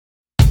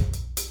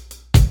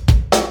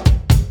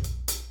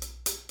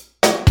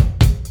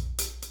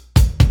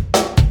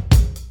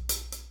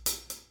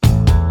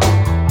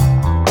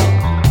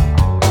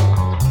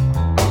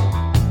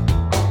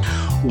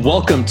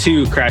Welcome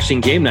to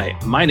Crashing Game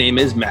Night. My name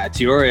is Matt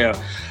Diorio.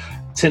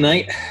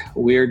 Tonight,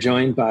 we are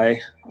joined by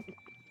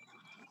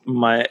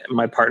my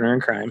partner in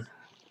crime,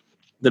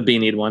 the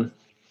beanied one.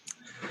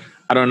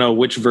 I don't know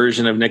which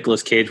version of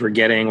Nicolas Cage we're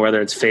getting, whether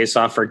it's Face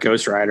Off or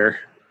Ghost Rider.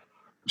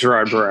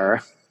 Gerard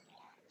Barrera.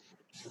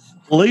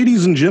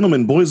 Ladies and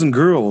gentlemen, boys and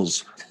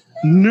girls,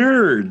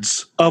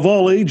 nerds of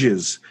all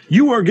ages,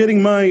 you are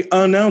getting my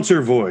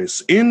announcer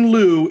voice in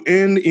lieu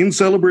and in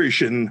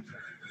celebration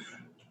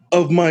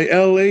of my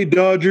LA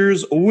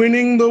Dodgers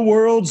winning the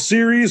World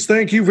Series.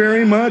 Thank you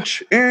very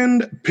much.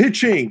 And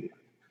pitching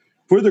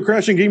for the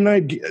Crashing Game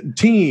Night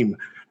team,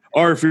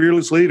 our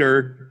fearless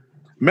leader,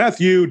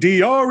 Matthew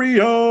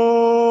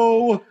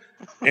Diorio.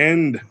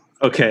 And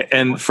okay,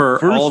 and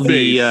for all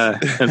the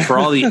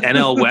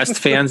NL West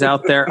fans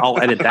out there, I'll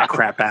edit that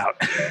crap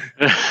out.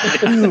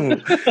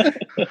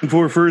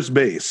 For first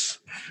base,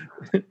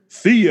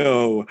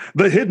 Theo,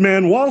 the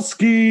Hitman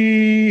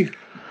Walski.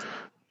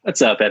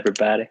 What's up,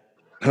 everybody?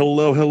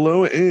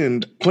 Hello,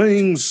 and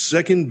playing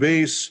second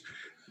base,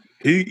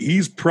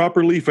 he's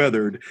properly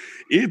feathered.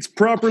 It's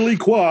properly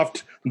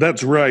coiffed.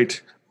 That's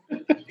right.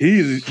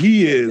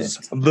 He is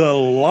the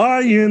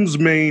Lions'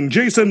 mane,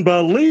 Jason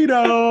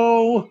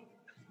Bolito.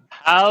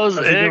 How's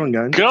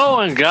it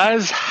going,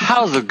 guys?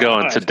 How's it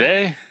going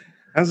today?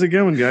 How's it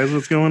going, guys?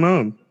 What's going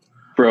on?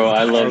 Bro,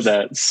 I love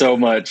that so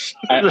much.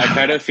 I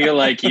kind of feel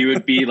like you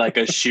would be like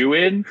a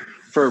shoo-in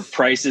for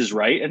Price is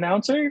Right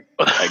announcer.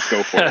 Like,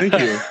 go for it.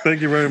 Thank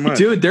you very much.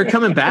 Dude, they're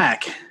coming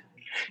back.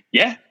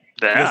 Yeah.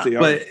 Yes, they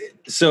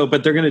are.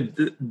 But they're going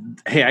to,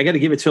 hey, I got to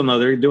give it to them though.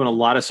 They're doing a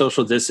lot of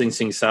social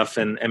distancing stuff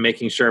and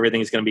making sure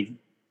everything's going to be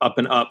up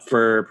and up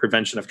for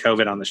prevention of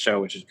COVID on the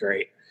show, which is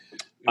great.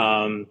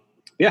 Yeah.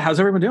 How's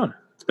everyone doing?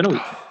 It's been a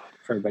week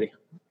for everybody.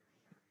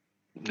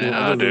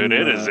 Yeah, dude,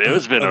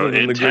 it's been an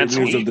intense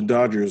news week of the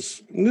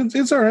Dodgers.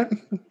 It's all right.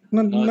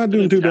 Not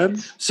doing too bad.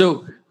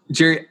 So,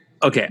 Jerry,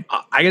 okay,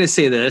 I got to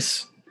say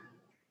this.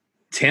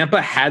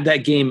 Tampa had that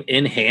game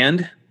in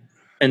hand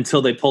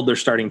until they pulled their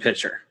starting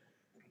pitcher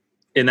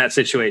in that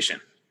situation.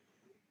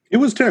 It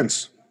was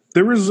tense.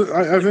 There was,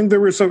 I think there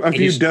were a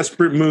few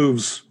desperate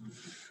moves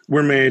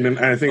were made, and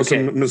I think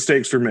some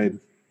mistakes were made.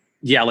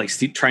 Yeah, like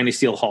trying to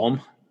steal home.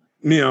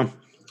 Yeah.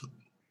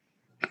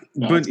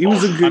 But it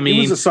was it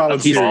was a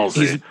solid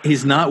series.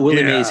 He's not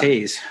Willie Mays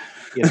Hayes,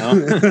 you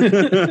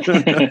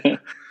know?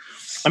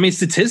 I mean,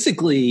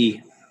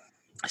 statistically,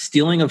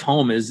 stealing of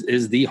home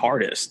is the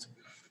hardest.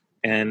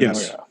 And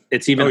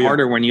it's even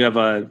harder when you have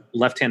a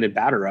left-handed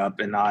batter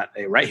up and not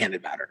a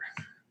right-handed batter.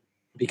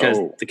 Because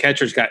the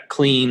catcher's got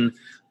clean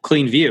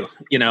view,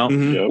 you know?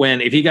 Mm-hmm.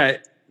 When if you got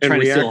trying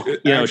to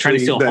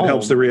steal that home,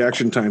 helps the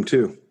reaction time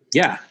too.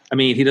 Yeah. I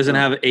mean, he doesn't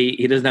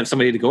have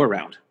somebody to go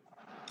around.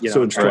 You know?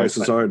 So it's twice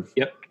as hard.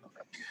 Yep.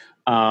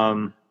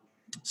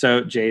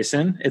 So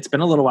Jason, it's been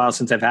a little while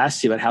since I've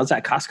asked you, but how's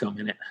that Costco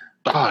minute?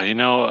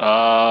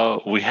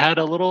 Oh, we had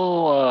a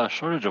little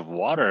shortage of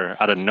water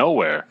out of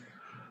nowhere.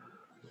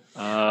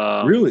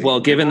 Really?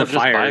 Well, given the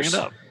fires.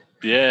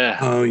 Yeah.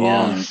 Oh,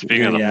 well,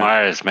 speaking of the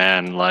fires,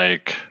 man,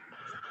 like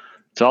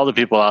to all the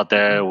people out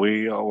there,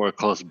 we're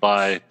close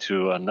by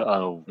to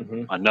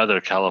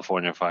another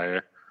California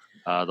fire.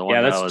 The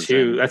one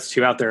that's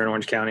two out there in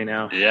Orange County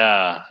now.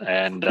 Yeah,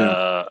 and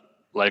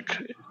like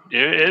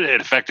it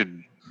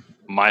affected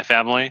my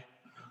family,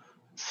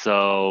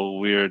 so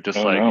we were just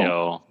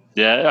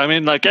yeah. I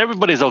mean, like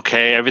everybody's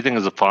okay, everything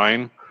is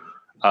fine.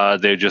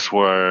 They just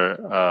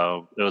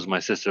were. It was my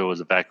sister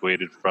was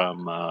evacuated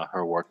from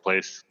her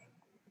workplace,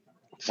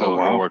 so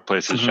her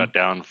workplace is shut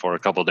down for a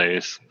couple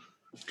days.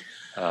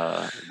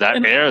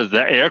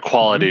 The air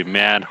quality,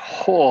 man.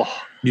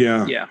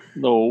 Yeah,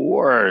 the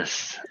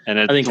worst, and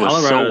it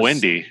was so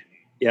windy.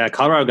 Yeah,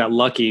 Colorado got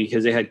lucky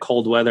because they had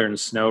cold weather and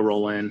snow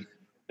roll in.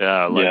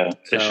 Yeah,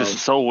 it's just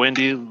so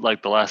windy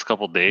like the last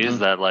couple days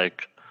that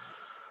like,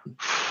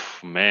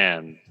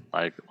 man,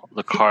 like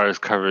the car is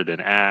covered in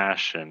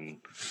ash and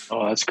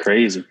that's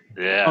crazy.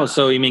 Yeah. Oh,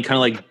 so you mean kind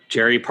of like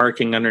Jerry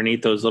parking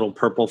underneath those little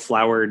purple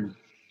flowered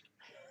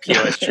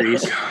POS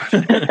trees?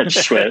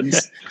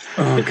 Shreds.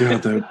 Oh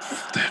god,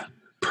 that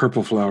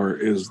purple flower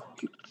is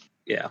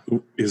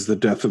the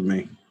death of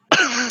me.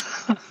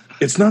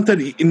 It's not that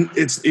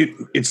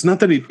it's not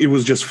that it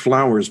was just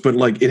flowers, but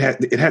like it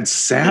had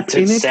sap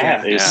in it.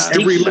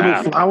 Every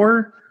little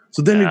flower.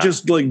 So then it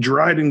just like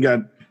dried and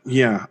got.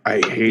 Yeah, I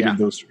hated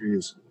those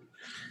trees.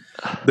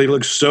 They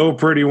look so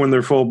pretty when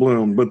they're full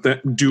bloom,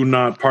 but do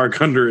not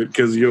park under it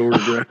because you'll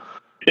regret.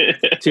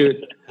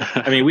 Dude,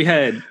 I mean, we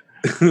had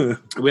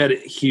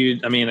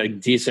a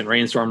decent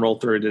rainstorm roll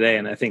through today,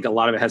 and I think a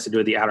lot of it has to do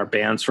with the outer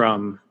bands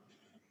from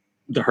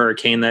the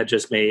hurricane that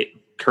just made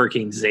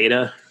Hurricane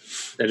Zeta.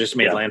 That just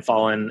made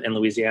landfall in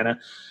Louisiana,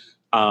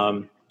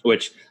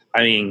 which,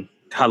 I mean,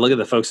 God, look at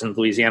the folks in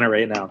Louisiana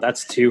right now.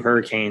 That's 2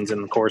 hurricanes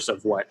in the course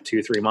of,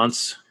 2-3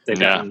 months? They've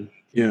gotten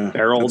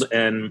barreled.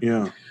 I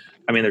mean,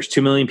 there's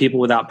 2 million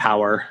people without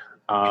power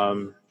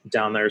down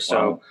there.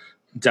 So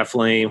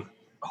definitely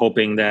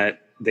hoping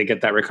that they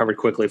get that recovered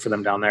quickly for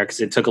them down there because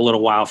it took a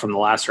little while from the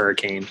last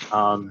hurricane.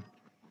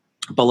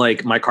 but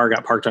like my car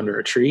got parked under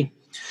a tree.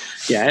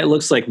 Yeah, it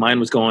looks like mine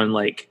was going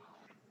like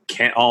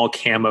all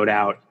camoed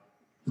out,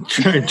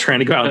 trying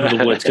to go out into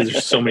the woods because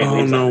there's so many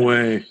leaves. no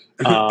way.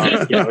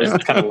 Yeah, I was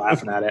kind of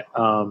laughing at it.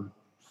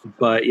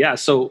 But yeah,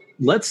 so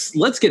let's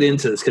get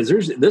into this because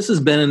this has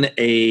been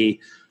a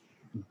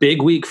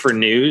big week for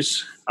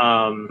news.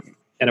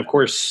 And of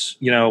course,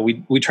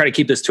 we try to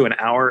keep this to an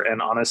hour,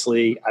 and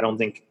honestly, I don't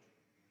think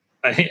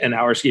an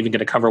hour is even going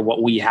to cover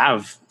what we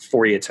have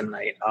for you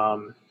tonight.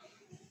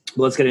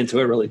 Let's get into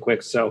it really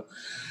quick. So,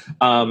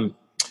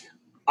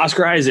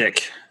 Oscar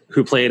Isaac,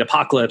 who played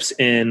Apocalypse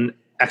in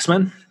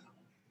X-Men,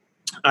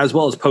 as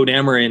well as Poe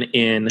Dameron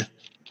in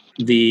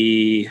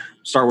the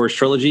Star Wars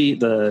trilogy,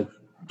 the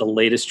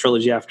latest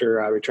trilogy after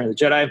Return of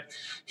the Jedi,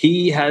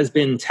 he has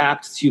been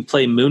tapped to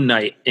play Moon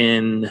Knight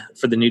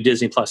for the new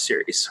Disney Plus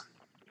series.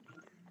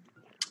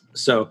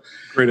 So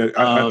great.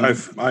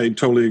 I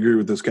totally agree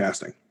with this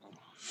casting.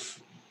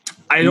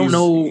 I don't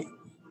know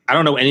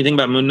anything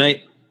about Moon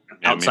Knight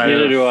outside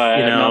neither of do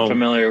I. I'm not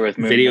familiar with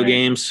Moon video Knight.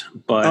 games,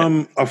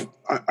 but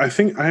I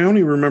think I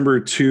only remember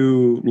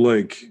 2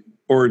 like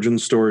origin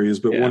stories,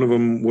 but one of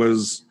them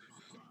was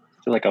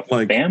like a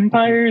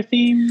vampire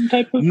theme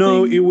type of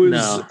thing? It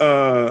was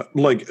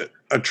like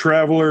a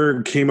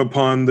traveler came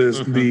upon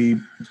the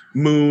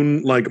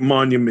moon like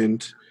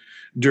monument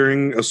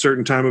during a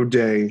certain time of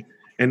day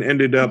and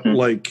ended up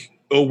like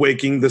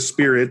awaking the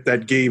spirit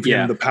that gave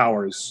him the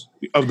powers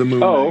of the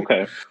moon. Oh,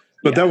 okay.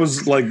 But that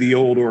was like the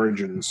old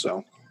origin.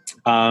 So,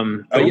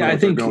 I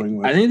think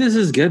this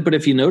is good. But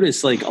if you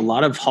notice, like a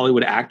lot of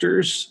Hollywood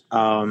actors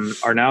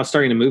are now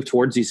starting to move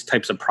towards these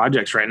types of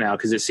projects right now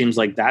because it seems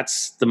like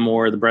that's the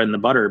bread and the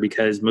butter.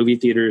 Because movie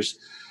theaters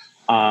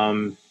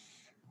are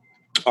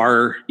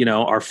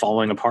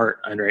falling apart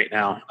right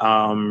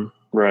now.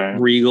 Right.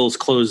 Regal's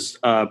closed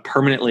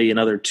permanently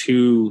another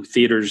 2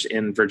 theaters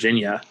in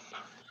Virginia.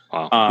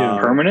 Wow.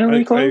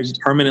 Permanently closed?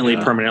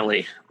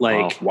 Permanently.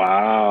 Like,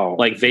 wow.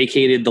 Like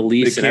vacated the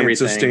lease and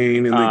everything.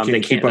 Sustain and they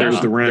can't keep up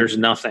with the rent. There's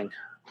nothing.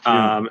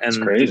 And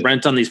the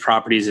rent on these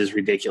properties is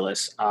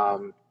ridiculous. I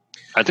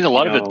think a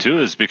lot of it too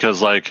is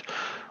because like,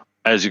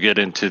 as you get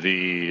into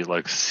the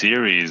like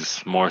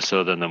series more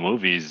so than the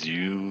movies,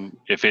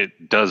 if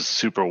it does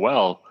super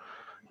well,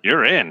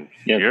 you're in.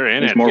 Yeah, you're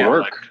in it. More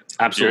work. Like,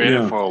 absolutely. You're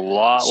in it for a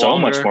lot so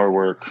longer. much more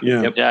work.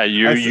 Yeah. Yep. Yeah,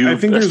 you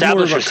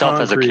establish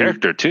yourself as a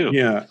character too.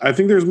 Yeah, I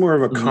think there's more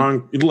of a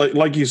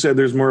like you said,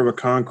 there's more of a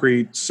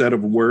concrete set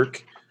of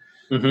work.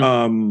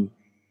 Because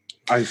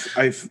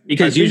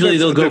usually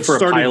they'll go for a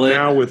pilot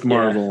now with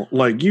Marvel. Yeah.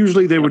 Like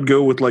usually they would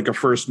go with like a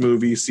first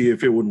movie, see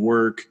if it would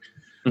work.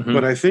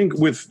 But I think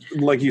with,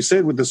 like you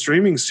said, with the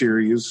streaming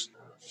series,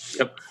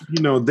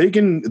 they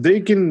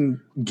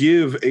can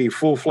give a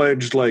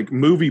full-fledged like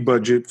movie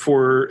budget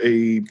for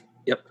a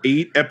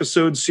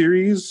 8-episode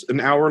series, an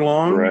hour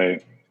long,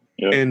 right?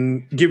 Yep.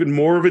 And give it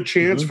more of a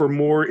chance for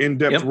more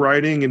in-depth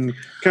writing and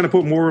kind of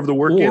put more of the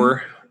work in,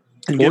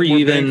 and get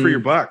more bang for your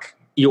buck.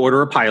 You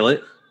order a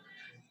pilot,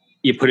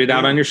 you put it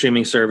out on your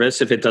streaming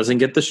service. If it doesn't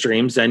get the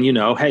streams, then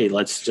hey,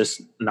 let's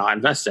just not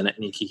invest in it,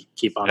 and you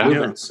keep on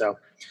moving. Yeah. So.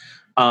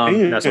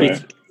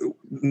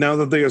 Now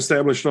that they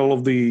established all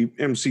of the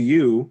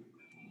MCU,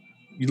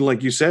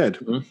 like you said,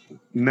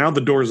 now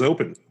the door's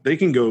open. They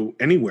can go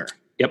anywhere.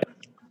 Yep.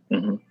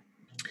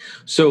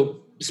 So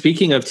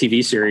speaking of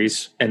TV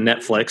series and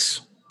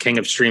Netflix, king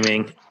of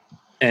streaming,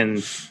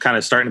 and kind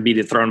of starting to be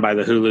dethroned by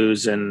the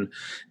Hulus and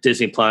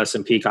Disney Plus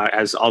and Peacock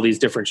as all these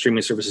different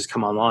streaming services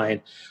come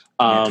online,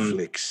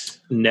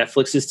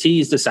 Netflix has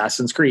teased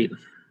Assassin's Creed.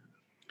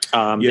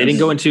 They didn't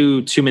go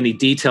into too many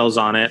details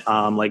on it,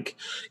 like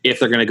if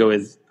they're going to go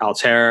with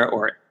Altair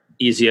or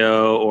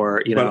Ezio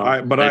or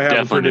But I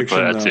have a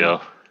prediction.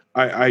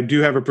 I do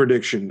have a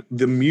prediction.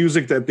 The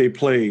music that they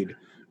played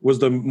was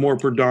the more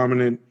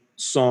predominant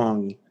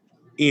song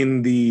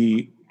in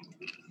the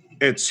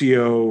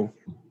Ezio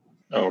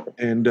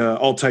and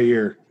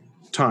Altair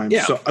time.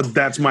 Yeah. So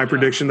that's my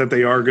prediction that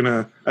they are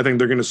gonna. I think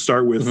they're gonna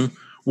start with.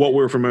 What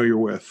we're familiar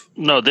with.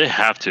 No, they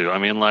have to. I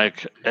mean,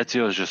 like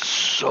Ezio is just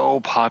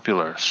so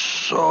popular,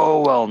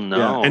 so well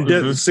known. Yeah.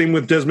 And same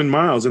with Desmond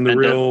Miles in the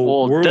real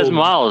world. Desmond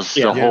Miles,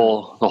 the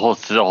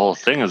whole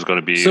thing is going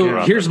to be.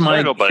 So here's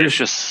it's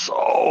just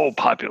so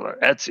popular.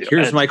 Ezio.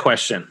 Here's my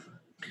question: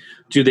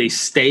 do they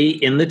stay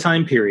in the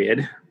time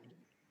period?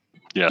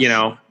 Yes.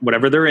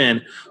 Whatever they're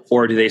in,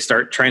 or do they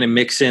start trying to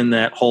mix in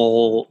that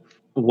whole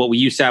what we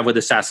used to have with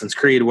Assassin's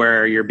Creed,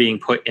 where you're being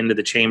put into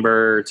the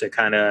chamber to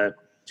kind of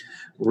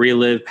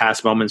relive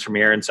past moments from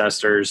your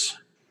ancestors?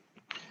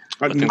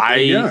 I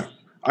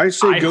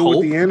say go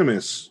with the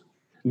Animus.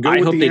 I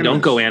hope they don't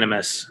go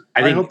Animus.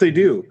 I hope they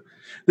do.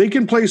 They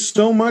can play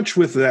so much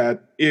with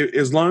that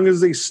as long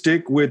as they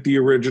stick with the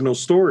original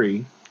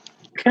story.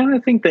 I kind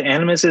of think the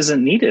Animus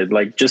isn't needed.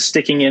 Like just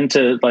sticking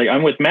into, like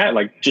I'm with Matt,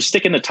 like just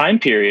stick in the time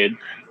period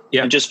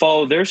and just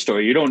follow their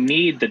story. You don't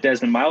need the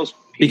Desmond Miles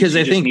piece. Because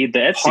I think need the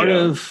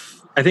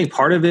Ezio.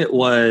 part of it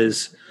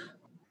was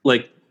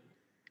like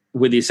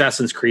with the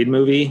Assassin's Creed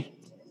movie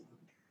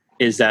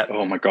is that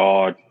oh my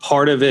god,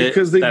 part of it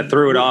that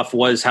threw it off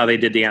was how they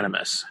did the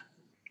Animus.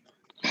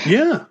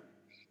 Yeah.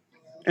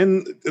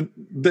 And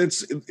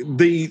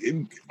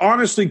they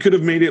honestly could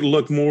have made it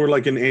look more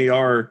like an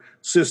AR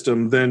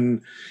system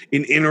than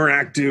an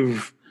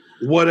interactive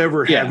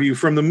whatever have you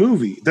from the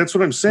movie. That's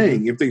what I'm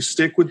saying. If they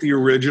stick with the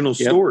original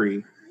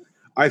story,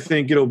 I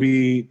think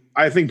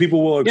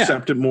people will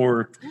accept it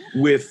more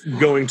with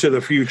going to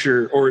the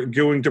future or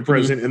going to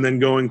present and then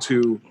going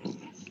to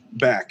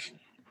back.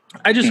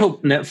 I just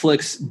hope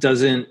Netflix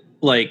doesn't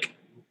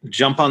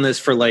jump on this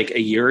for a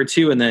year or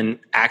two and then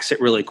axe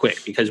it really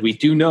quick, because we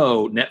do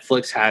know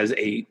Netflix has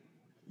a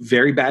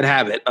very bad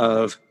habit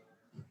of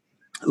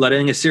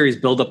letting a series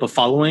build up a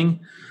following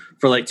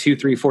for 2,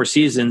 3, 4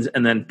 seasons,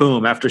 and then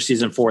boom, after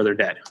season 4, they're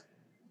dead.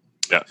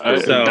 Yeah.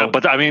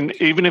 But I mean,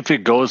 even if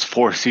it goes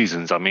 4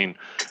 seasons, I mean,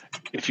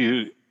 if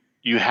you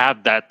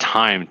have that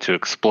time to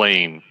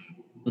explain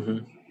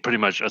pretty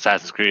much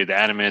Assassin's Creed, the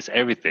Animus,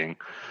 everything,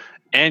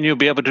 and you'll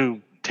be able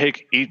to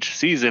take each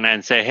season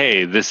and say,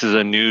 hey, this is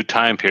a new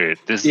time period.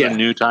 This is a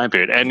new time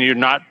period. And you're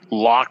not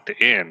locked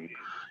in.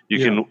 You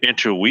can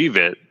interweave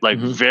it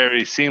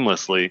very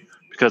seamlessly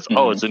because,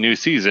 it's a new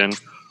season.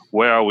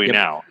 Where are we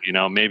now?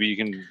 Maybe you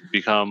can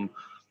become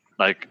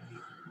like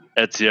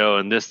Ezio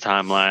in this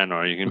timeline,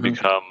 or you can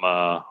become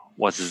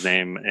what's his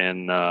name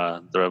in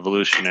the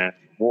Revolutionary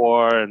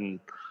War, and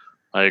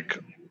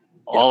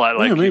all that.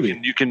 Maybe.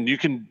 you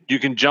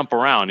can jump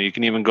around. You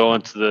can even go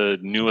into the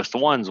newest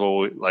ones,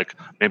 where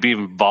maybe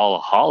even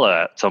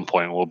Valhalla at some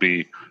point will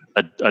be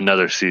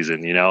another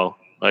season.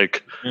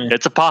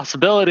 It's a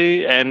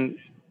possibility, and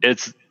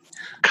it's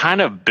kind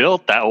of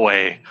built that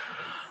way.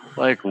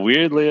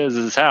 Weirdly as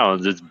it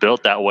sounds, it's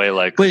built that way.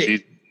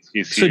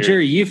 So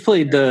Jerry, you've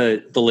played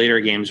the later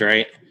games,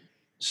 right?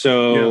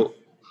 So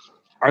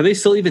are they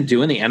still even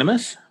doing the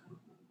Animus?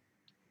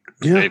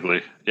 Yeah.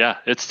 Vaguely. Yeah,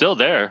 it's still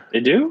there. They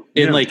do?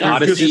 In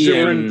Odyssey,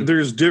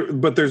 there's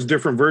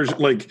different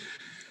versions.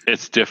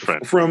 It's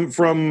different from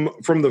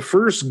the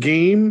first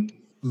game.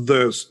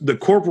 The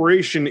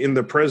corporation in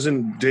the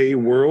present day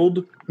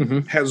world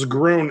has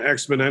grown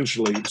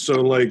exponentially.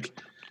 So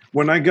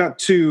when I got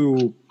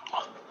to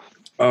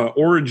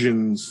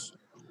Origins,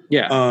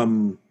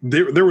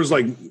 there was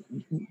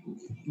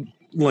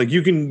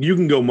you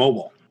can go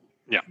mobile.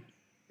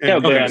 Yeah,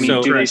 but I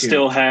mean, do they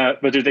still have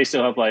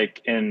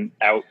an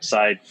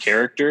outside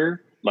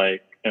character?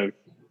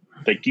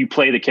 You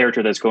play the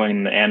character that's going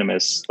in the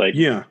Animus,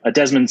 a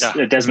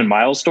Desmond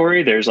Miles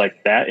story. There's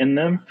that in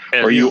them,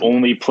 or are you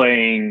only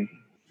playing?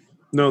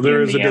 No,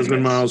 there is a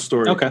Desmond Miles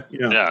story. Okay.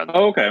 Yeah.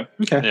 Oh, okay.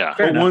 Yeah.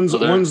 But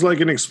one's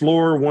like an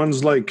explorer.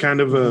 One's kind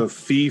of a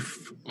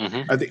thief.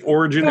 I think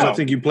Origins. I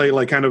think you play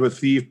kind of a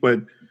thief,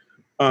 but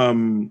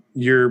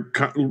you're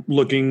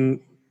looking.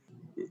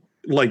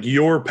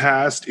 Your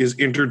past is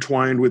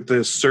intertwined with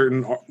this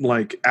certain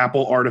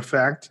Apple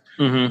artifact,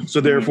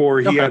 so therefore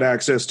he had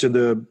access to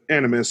the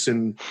Animus,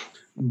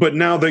 but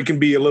now they can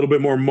be a little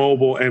bit more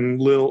mobile and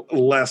little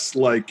less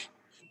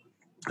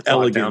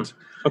elegant.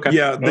 Okay,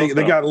 yeah, they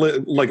got a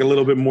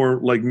little bit more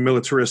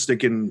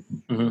militaristic and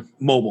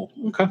mobile.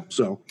 Okay,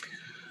 so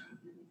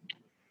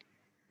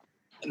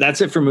that's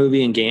it for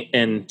movie and game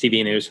and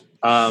TV news.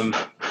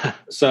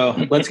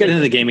 So let's get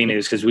into the gaming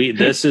news, because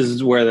this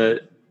is where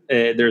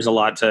there's a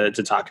lot to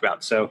talk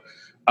about. So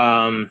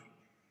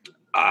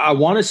I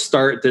want to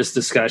start this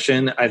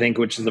discussion, I think,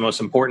 which is the most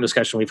important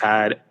discussion we've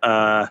had,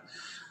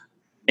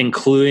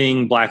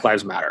 including Black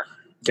Lives Matter.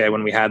 Okay,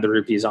 when we had the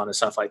rupees on and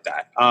stuff like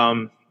that.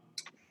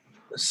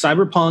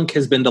 Cyberpunk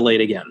has been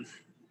delayed again.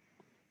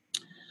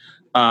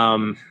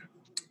 And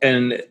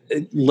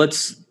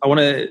I want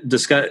to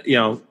discuss,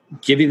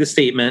 give you the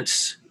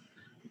statements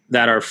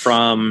that are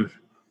from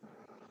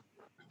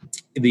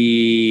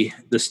the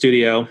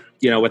studio,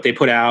 what they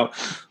put out,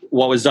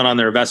 what was done on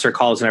their investor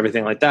calls and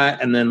everything like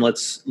that. And then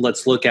let's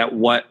look at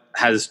what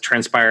has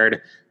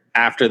transpired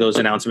after those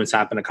announcements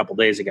happened a couple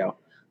days ago.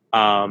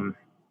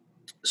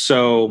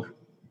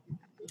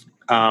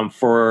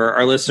 For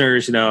our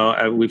listeners,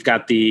 we've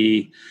got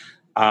the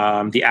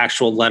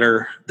actual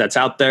letter that's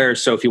out there.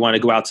 So if you want to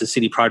go out to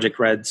CD Projekt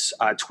Red's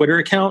Twitter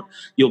account,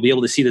 you'll be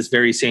able to see this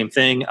very same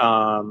thing.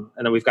 And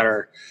then we've got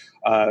our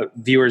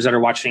viewers that are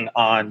watching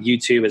on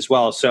YouTube as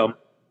well. So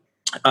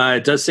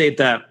it does say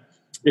that,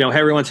 hey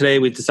everyone, today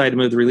we've decided to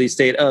move the release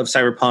date of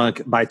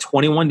Cyberpunk by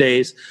 21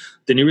 days.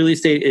 The new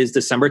release date is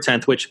December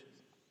 10th, which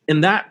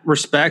in that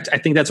respect, I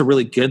think that's a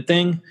really good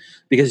thing,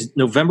 because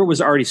November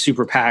was already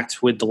super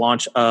packed with the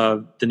launch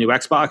of the new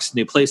Xbox,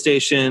 new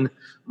PlayStation,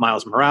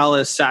 Miles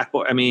Morales,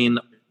 Sackboy. I mean,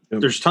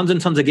 there's tons and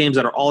tons of games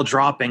that are all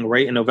dropping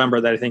right in November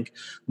that I think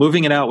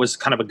moving it out was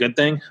kind of a good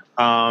thing,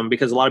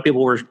 because a lot of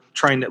people were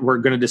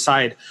going to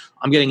decide,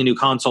 I'm getting a new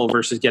console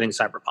versus getting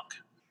Cyberpunk.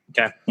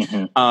 Okay.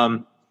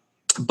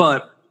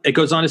 But it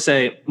goes on to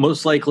say,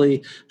 most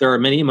likely there are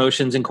many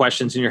emotions and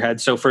questions in your head.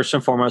 So first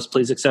and foremost,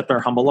 please accept our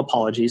humble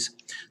apologies.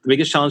 The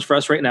biggest challenge for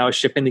us right now is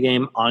shipping the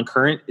game on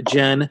current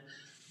gen,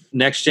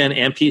 next gen,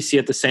 and PC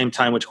at the same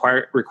time, which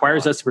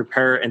requires us to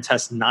prepare and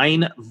test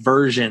 9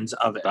 versions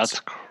of it. That's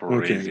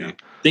crazy. Okay, yeah.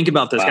 Think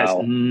about this, guys.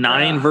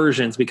 9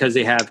 versions, because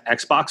they have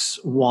Xbox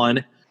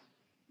One,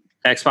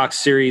 Xbox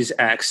Series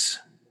X,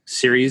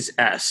 Series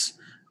S,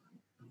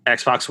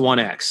 Xbox One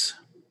X,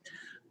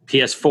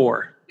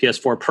 PS4,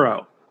 PS4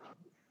 Pro,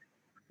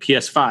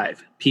 PS5,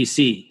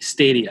 PC,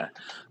 Stadia.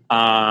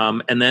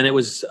 And then it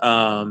was,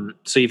 so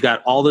you've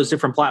got all those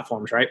different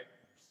platforms, right?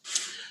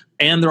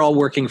 And they're all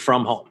working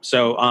from home.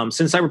 So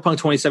since Cyberpunk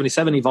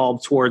 2077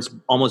 evolved towards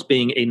almost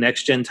being a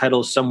next-gen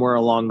title somewhere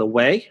along the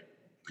way,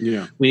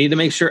 we need to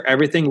make sure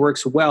everything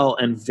works well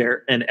and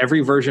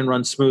every version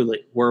runs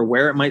smoothly. We're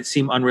aware it might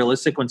seem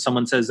unrealistic when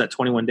someone says that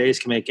 21 days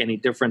can make any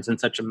difference in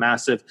such a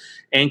massive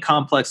and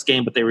complex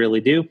game, but they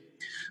really do.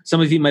 Some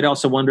of you might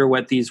also wonder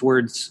what these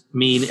words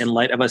mean in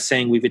light of us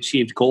saying we've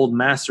achieved Gold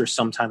Master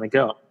some time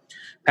ago.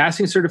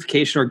 Passing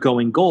certification or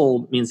going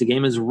gold means the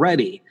game is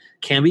ready,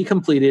 can be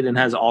completed, and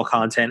has all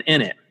content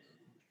in it.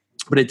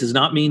 But it does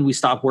not mean we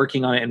stop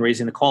working on it and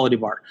raising the quality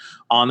bar.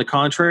 On the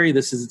contrary,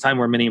 this is a time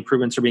where many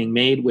improvements are being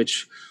made,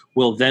 which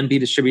will then be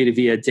distributed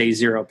via day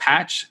zero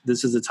patch.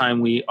 This is the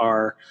time we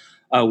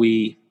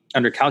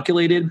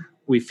undercalculated.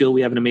 We feel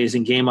we have an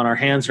amazing game on our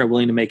hands and are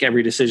willing to make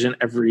every decision,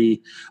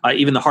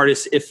 even the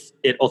hardest, if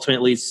it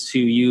ultimately leads to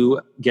you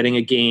getting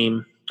a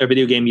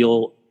video game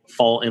you'll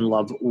fall in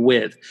love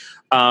with.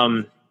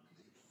 Now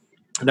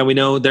we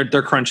know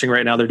they're crunching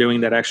right now. They're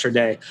doing that extra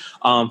day.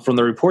 From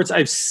the reports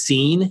I've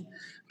seen,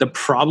 the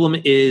problem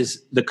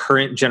is the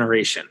current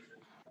generation.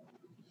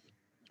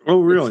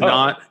 Oh, really?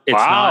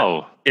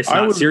 It's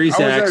not Series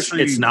X.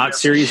 It's not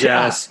Series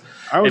S.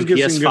 I was and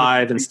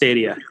PS5 and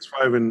Stadia.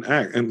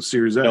 PS5 and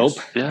Series S. Nope.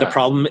 Yeah. The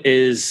problem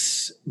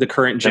is the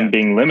current gen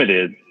being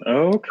limited.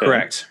 Oh, okay.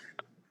 Correct.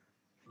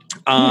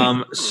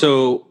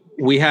 So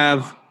we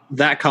have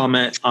that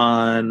comment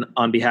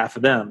on behalf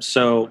of them.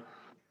 So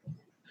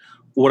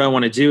what I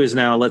want to do is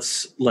now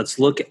let's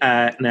look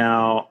at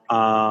now.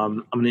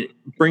 I'm going to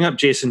bring up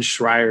Jason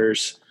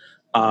Schreier's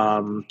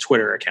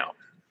Twitter account,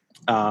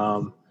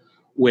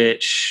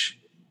 which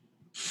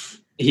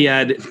he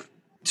had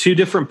two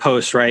different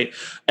posts, right?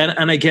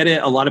 And I get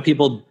it. A lot of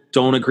people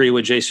don't agree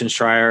with Jason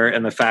Schreier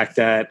and the fact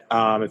that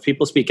if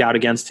people speak out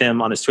against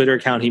him on his Twitter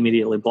account, he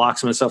immediately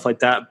blocks them and stuff like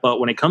that. But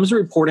when it comes to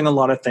reporting a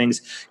lot of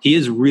things, he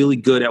is really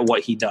good at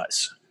what he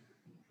does.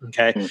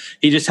 Okay.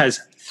 He just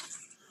has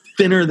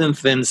thinner than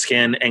thin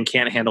skin and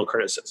can't handle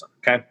criticism.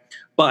 Okay.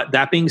 But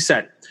that being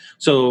said,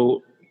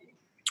 so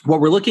what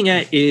we're looking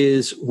at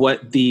is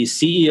what the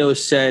CEO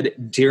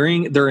said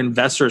during their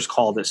investors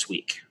call this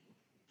week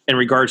in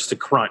regards to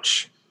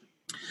crunch.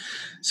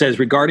 Says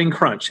regarding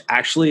crunch,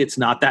 actually, it's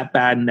not that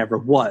bad and never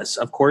was.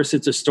 Of course,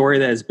 it's a story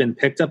that has been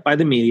picked up by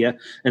the media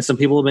and some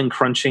people have been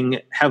crunching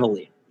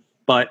heavily.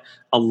 But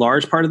a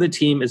large part of the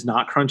team is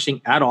not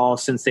crunching at all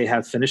since they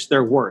have finished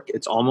their work.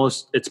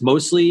 It's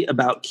mostly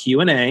about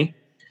Q&A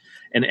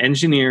and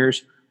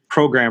engineers,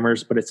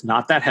 programmers, but it's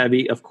not that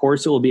heavy. Of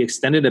course, it will be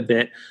extended a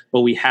bit,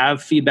 but we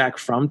have feedback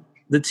from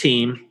the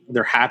team.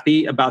 They're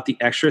happy about the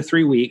extra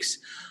 3 weeks,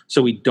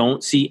 so we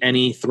don't see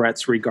any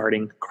threats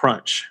regarding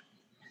crunch.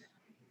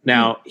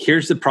 Now,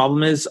 here's the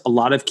problem is a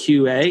lot of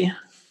QA,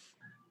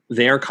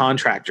 they are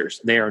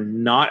contractors. They are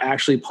not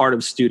actually part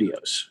of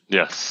studios.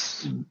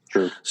 Yes.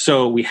 True.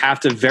 So we have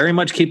to very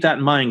much keep that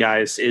in mind,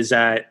 guys, is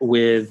that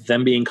with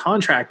them being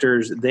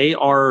contractors, they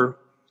are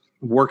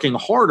working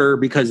harder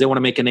because they want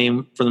to make a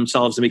name for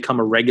themselves and become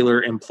a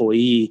regular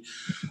employee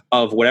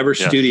of whatever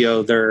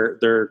studio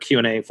they're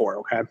Q&A for,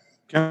 okay?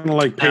 Kind of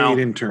like paid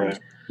interns.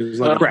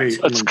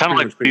 It's kind of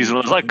like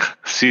seasonal. It's like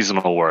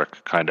seasonal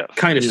work, kind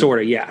of.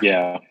 Sort of, yeah.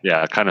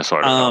 Yeah, kind of,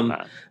 sort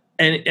of.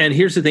 And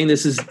here's the thing: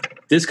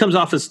 this comes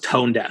off as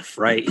tone deaf,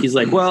 right? He's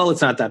like, well,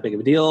 it's not that big of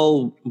a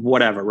deal,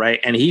 whatever, right?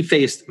 And he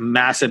faced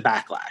massive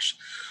backlash.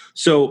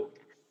 So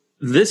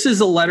this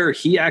is a letter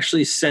he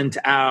actually sent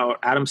out.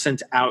 Adam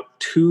sent out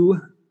to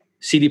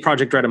CD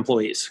Projekt Red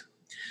employees.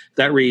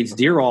 That reads,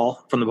 "Dear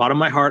all, from the bottom of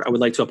my heart, I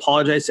would like to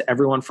apologize to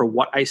everyone for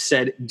what I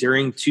said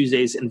during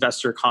Tuesday's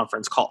investor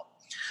conference call.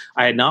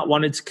 I had not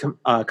wanted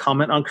to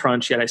comment on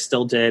crunch, yet I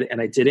still did,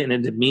 and I did it in a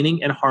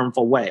demeaning and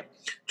harmful way.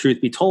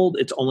 Truth be told,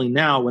 it's only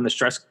now when the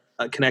stress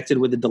connected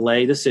with the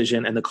delay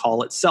decision and the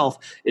call itself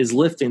is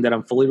lifting that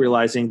I'm fully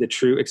realizing the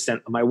true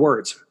extent of my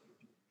words.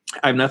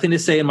 I have nothing to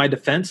say in my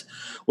defense.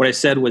 What I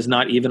said was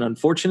not even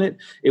unfortunate.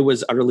 It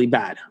was utterly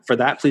bad. For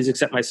that, please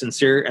accept my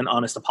sincere and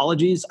honest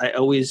apologies. I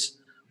always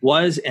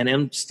was and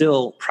am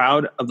still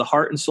proud of the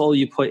heart and soul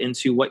you put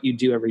into what you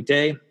do every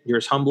day.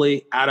 Yours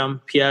humbly,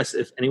 Adam. P.S.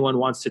 If anyone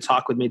wants to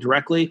talk with me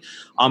directly,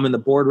 I'm in the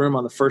boardroom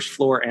on the first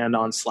floor and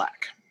on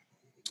Slack."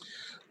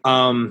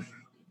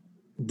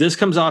 This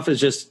comes off as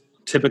just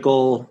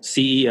typical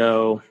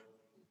CEO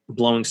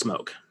blowing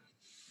smoke.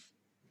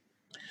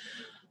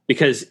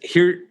 Because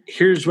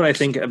here's what I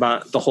think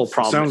about the whole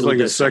problem. Sounds like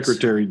his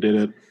secretary did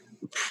it.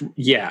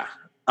 Yeah.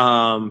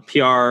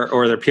 PR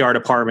or their PR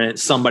department,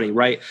 somebody,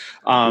 right?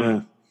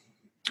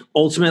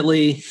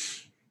 Ultimately,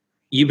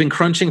 you've been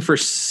crunching for,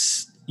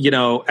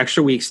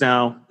 extra weeks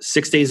now,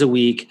 6 days a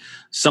week.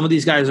 Some of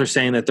these guys are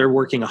saying that they're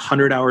working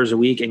 100 hours a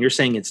week and you're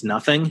saying it's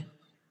nothing.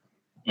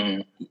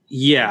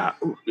 Yeah.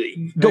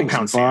 Don't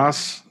pound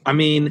boss. I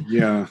mean,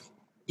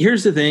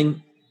 here's the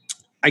thing.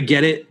 I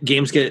get it.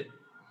 Games get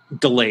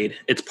delayed.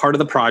 It's part of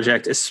the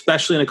project,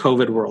 especially in a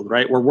COVID world,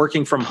 right? We're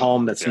working from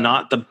home. That's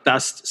not the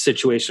best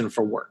situation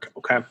for work.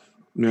 Okay.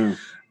 No.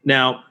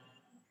 Now,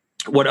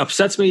 what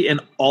upsets me in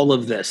all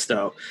of this,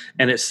 though,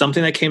 and it's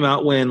something that came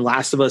out when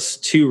Last of Us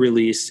 2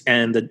 released,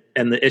 and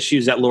the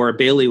issues that Laura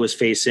Bailey was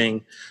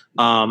facing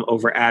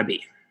over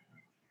Abby.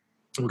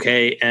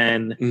 Okay,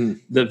 and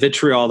the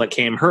vitriol that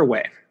came her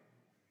way.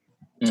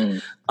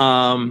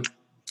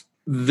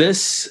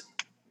 This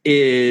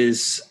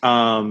is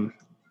a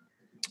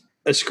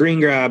screen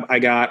grab I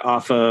got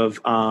off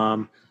of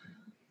Andrzej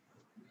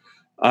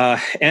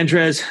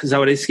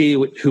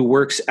Zawadzki, who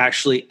works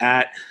actually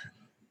at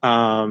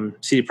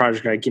CD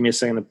Projekt Red. Give me a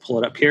second to pull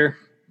it up here.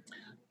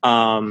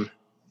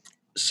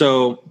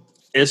 So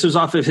this was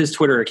off of his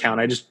Twitter account.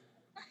 I just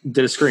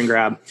did a screen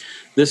grab.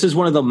 This is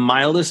one of the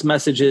mildest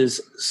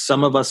messages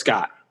some of us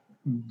got.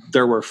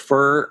 There were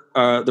far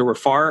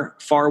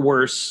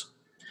worse.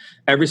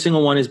 Every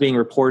single one is being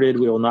reported.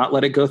 We will not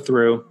let it go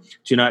through.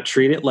 Do not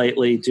treat it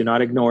lightly. Do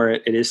not ignore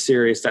it. It is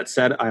serious. That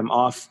said, I'm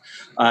off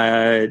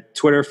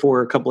Twitter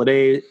for a couple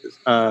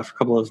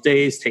of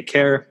days. Take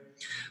care.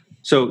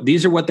 So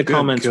these are what the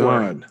comments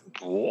were.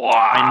 Wow.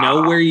 I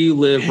know where you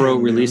live, bro.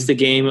 Release the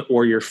game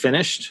or you're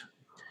finished.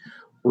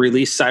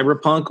 Release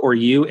Cyberpunk or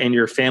you and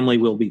your family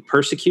will be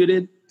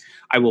persecuted.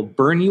 I will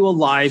burn you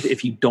alive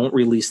if you don't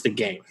release the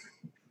game.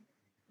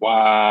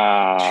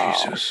 Wow.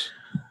 Jesus.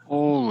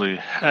 Holy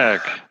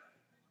heck.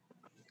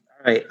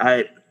 All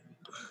right.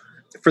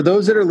 For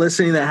those that are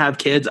listening that have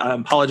kids, I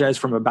apologize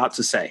for what I'm about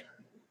to say.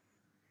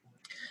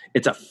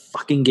 It's a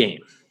fucking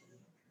game.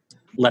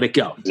 Let it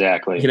go.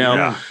 Exactly. You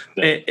know,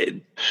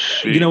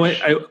 you know what?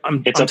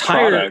 I'm tired.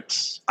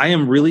 Product. I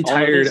am really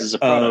tired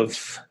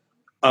of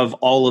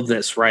all of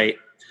this, right?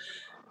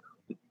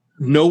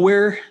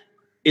 Nowhere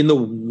in the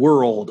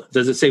world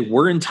does it say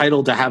we're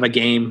entitled to have a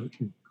game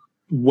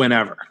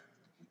whenever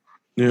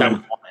that we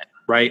want it,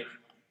 right?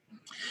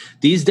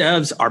 These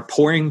devs are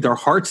pouring their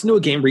hearts into a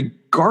game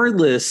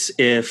regardless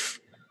if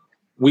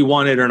we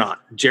want it or not.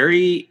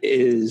 Jerry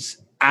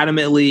is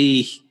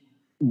adamantly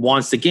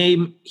wants the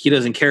game. He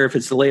doesn't care if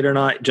it's delayed or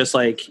not, just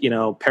like,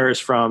 Paris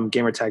from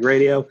Gamertag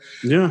Radio.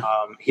 Yeah.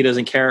 He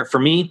doesn't care. For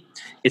me,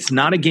 it's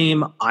not a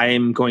game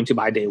I'm going to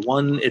buy day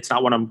one. It's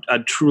not what I'm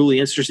truly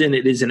interested in.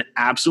 It is an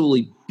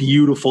absolutely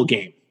beautiful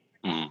game.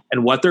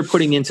 And what they're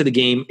putting into the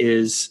game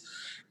is,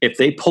 if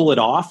they pull it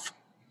off,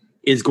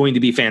 is going to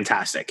be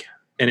fantastic.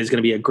 And is going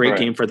to be a great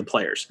game for the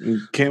players.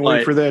 Can't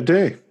wait for that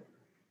day.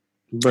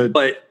 But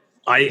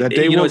that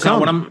day will it's come. not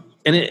what I'm,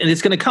 and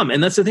it's going to come.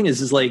 And that's the thing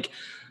is like,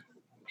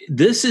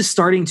 this is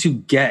starting to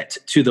get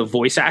to the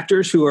voice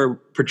actors who are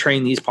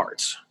portraying these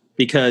parts,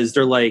 because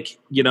they're like,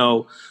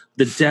 the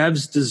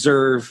devs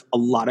deserve a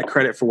lot of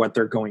credit for what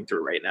they're going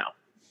through right now,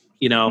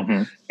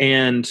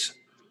 and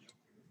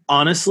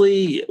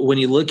honestly, when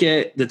you look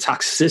at the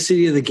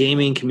toxicity of the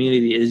gaming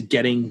community is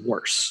getting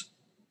worse.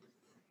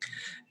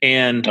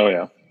 And,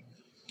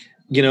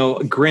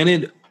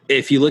 granted,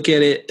 if you look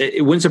at it,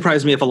 it wouldn't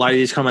surprise me if a lot of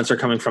these comments are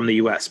coming from the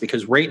US,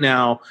 because right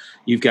now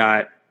you've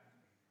got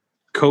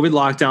COVID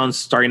lockdowns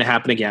starting to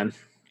happen again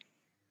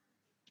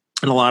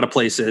in a lot of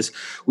places.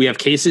 We have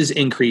cases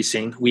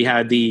increasing. We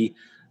had the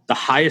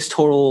highest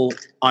total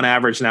on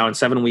average now in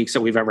 7 weeks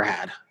that we've ever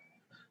had.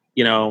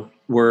 I don't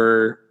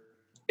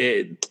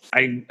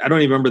even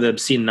remember the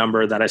obscene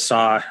number that I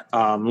saw.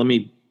 Let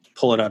me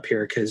pull it up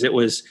here, because it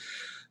was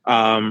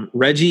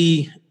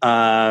Reggie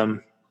Fils-Aimé,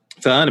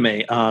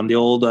 the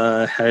old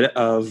head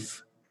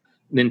of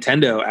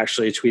Nintendo,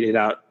 actually tweeted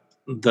out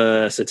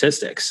the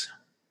statistics.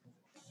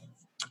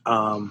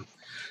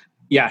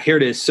 Here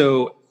it is.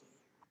 So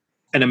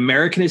an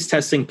American is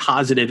testing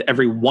positive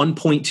every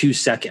 1.2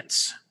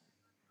 seconds.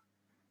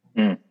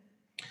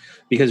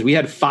 Because we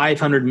had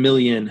 500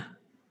 million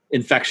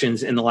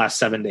infections in the last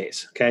 7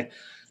 days. Okay.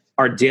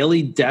 Our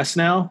daily deaths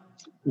now,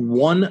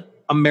 one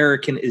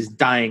American is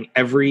dying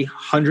every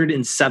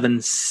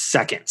 107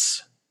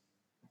 seconds.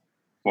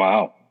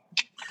 Wow.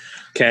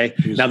 Okay.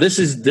 Now this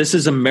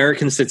is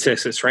American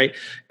statistics, right?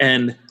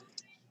 And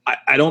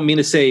I don't mean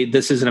to say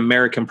this is an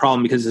American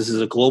problem, because this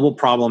is a global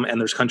problem,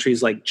 and there's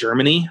countries like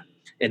Germany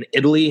and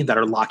Italy that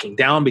are locking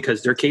down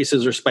because their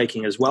cases are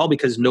spiking as well,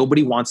 because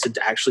nobody wants to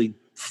actually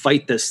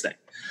fight this thing.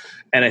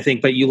 And I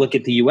think, but you look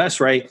at the US,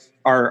 right?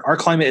 Our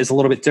climate is a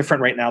little bit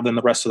different right now than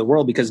the rest of the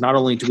world, because not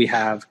only do we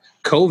have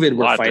COVID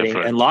we're fighting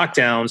and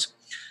lockdowns,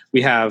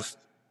 we have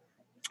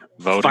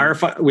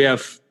we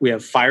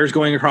have fires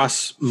going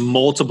across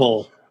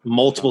multiple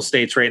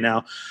states right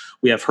now.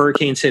 We have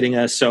hurricanes hitting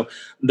us. So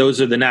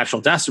those are the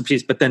natural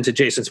catastrophes. But then to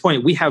Jason's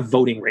point, we have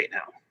voting right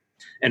now.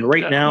 And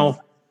right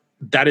now,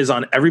 that is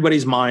on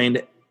everybody's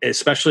mind,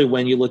 especially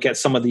when you look at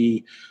some of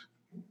the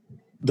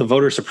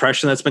voter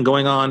suppression that's been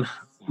going on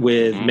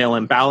with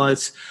mail-in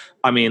ballots.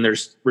 I mean,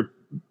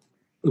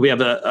 we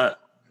have a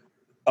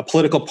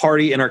political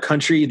party in our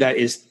country that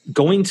is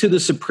going to the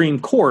Supreme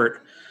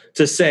Court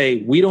to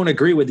say, we don't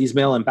agree with these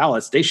mail-in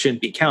ballots. They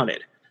shouldn't be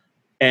counted.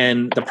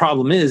 And the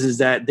problem is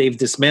that they've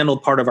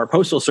dismantled part of our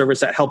postal service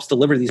that helps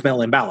deliver these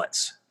mail-in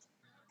ballots.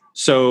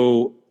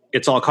 So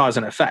it's all cause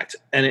and effect.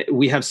 And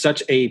we have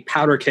such a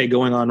powder keg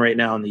going on right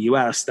now in the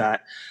US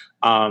that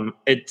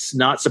it's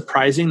not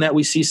surprising that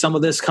we see some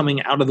of this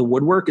coming out of the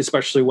woodwork,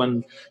 especially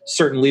when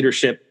certain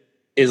leadership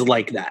is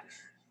like that.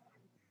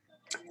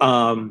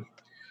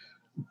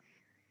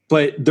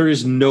 But there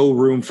is no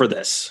room for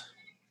this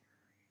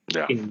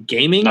in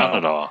gaming, not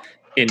at all,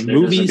 in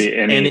movies,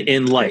 and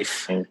in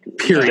life.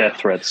 Period. Death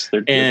threats.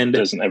 There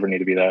doesn't ever need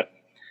to be that.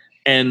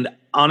 And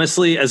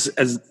honestly, as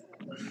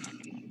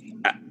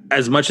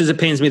much as it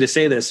pains me to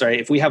say this, right?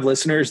 If we have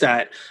listeners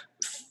that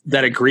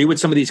agree with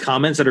some of these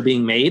comments that are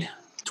being made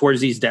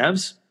towards these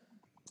devs,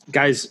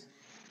 guys,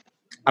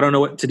 I don't know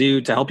what to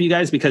do to help you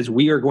guys, because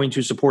we are going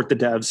to support the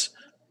devs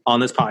on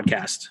this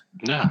podcast.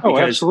 Yeah.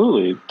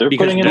 Absolutely. They're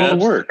putting in all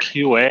the work.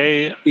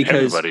 QA,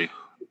 because everybody.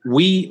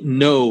 We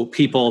know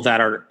people that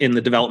are in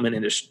the development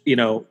industry,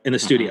 in the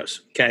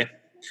studios. Okay.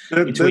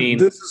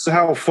 This is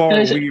how far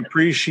we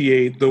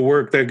appreciate the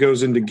work that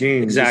goes into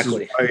games.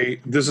 Exactly.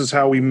 This is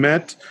how we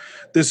met.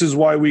 This is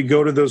why we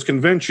go to those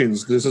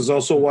conventions. This is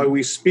also why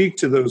we speak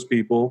to those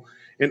people,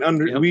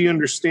 and we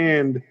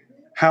understand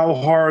how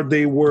hard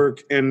they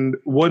work and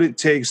what it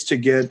takes to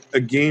get a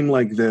game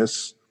like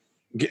this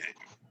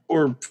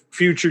or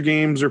future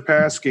games or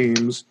past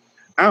games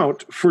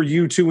out for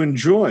you to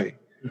enjoy.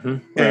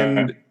 Mm-hmm.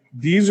 And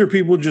these are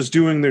people just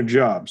doing their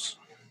jobs.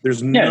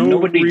 There's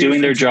nobody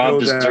doing their job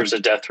deserves a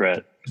death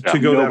threat.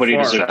 Nobody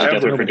deserves a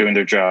death threat for doing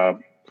their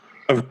job.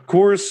 Of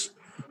course,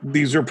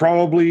 these are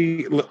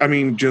probably,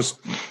 just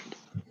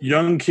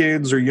young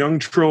kids or young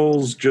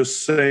trolls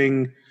just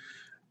saying,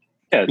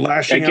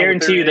 I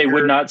guarantee you they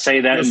would not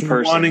say that in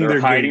person. They're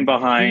hiding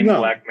behind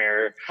Black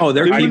Mirror. Oh,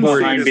 they're hiding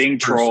behind being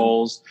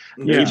trolls.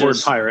 Keyboard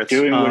pirates.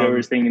 Doing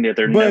whatever's thinking that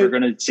they're never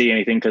going to see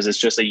anything because it's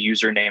just a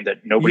username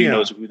that nobody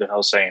knows who the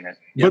hell's saying it.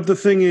 But the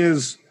thing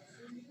is,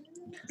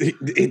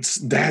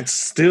 that's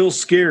still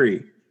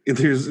scary.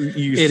 It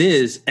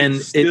is, and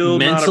still it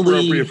mentally not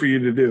appropriate for you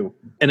to do.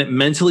 And it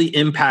mentally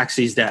impacts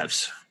these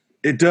devs.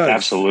 It does.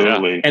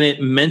 Absolutely. And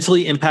it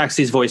mentally impacts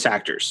these voice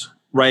actors,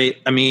 right?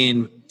 I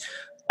mean,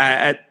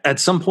 at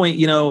some point,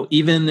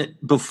 even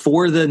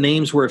before the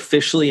names were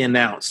officially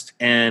announced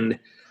and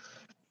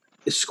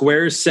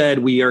Square said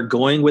we are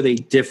going with a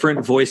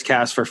different voice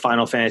cast for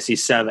Final Fantasy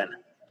VII,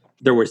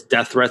 there was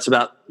death threats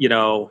about,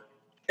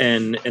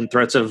 and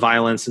threats of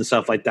violence and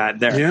stuff like that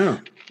there. Yeah.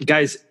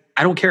 Guys,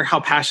 I don't care how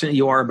passionate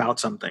you are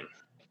about something.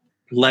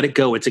 Let it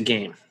go. It's a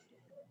game.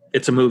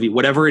 It's a movie.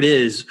 Whatever it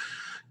is,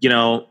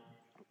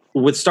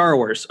 with Star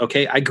Wars,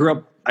 okay? I grew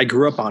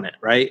up on it,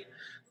 right?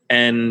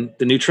 And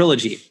the new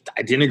trilogy,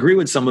 I didn't agree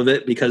with some of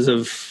it because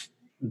of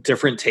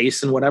different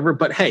tastes and whatever.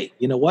 But hey,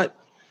 you know what?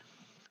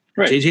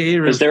 Right. J.J.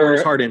 Abrams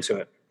goes hard into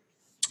it.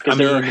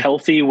 There are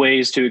healthy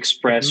ways to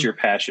express your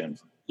passion.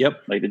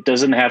 Yep. Like it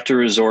doesn't have to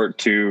resort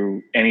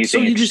to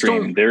anything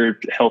extreme. There are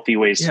healthy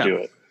ways to do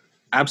it.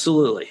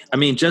 Absolutely. I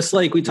mean, just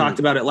like we talked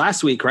about it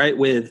last week, right?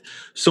 With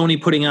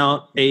Sony putting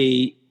out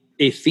a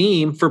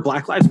theme for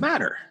Black Lives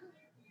Matter.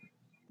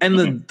 And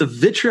the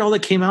vitriol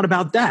that came out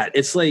about that.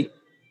 It's like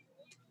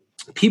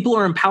people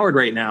are empowered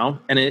right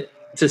now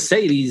to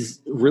say these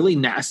really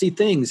nasty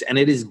things, and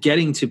it is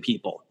getting to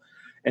people.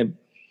 And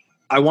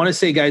I want to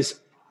say, guys,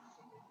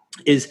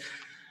 is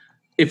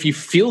if you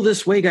feel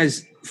this way,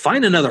 guys,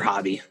 find another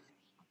hobby.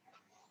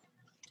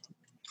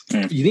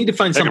 You need to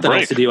find something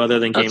else to do other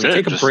than gaming.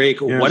 Take a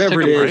break,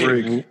 whatever it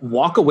is.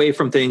 Walk away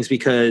from things,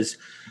 because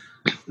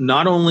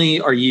not only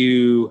are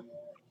you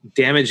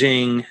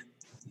damaging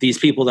these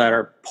people that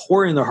are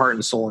pouring their heart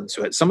and soul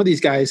into it. Some of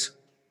these guys,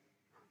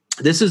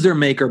 this is their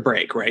make or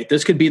break, right?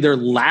 This could be their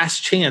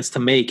last chance to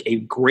make a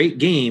great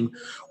game,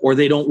 or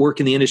they don't work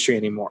in the industry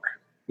anymore.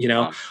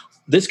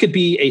 This could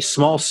be a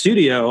small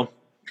studio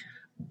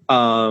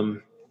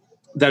that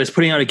is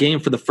putting out a game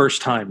for the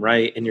first time,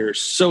 right? And you're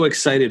so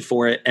excited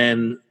for it,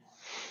 and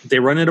they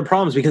run into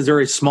problems because they're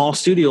a small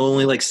studio,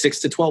 only like 6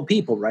 to 12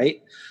 people,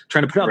 right?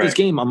 Trying to put out this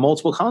game on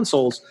multiple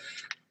consoles,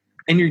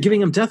 and you're giving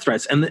them death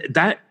threats. And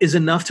that is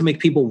enough to make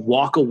people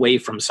walk away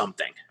from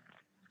something.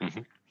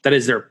 That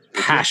is their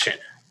passion.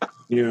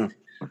 Yeah.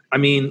 I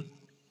mean,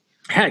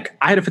 heck,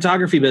 I had a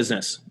photography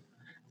business,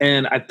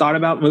 and I thought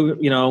about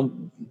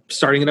moving,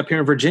 starting it up here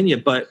in Virginia,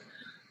 but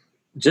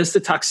just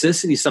the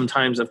toxicity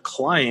sometimes of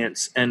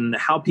clients and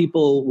how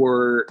people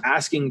were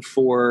asking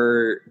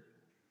for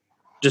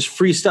just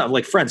free stuff,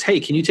 like friends.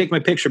 Hey, can you take my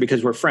picture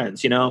because we're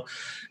friends?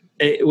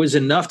 It was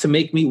enough to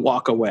make me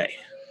walk away.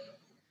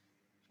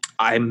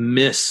 I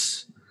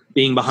miss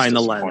being behind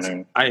the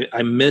lens.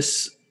 I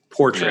miss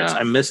portraits.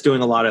 I miss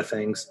doing a lot of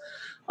things.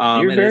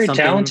 You're a very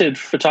talented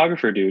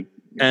photographer, dude.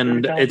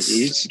 And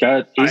he's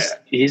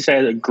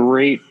had a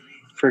great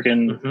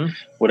freaking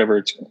whatever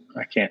it's.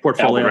 I can't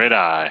portfolio. Great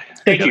eye.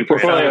 Thank you,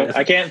 portfolio.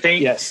 I can't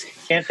think. Yes,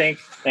 can't think.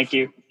 Thank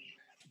you.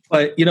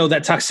 But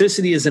that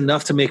toxicity is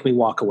enough to make me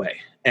walk away,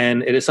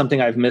 and it is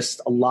something I've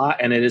missed a lot,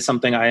 and it is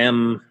something I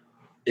am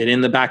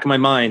in the back of my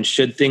mind.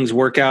 Should things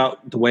work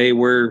out the way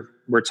we're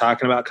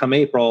talking about come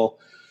April,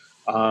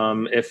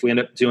 if we end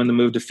up doing the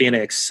move to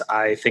Phoenix,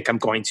 I think I'm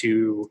going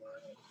to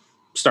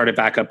started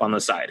back up on the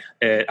side.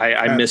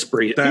 I miss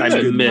breathing.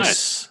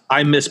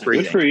 I miss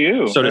breathing. Good for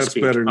you. So that's to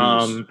speak. Better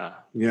news.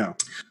 Yeah.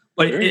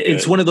 But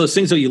it's one of those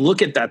things, though, you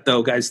look at that,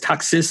 though, guys,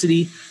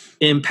 toxicity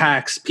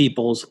impacts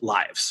people's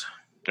lives.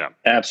 Yeah,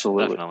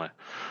 absolutely. Definitely.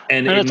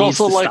 And it's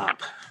also like,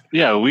 stop.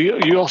 Yeah,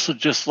 you also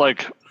just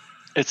like,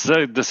 it's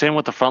the same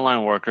with the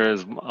frontline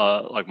workers,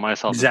 like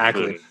myself.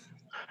 Exactly. Included.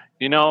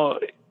 You know,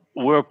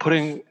 we're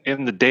putting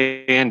in the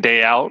day in,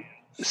 day out,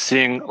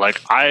 seeing,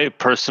 like, I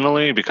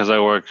personally, because I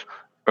work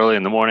early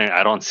in the morning,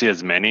 I don't see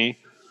as many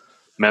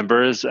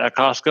members at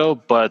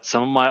Costco, but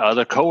some of my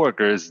other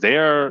coworkers, they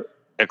are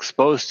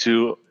exposed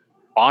to,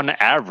 on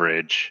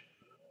average,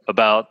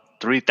 about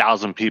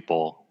 3,000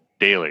 people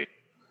daily.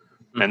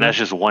 Mm-hmm. And that's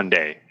just one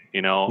day,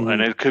 you know,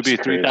 and it could be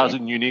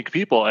 3,000 unique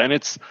people. And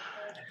it's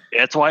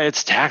why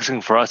it's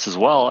taxing for us as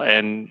well.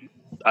 And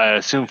I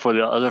assume for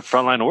the other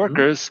frontline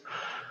workers,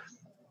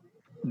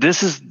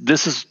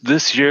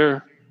 this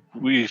year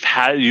you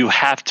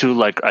have to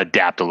like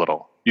adapt a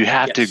little. You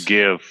have to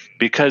give,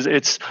 because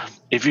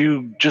if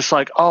you just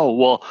like, oh,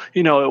 well,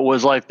 you know, it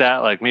was like that,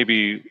 like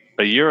maybe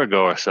a year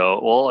ago or so.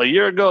 Well, a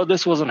year ago,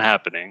 this wasn't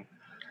happening.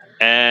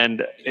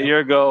 And a year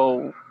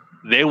ago,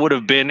 they would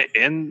have been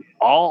in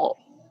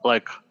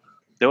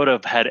they would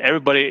have had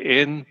everybody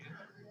in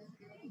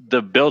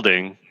the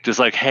building, just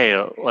like, hey,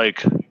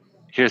 like,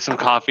 here's some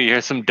coffee,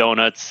 here's some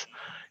donuts,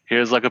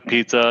 here's like a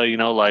pizza, you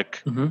know,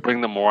 like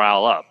bring the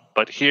morale up.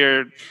 But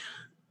here,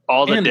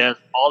 all the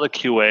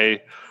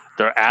QA,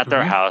 they're at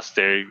their house.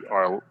 They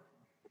are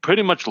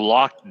pretty much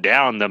locked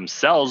down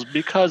themselves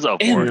because of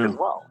work as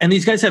well. And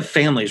these guys have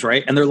families,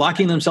 right? And they're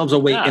locking themselves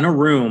away in a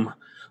room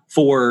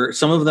for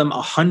some of them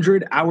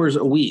 100 hours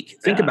a week.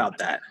 Think about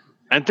that.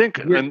 And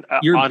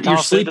you're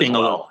sleeping a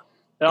little.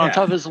 On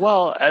top as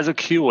well, as a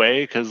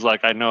QA, because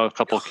like I know a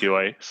couple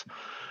QAs,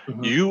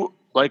 you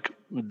like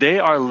they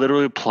are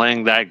literally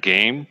playing that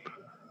game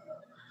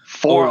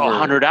for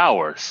 100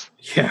 hours.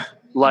 Yeah,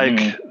 like,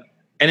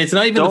 and it's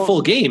not even the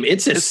full game;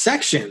 it's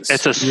sections.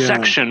 It's a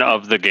section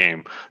of the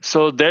game.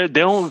 So they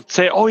don't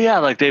say, "Oh yeah,"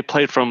 like they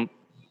played from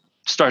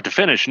start to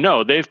finish.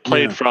 No, they've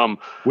played from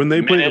when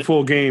they play the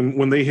full game.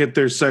 When they hit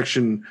their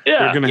section,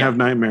 they're going to have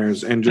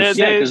nightmares and just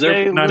because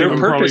their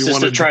purpose is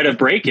to try to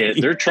break it.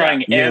 They're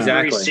trying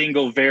every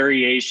single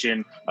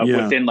variation of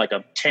within like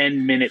a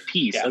 10-minute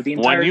piece of the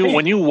entire thing.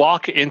 When you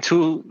walk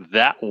into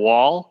that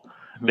wall,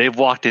 they've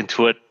walked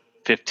into it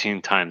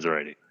 15 times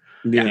already.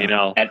 Yeah. You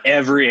know, at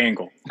every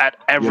angle, at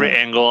every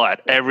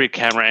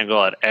camera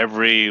angle,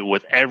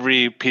 with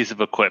every piece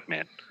of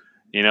equipment.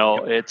 You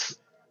know, it's.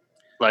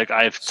 Like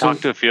I've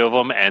talked to a few of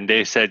them, and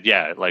they said,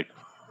 "Yeah, like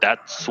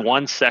that's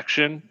one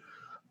section.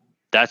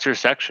 That's your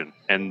section,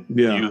 and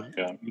you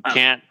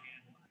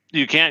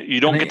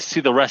don't get to see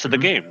the rest of the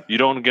game. You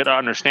don't get to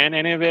understand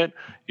any of it.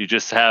 You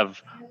just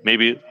have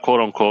maybe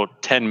quote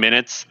unquote 10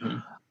 minutes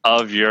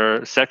of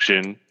your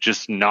section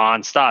just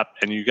nonstop,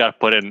 and you got to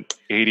put in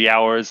 80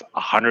 hours,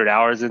 100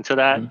 hours into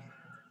that.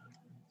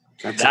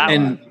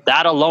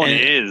 That alone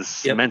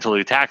is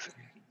mentally taxing.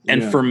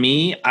 And for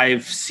me,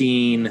 I've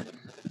seen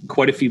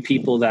quite a few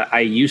people that I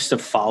used to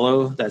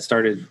follow that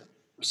started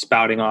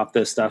spouting off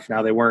this stuff.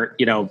 Now they weren't,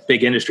 you know,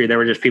 big industry. They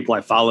were just people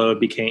I followed,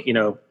 became, you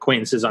know,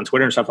 acquaintances on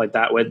Twitter and stuff like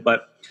that with.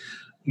 But,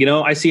 you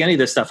know, I see any of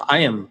this stuff, I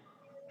am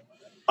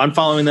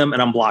unfollowing them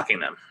and I'm blocking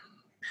them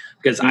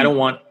because I don't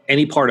want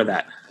any part of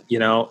that, you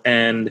know?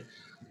 And,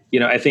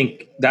 you know, I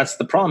think that's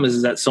the problem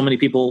is that so many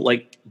people,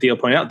 like Theo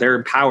pointed out, they're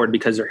empowered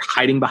because they're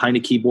hiding behind a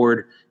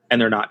keyboard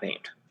and they're not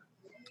named.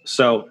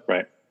 So,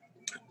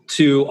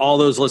 to all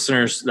those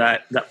listeners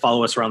that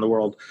follow us around the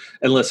world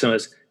and listen to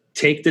us,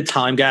 take the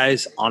time,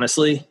 guys.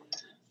 Honestly,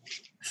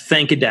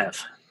 thank a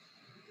dev.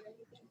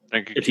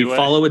 Thank you. If you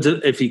follow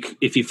if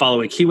you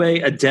follow a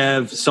QA, a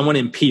dev, someone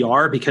in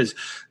PR, because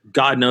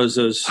God knows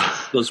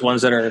those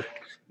ones that are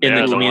in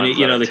the community,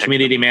 you know, the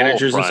community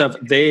managers and stuff.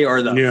 They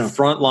are the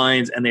front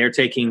lines, and they are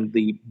taking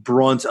the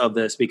brunt of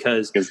this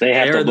because they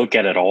have to look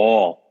at it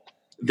all.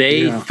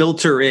 They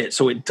filter it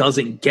so it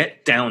doesn't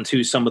get down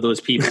to some of those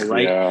people,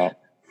 right?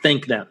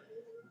 Thank them.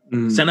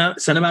 Send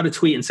them out a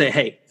tweet and say,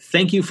 hey,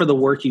 thank you for the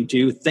work you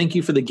do. Thank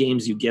you for the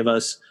games you give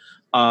us.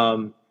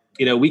 You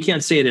know, we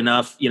can't say it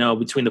enough, you know,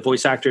 between the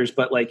voice actors,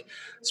 but like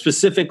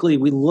specifically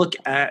we look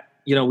at,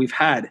 you know, we've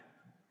had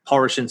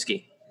Paul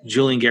Roshinsky,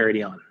 Julian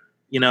Garrity on,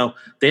 you know,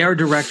 they are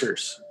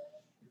directors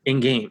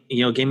in game,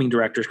 you know, gaming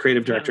directors,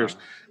 creative directors,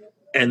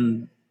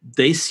 and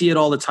they see it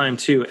all the time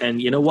too.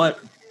 And you know what?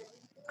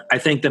 I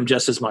thank them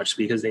just as much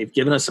because they've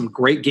given us some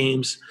great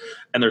games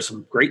and there's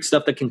some great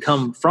stuff that can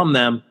come from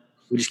them.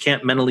 We just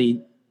can't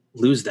mentally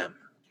lose them.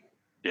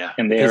 Yeah.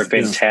 And they are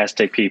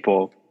fantastic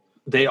people.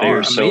 They are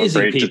amazing so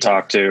great people to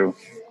talk to.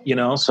 You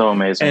know? So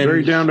amazing. And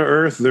very down to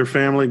earth. They're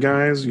family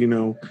guys, you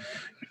know.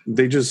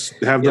 They just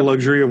have the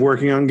luxury of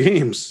working on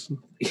games.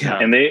 Yeah.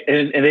 And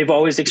they've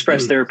always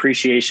expressed their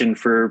appreciation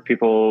for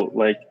people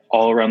like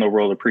all around the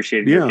world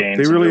appreciating their games.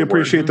 They really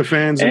appreciate the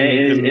fans. And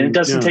it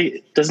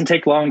doesn't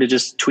take long to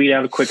just tweet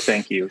out a quick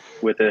thank you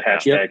with a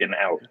hashtag and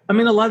out. I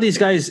mean, a lot of these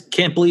guys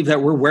can't believe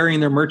that we're wearing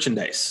their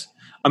merchandise.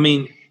 I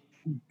mean,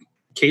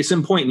 Case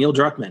in point, Neil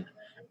Druckmann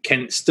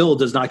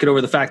does not get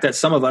over the fact that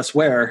some of us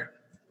wear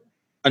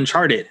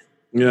Uncharted,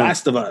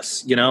 Last of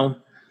Us,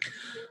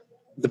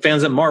 the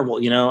fans at Marvel,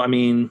 I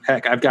mean,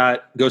 heck, I've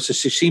got Ghost of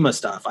Tsushima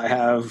stuff. I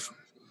have,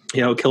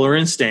 Killer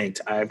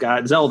Instinct. I've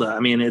got Zelda. I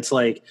mean, it's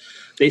like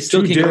they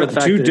still can't get over the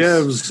fact that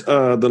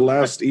devs, the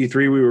last E3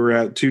 we were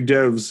at, two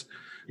devs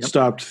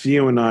stopped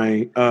Theo and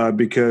I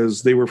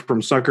because they were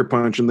from Sucker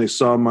Punch and they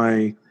saw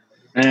my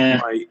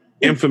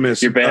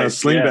infamous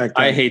slingback.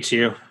 I hate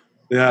you.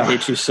 Yeah. I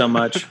hate you so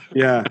much.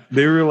 Yeah.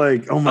 They were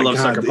like, oh my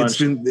God,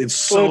 it's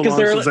so long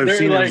since I've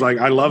seen it. I was like,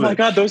 I love it. Oh my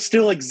God, those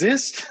still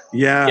exist?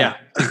 Yeah.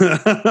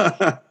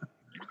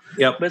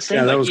 Yep. But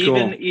same, that was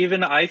cool.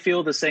 Even I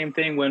feel the same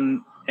thing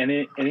when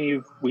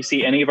we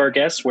see any of our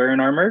guests wearing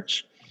our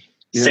merch.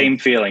 Yeah. Same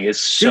feeling.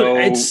 It's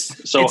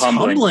it's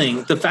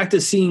humbling. The fact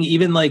of seeing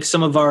even like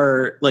some of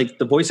our like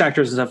the voice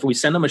actors and stuff, we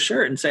send them a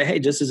shirt and say, hey,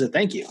 just as a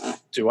thank you.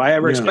 Do I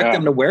ever expect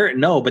them to wear it?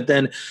 No, but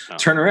then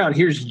turn around.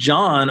 Here's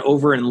John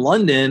over in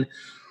London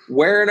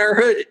wearing our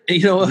hood, a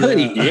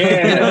hoodie.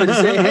 Yeah. And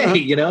say,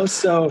 hey,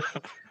 so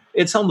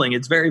it's humbling.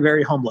 It's very,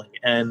 very humbling.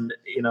 And,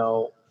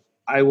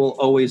 I will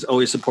always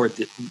support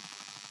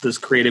this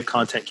creative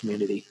content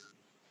community.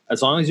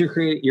 As long as you're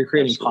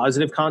creating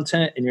positive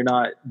content and you're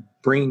not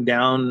bringing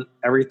down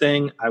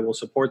everything, I will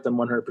support them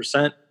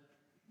 100%.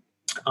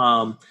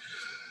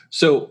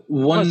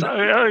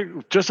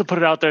 Just to put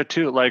it out there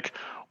too, like,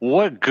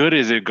 what good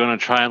is it going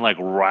to try and like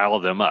rile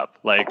them up?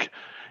 Like,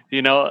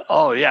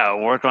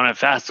 work on it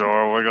faster,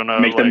 or we're gonna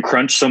make them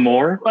crunch some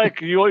more.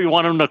 Like, you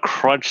want them to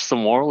crunch some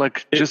more?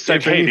 Like, just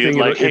like, hey, anything,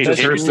 dude, like, it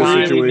just hurts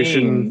the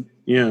situation.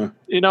 Yeah.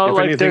 If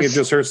like anything, it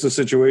just hurts the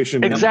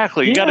situation.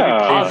 Exactly. You got to be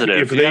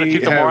positive. If they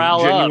keep the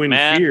morale genuine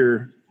up,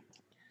 fear,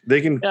 they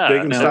can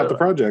stop the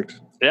project.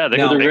 Yeah,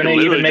 they're going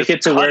to even make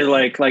it to where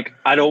like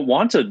I don't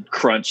want to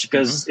crunch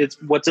because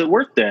it's what's it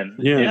worth then?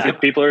 Yeah. If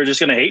people are just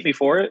going to hate me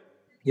for it.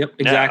 Yep,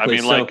 exactly.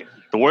 Yeah, I mean, like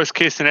the worst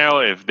case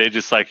scenario, if they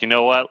just like, you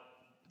know what,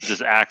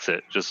 just axe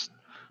it. Just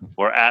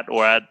we're at.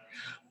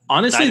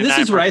 Honestly, 99%. This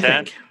is what I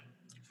think.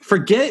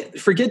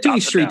 Forget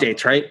doing street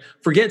dates, right?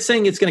 Forget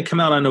saying it's going to come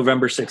out on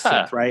November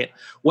 16th, right?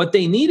 What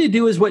they need to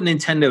do is what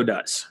Nintendo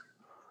does,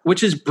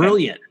 which is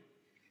brilliant.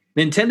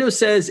 Nintendo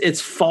says it's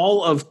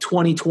fall of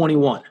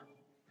 2021.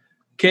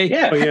 Okay.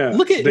 Yeah.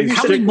 Look at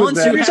how many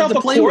months you have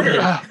to play with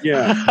it.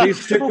 Yeah. They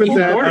stick with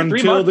that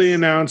until they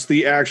announce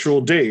the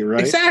actual date, right?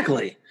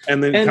 Exactly.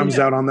 And then it comes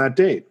out on that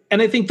date.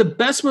 And I think the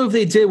best move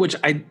they did, which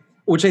I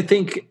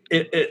think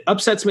it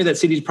upsets me that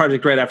CD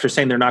Projekt Red, after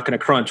saying they're not going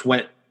to crunch,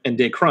 went and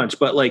did crunch.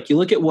 But like, you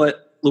look at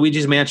what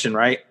Luigi's Mansion,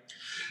 right?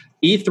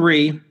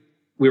 E3,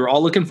 we were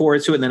all looking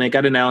forward to it. And then it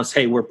got announced,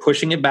 hey, we're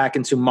pushing it back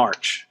into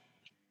March.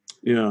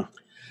 Yeah.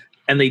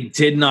 And they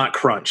did not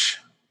crunch.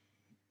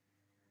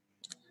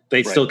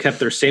 They still kept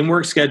their same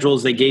work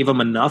schedules. They gave them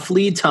enough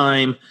lead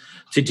time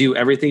to do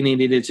everything they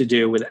needed to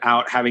do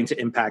without having to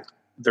impact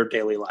their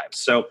daily lives.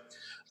 So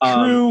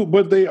true,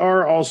 but they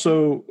are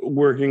also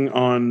working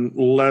on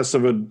less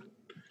of a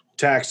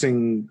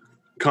taxing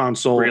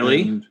console.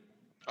 Really? And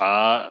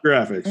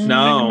graphics.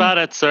 No. Think about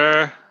it,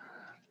 sir.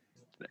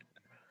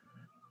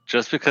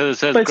 Just because it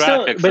says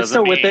graphics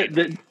doesn't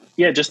mean...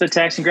 just the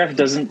taxing graphic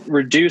doesn't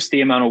reduce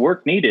the amount of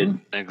work needed.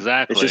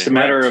 Exactly. It's just a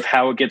matter of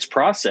how it gets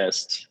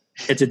processed.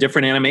 It's a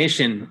different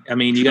animation. I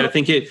mean, you got to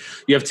think you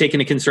have to take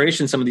into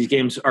consideration some of these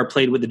games are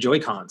played with the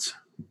Joy-Cons.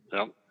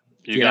 Yep.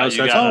 So that's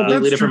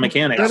completely different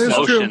mechanics. That is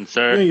true,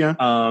 sir. Yeah.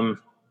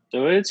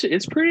 So it's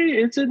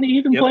an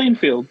even playing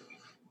field.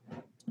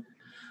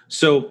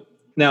 So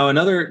now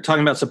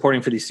talking about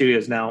supporting for these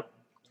studios. Now,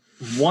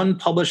 one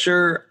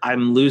publisher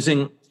I'm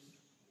losing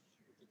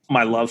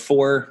my love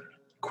for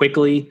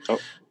quickly,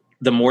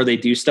 the more they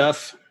do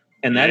stuff,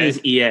 and that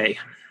is EA.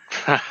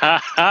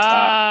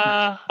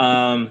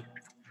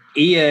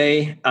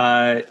 EA, in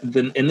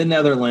the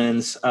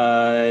Netherlands,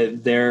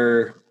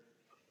 their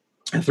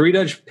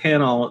three-judge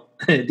panel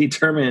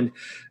determined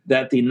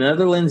that the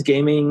Netherlands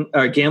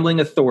Gambling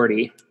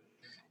Authority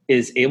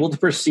is able to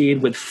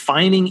proceed with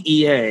fining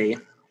EA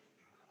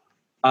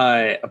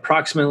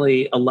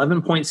approximately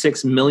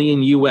 11.6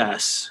 million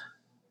US.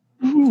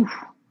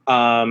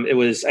 It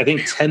was, I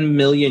think, 10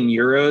 million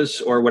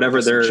euros or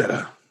whatever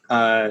the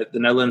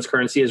Netherlands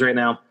currency is right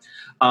now,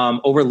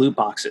 over loot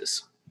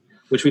boxes,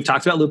 which we've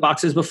talked about loot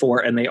boxes before,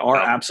 and they are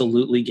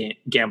absolutely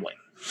gambling.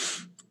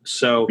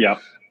 So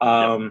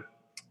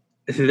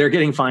they're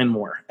getting fined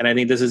more. And I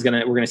think we're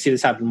going to see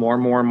this happen more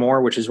and more and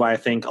more, which is why I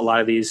think a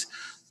lot of these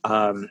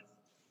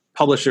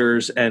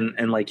publishers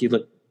and like you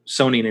look,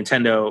 Sony,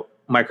 Nintendo,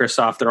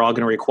 Microsoft, they're all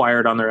going to require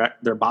it on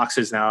their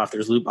boxes now if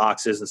there's loot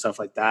boxes and stuff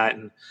like that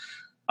and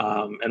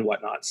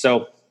whatnot.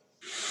 So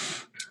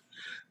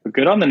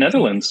good on the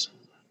Netherlands.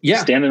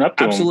 Yeah. Standing up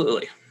to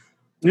absolutely.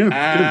 them.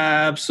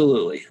 Yeah.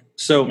 Absolutely.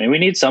 So we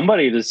need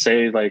somebody to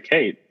say like,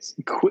 hey,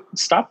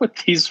 stop with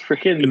these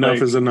freaking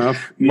enough is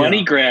enough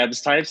money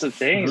grabs types of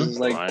things. It's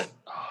like,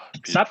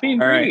 stop being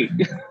greedy.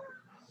 Right.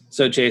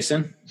 So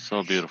Jason.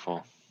 So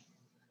beautiful.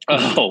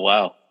 Oh,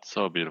 wow.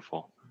 So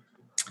beautiful.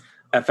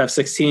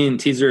 FF16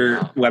 teaser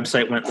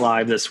website went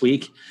live this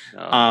week. They've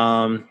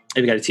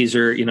got a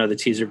teaser, the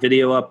teaser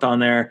video up on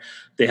there.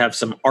 They have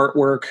some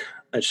artwork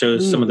that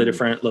shows some of the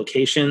different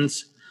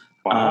locations.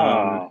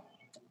 Wow.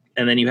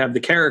 And then you have the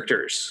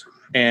characters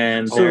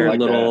and their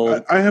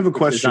little. I have a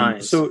question.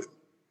 Designs. So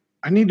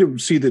I need to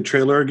see the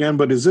trailer again,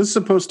 but is this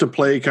supposed to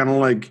play kind of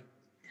like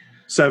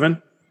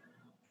 7?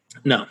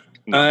 No.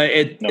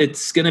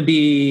 It's going to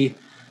be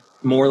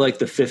more like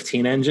the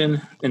 15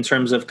 engine in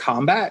terms of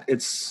combat.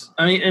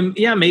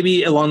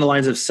 Maybe along the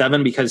lines of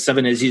 7 because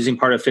 7 is using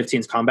part of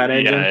 15's combat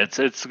engine. Yeah,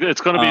 it's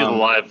going to be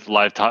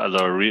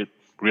the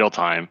real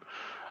time.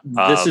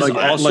 This is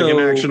also like an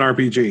action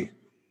RPG.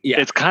 Yeah,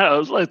 it's kind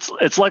of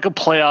it's like a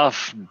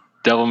playoff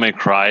Devil May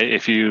Cry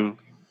if you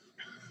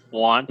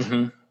want,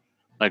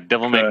 like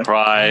Devil May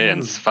Cry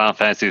and Final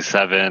Fantasy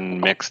VII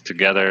mixed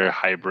together,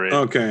 hybrid.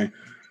 Okay.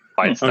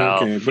 Fight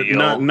style. Okay, but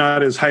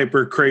not as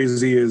hyper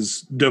crazy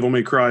as Devil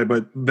May Cry,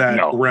 but that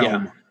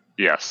realm. Yeah.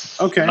 Yes.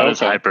 Okay. Not as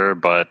hyper,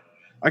 but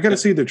I got to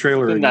see the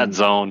trailer in again. that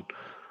zone.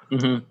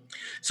 Mm-hmm.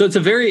 So it's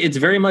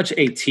very much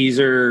a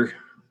teaser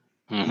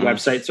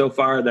website so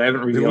far. They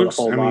haven't revealed a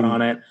whole lot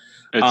on it.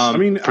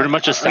 It's pretty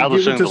much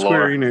establishing the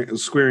lore.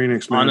 Square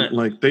Enix, man.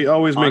 Like they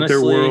always make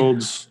their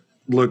worlds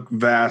look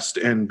vast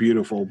and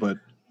beautiful, but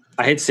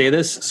I hate to say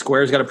this,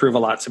 Square's got to prove a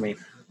lot to me.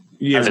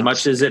 Yeah, as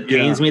much as it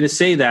pains me to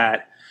say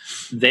that,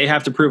 they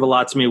have to prove a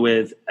lot to me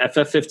with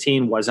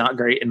FF15 was not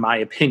great in my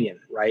opinion,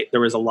 right?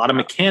 There was a lot of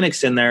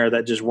mechanics in there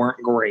that just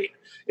weren't great.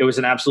 It was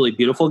an absolutely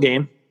beautiful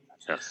game.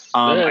 Yes.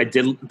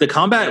 The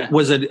combat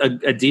was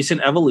a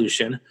decent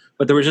evolution,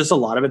 but there was just a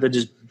lot of it that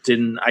just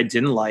I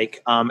didn't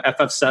like.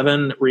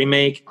 FF7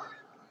 remake,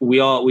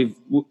 we've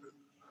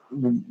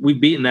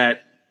beaten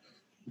that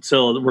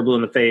till we're blue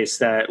in the face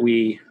that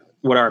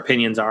what our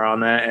opinions are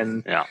on that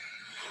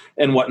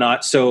and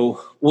whatnot.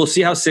 So we'll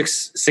see how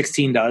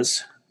 16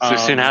 does.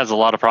 16 has a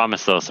lot of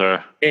promise though,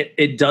 sir.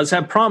 It does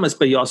have promise,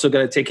 but you also got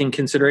to take in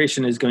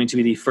consideration is going to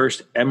be the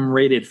first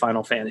M-rated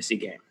Final Fantasy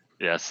game.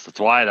 Yes, that's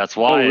why.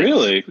 Oh,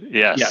 really?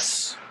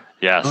 Yes.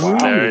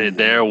 Oh.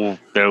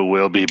 There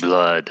will be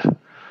blood.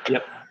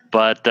 Yep.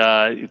 But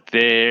I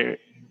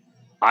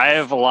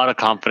have a lot of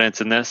confidence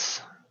in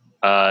this.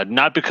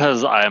 Not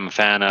because I am a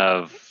fan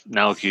of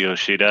Naoki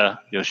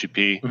Yoshi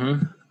P,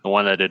 the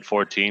one that did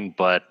 14,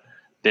 but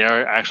they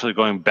are actually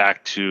going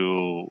back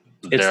to.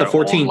 It's the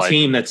 14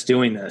 team that's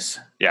doing this.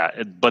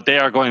 Yeah, but they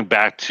are going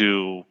back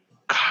to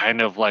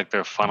kind of like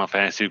their Final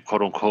Fantasy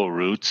quote unquote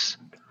roots.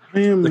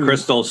 The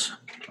crystals.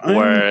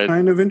 I'm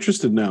kind of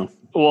interested now.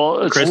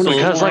 Well, it's crystals,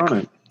 because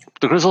like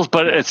the crystals,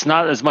 but it's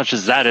not as much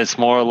as that. It's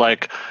more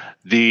like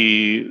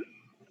the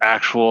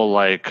actual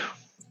like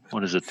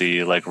what is it?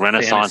 The like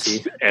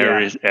Renaissance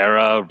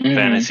era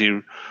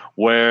fantasy,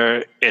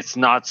 where it's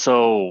not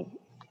so.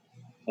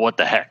 What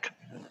the heck,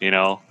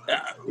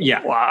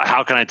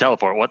 How can I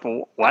teleport?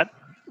 What?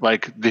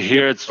 Like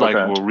here, it's like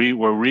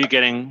we're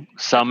re-getting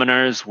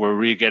summoners. We're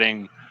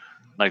re-getting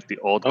like the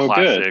old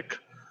classic. Good.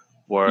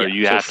 Where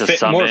you have to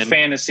summon more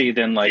fantasy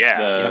than like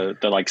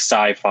the like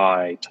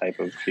sci-fi type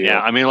of feel. Yeah,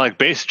 I mean like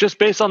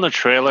based on the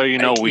trailer,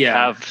 we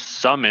have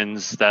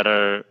summons that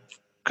are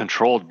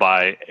controlled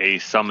by a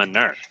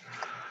summoner.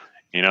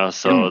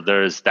 So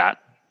there's that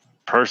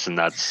person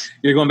that's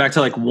you're going back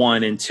to like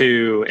 1 and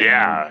 2.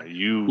 And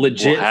you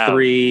legit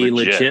 3,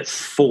 legit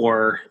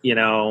 4.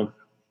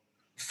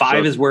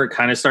 5 is where it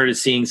kind of started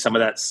seeing some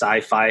of that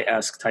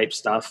sci-fi-esque type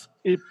stuff.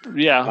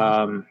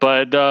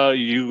 But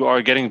you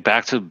are getting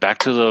back to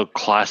the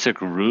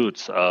classic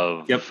roots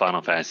of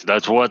Final Fantasy.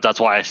 That's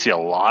why I see a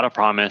lot of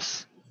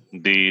promise.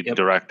 The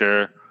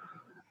director,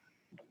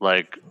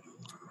 like,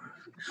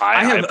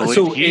 I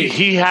believe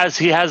he has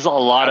a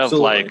lot of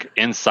like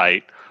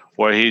insight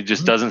where he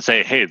just doesn't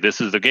say, "Hey,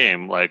 this is the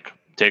game. Like,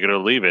 take it or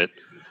leave it."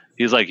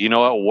 He's like, you know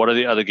what? What are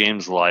the other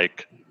games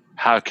like?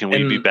 How can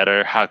we be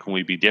better? How can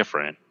we be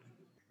different?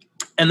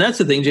 And that's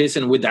the thing,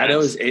 Jason, with that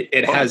is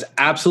it has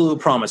absolute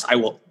promise. I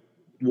will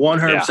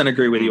 100%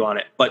 agree with you on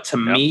it. But to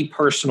me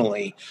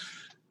personally,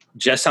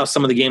 just how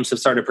some of the games have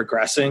started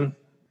progressing,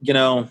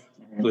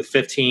 with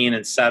 15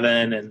 and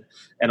 7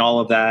 and all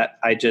of that,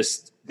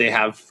 they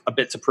have a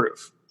bit to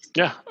prove.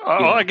 Yeah.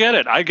 I get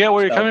it. I get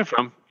where you're coming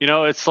from.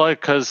 It's like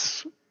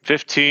because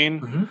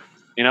 15,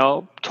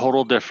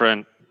 total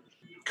different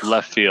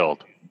left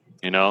field,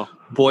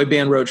 Boy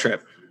band road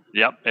trip.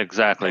 Yep,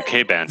 exactly.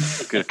 K-band,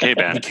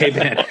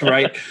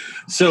 right?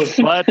 So,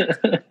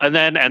 and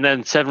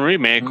then 7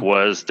 Remake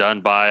was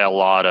done by a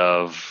lot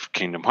of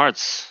Kingdom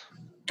Hearts.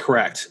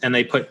 Correct, and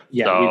they put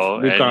we've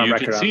gone on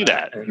record can see on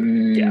that.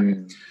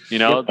 And,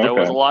 there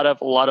was a lot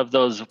of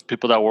those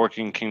people that work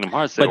in Kingdom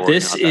Hearts. But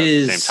this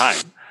is at the same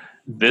time.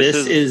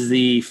 This is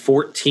the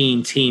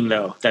 14 team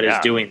though that is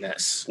doing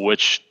this.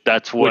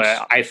 That's what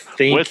I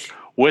think.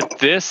 With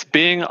this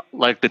being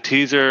like the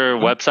teaser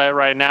website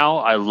right now,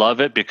 I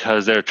love it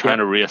because they're trying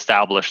to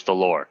reestablish the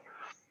lore.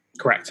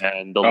 Correct.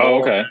 And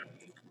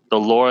the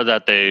lore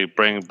that they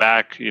bring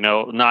back,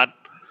 not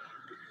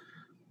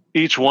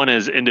each one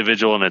is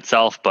individual in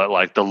itself, but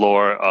like the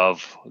lore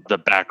of the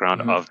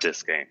background of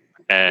this game.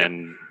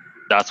 And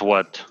that's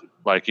what,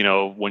 like, you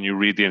know, when you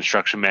read the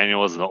instruction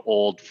manuals of the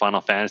old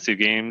Final Fantasy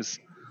games,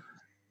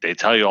 they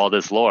tell you all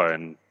this lore.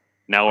 And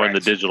now we're in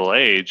the digital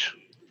age.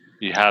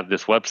 You have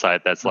this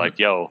website that's like,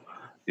 yo,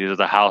 these are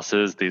the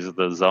houses, these are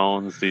the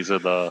zones, these are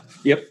the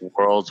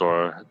worlds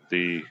or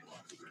the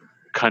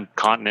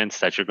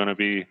continents that you're going to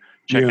be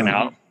checking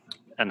out,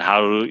 and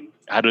how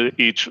do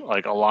each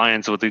like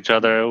alliance with each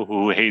other,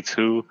 who hates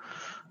who.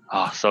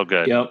 Oh, so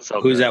good. Yep.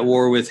 So who's good. at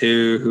war with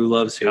who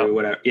loves who,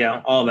 whatever.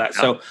 Yeah, all of that.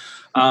 So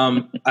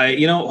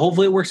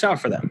hopefully it works out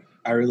for them.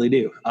 I really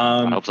do.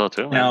 I hope so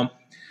too. Now,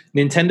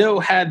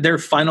 Nintendo had their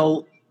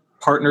final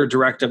partner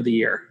direct of the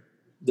year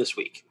this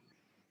week.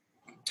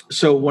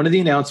 So one of the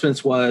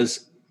announcements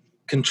was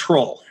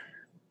Control,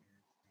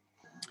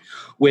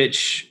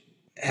 which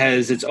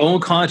has its own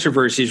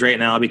controversies right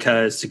now,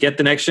 because to get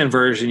the next gen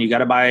version, you got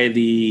to buy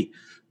the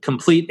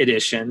complete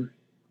edition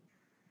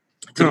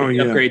to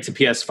upgrade to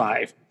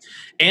PS5.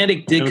 And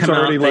it did come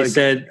out, they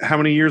said... How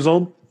many years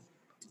old?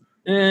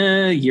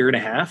 A year and a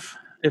half,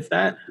 if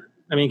that.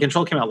 I mean,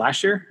 Control came out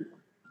last year.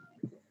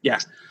 Yeah. I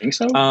think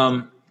so.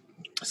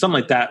 Something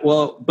like that.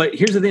 Well, but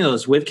here's the thing, though,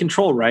 is with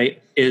Control,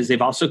 right, is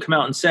they've also come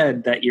out and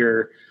said that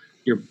your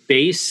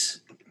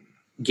base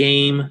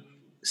game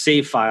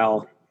save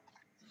file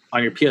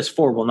on your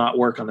PS4 will not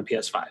work on the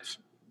PS5.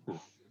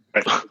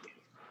 Right.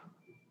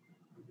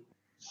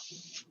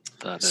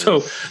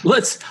 So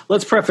let's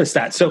preface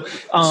that. So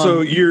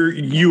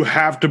you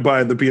have to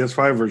buy the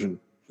PS5 version.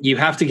 You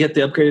have to get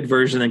the upgraded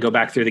version and go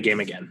back through the game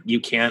again. You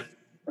can't.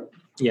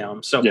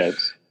 So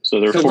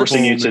they're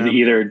forcing you to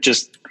either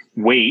just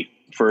wait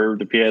for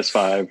the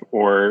PS5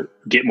 or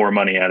get more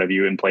money out of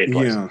you and play it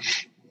twice. Yeah.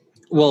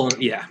 Well,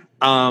 yeah.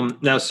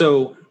 Now,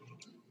 so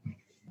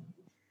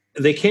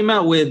they came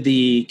out with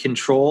the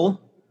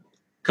Control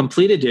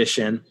Complete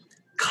Edition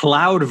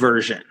cloud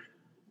version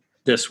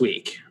this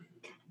week.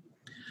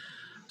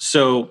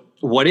 So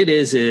what it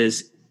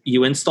is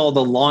you install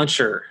the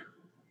launcher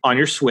on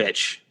your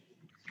Switch,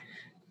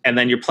 and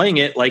then you're playing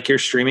it like you're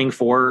streaming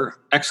for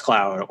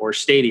xCloud or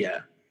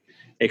Stadia,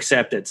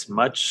 except it's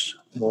much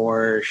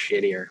more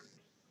shittier.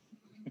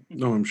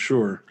 No, I'm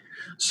sure.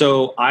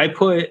 So I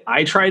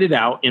tried it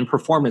out in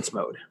performance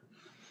mode.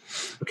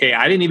 Okay,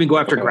 I didn't even go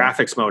after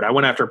graphics mode. I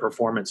went after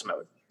performance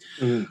mode.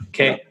 Mm-hmm.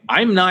 Okay,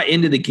 I'm not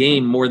into the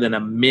game more than a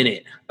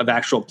minute of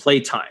actual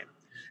play time.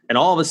 And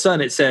all of a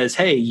sudden it says,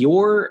 hey,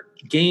 your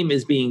game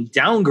is being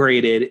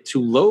downgraded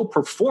to low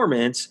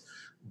performance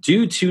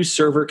due to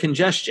server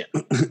congestion.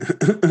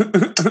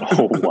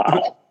 Oh,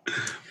 wow.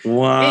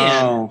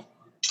 Wow.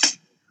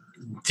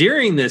 And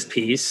during this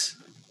piece,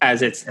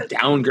 as it's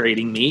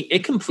downgrading me,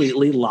 it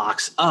completely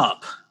locks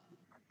up.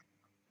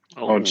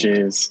 Oh,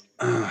 jeez.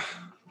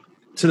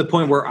 To the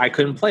point where I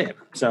couldn't play it.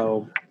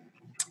 So,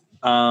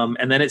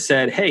 and then it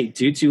said, hey,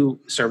 due to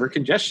server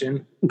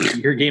congestion,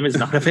 your game is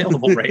not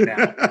available right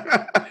now.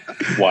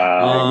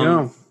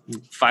 Wow.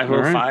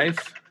 505 right.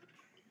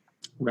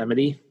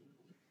 Remedy.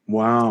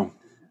 Wow.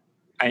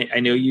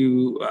 I know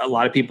a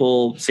lot of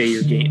people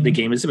say the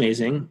game is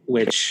amazing,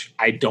 which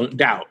I don't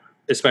doubt,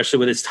 especially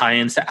with its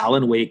tie-ins to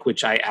Alan Wake,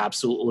 which I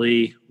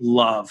absolutely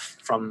love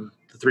from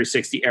the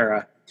 360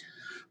 era.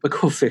 But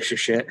go fix your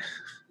shit.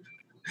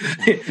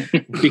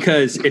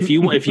 Because if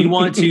you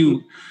want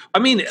to, I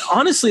mean,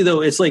 honestly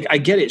though, it's like, I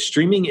get it.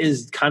 Streaming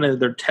is kind of,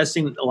 they're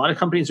testing, a lot of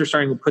companies are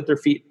starting to put their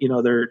feet,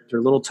 their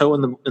little toe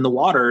in the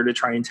water to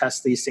try and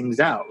test these things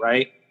out.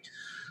 Right.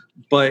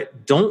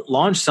 But don't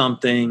launch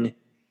something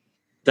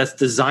that's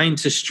designed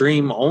to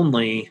stream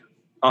only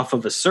off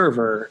of a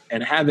server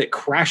and have it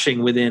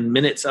crashing within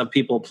minutes of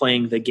people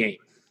playing the game.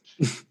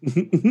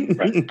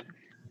 Right.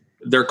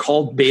 They're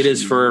called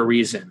betas for a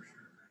reason.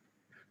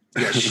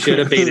 You should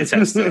have beta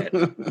tested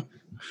it.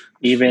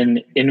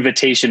 Even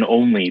invitation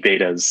only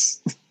betas.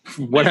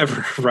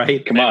 Whatever,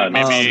 right? Come on.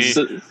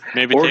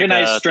 Maybe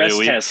organized stress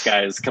test,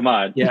 guys. Come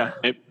on. Yeah.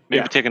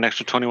 Maybe take an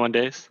extra 21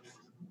 days.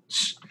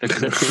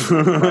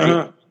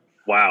 Right.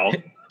 Wow.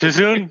 Too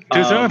soon?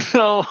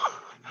 No.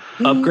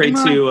 Upgrade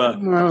to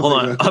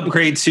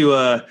upgrade to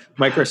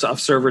Microsoft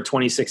Server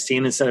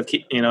 2016 instead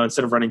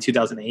of running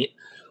 2008.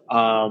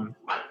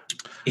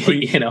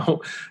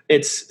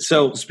 It's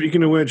so.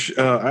 Speaking of which,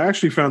 I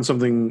actually found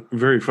something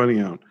very funny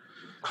out.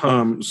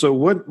 So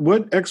what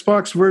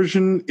Xbox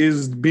version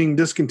is being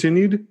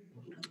discontinued?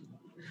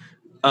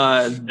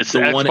 It's the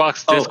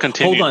Xbox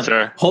discontinued,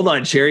 sir. Hold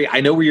on, Jerry. I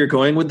know where you're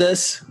going with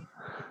this.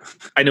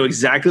 I know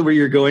exactly where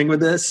you're going with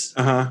this.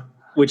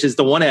 Which is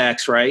the One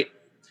X, right?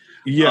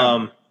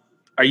 Yeah.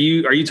 Are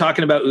you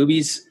talking about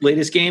Ubi's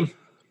latest game?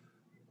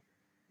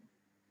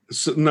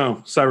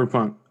 No,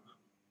 Cyberpunk.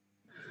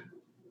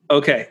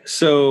 Okay,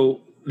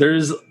 so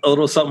there's a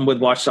little something with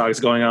Watch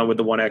Dogs going on with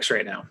the One X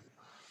right now.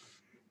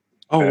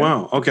 Oh,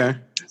 wow. Okay.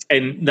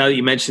 And now that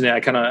you mentioned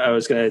it, I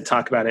was going to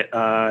talk about it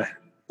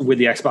with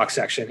the Xbox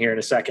section here in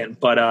a second.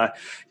 But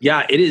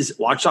yeah, it is.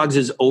 Watch Dogs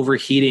is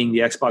overheating the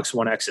Xbox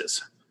One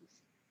X's.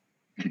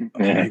 Oh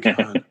my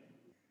God.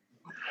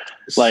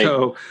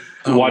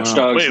 Watch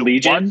Dogs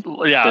Legion?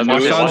 Yeah,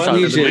 Watch Dogs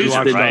Legion.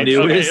 Right?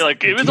 Okay,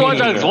 like, if it's Watch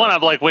Dogs 1,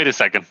 I'm like, wait a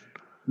second.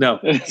 No,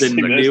 the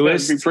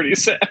newest. That'd be pretty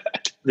sad.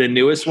 The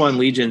newest one,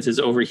 Legions, is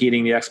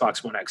overheating the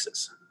Xbox One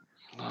X's.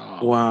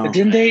 Oh. Wow!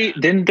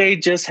 Didn't they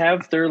just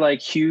have their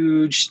like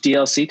huge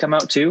DLC come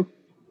out too?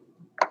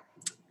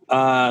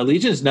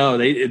 Legions, no,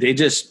 they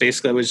just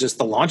basically, it was just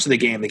the launch of the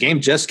game. The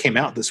game just came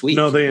out this week.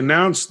 No, they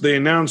announced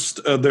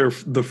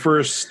the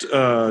first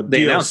DLC.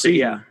 They announced it,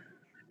 yeah.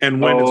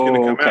 And when it's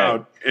going to come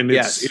out, and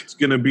it's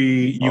going to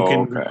be you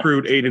can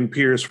recruit Aiden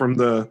Pierce from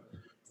the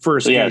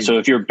first game. Yeah, so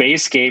if your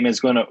base game is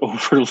going to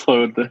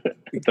overload the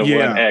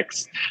One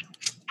X,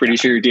 pretty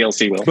sure your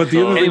DLC will. But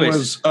the other thing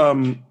was,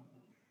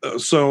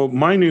 so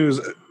my news,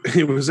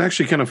 it was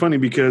actually kind of funny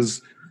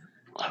because,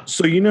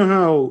 so you know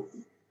how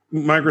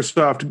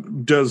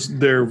Microsoft does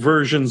their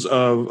versions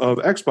of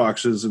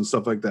Xboxes and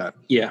stuff like that?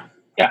 Yeah.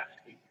 Yeah.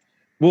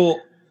 Well,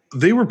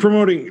 they were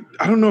promoting,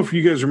 I don't know if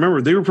you guys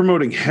remember, they were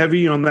promoting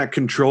heavy on that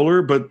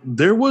controller, but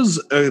there was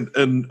an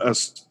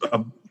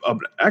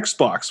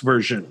Xbox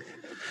version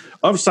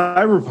of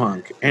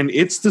Cyberpunk, and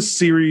it's the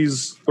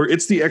series, or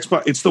it's the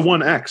Xbox, it's the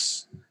One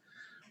X.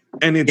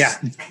 And it's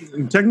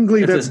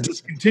technically that's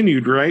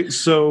discontinued, right?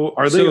 So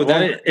are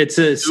they? It's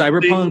a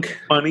Cyberpunk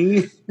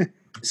money.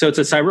 So it's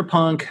a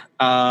Cyberpunk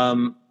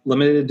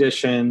limited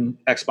edition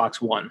Xbox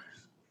One.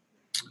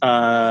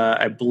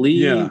 I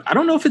believe. Yeah. I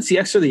don't know if it's the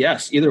X or the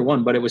S, either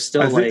one, but it was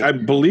still. I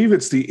believe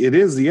it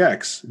is the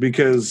X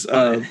because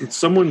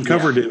someone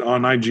covered it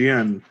on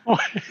IGN.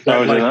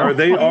 Are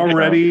they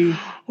already?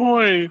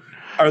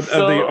 Are they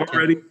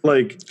already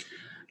like?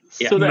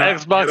 So the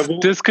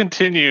Xbox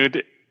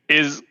discontinued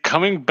is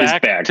coming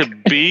back to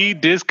be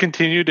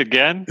discontinued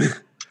again.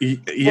 Yeah.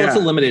 Well, it's a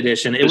limited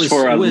edition. It was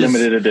for a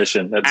limited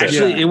edition. That's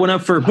actually it went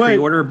up for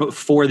pre-order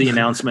before the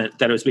announcement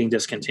that it was being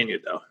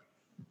discontinued, though.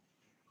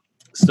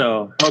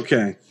 So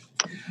okay.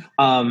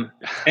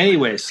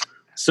 Anyways,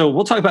 so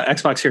we'll talk about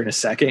Xbox here in a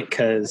second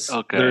because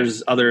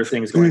there's other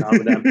things going on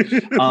with them.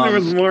 There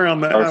was more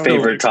on that. Our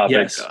favorite topic.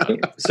 Yes.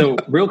 So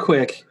real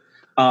quick,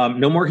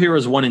 No More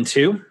Heroes 1 and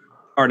 2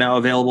 are now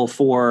available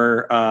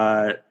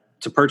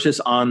to purchase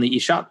on the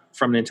eShop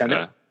from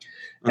Nintendo.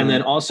 And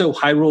then also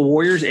Hyrule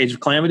Warriors Age of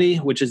Calamity,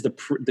 which is the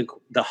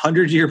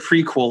 100-year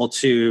prequel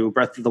to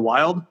Breath of the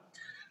Wild,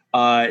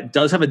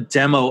 does have a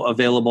demo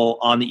available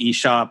on the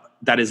eShop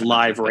that is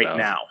live right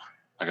now.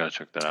 I got to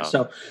check that out.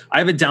 So I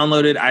haven't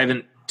downloaded. I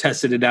haven't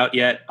tested it out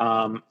yet.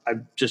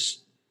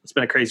 It's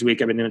been a crazy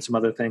week. I've been doing some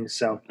other things.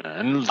 So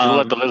and to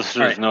let the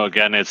listeners know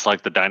again, it's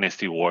like the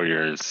Dynasty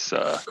Warriors.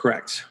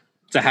 Correct.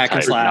 It's a hack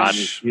and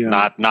slash.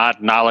 Not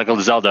like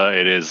a Zelda.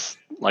 It is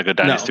like a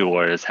Dynasty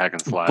Warriors hack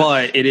and slash.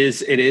 But it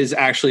is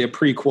actually a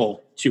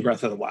prequel to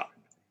Breath of the Wild.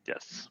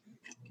 Yes.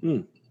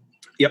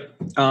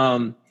 Yep.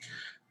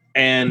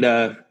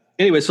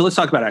 Anyway, so let's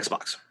talk about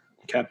Xbox.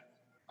 Okay.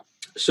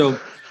 So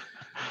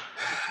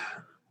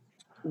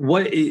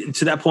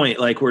to that point,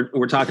 like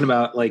we're talking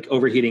about like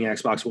overheating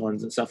Xbox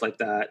Ones and stuff like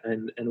that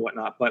and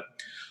whatnot. But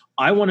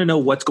I want to know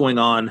what's going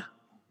on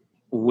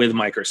with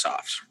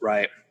Microsoft,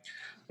 right?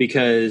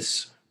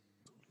 Because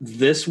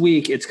this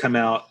week it's come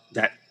out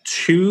that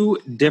 2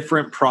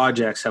 different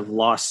projects have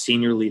lost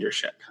senior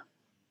leadership.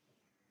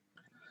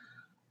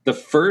 The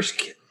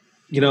first,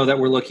 that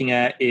we're looking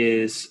at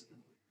is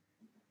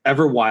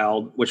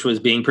Everwild, which was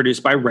being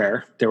produced by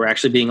Rare. They were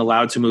actually being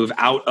allowed to move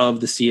out of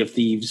the Sea of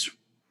Thieves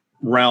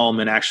realm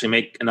and actually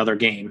make another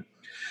game.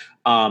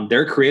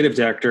 Their creative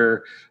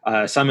director,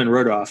 Simon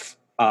Rodoff,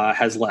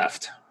 has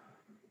left.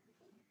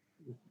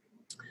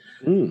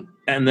 And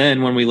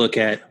then when we look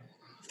at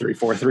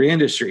 343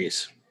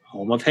 Industries,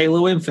 home of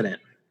Halo Infinite,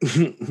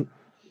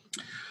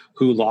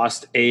 who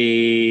lost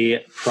a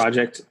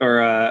project or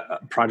a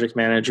project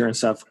manager and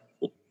stuff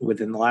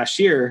within the last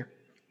year,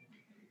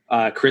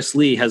 Chris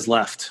Lee has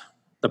left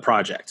the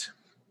project.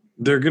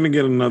 They're going to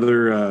get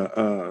another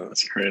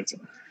that's crazy.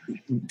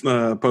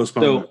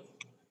 Postponement.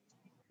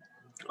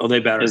 They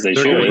better. They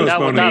should.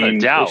 Without a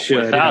doubt.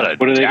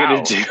 What are they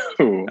going to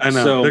do? I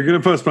know. They're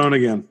going to postpone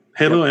again.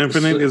 Halo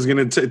Infinite is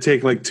going to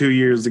take like 2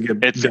 years to get.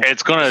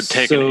 It's going to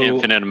take an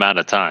infinite amount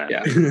of time.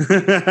 Yeah.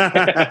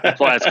 That's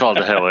why it's called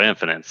the Halo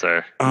Infinite,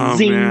 sir. Oh,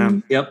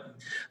 man. Yep.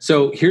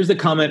 So here's the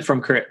comment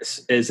from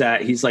Chris, is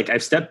that he's like,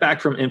 I've stepped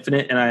back from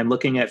Infinite and I am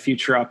looking at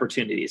future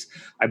opportunities.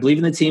 I believe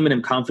in the team and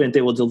am confident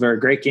they will deliver a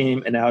great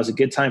game, and now is a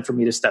good time for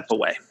me to step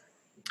away.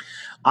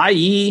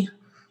 I.e.,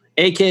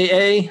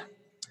 a.k.a.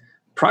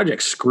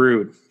 Project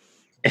screwed,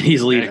 and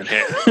he's leaving.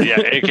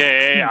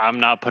 A.k.a. I'm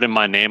not putting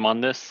my name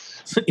on this.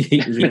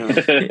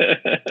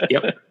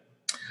 Yep.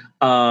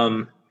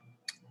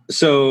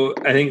 So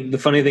I think the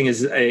funny thing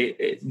is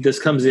this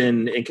comes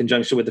in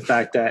conjunction with the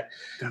fact that,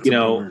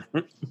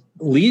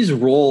 Lee's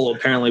role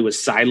apparently was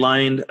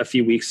sidelined a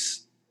few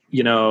weeks,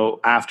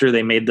 after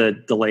they made the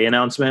delay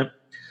announcement,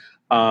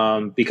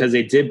 because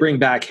they did bring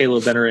back Halo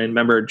veteran.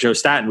 Remember Joe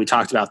Staten? We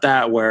talked about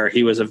that, where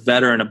he was a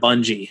veteran of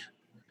Bungie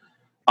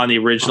on the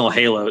original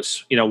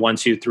Halos, 1,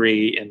 2,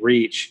 3, and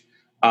Reach.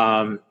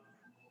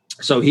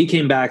 So he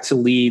came back to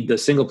lead the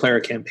single player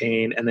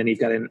campaign, and then you've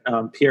got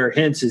Pierre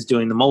Hintz is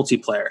doing the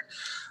multiplayer.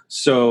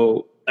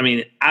 So, I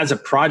mean, as a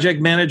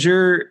project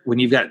manager, when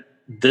you've got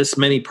this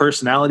many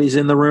personalities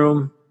in the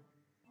room,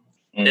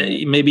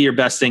 maybe your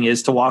best thing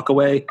is to walk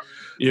away.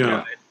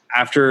 Yeah.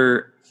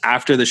 After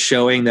the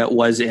showing that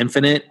was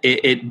Infinite,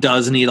 it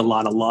does need a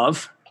lot of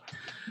love.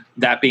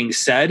 That being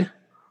said,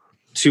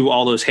 to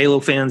all those Halo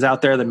fans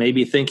out there that may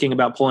be thinking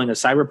about pulling a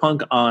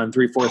Cyberpunk on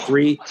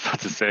 343, I was about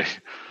to say,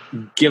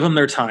 give them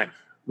their time,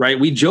 right?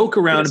 We joke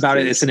around about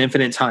it. It's an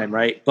infinite time,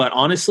 right? But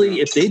honestly,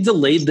 if they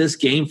delayed this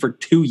game for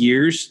 2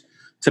 years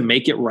to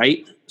make it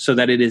right so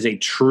that it is a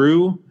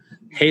true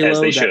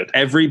Halo that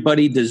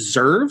everybody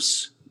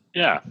deserves,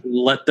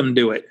 let them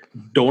do it.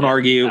 Don't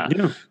argue.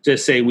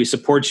 Just say, we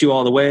support you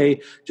all the way.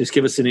 Just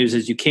give us the news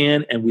as you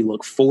can, and we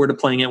look forward to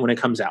playing it when it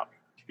comes out.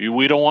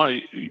 We don't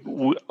want,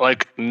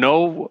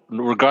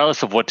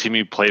 regardless of what team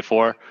you play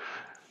for,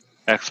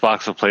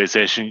 Xbox or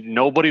PlayStation,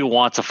 nobody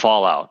wants a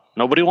Fallout.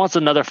 Nobody wants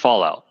another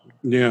Fallout.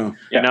 Yeah.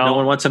 No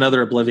one wants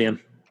another Oblivion.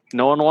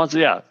 No one wants,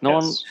 No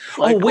one.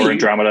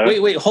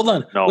 Wait, hold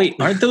on. No. Wait,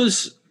 aren't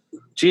those,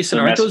 Jason,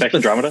 aren't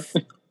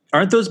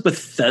those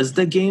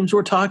Bethesda games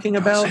we're talking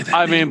about?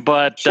 I mean,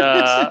 but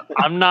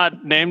I'm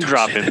not name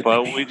dropping,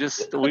 but we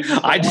just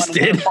I just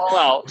did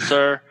Fallout,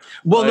 sir.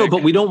 Well, no,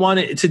 but we don't want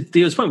it. To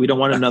Theo's point, we don't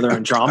want another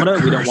Andromeda.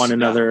 We don't want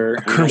another.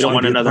 We don't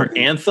want another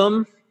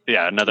Anthem.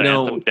 Yeah, another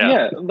Anthem.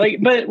 Yeah,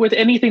 but with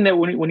anything that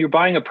when you're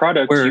buying a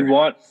product, you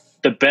want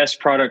the best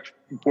product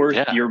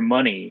worth your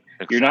money.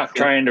 Exactly. You're not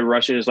trying to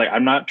rush it. It's like,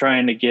 I'm not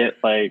trying to get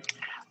like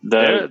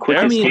the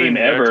quickest game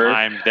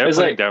ever. They're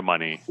putting their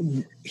money.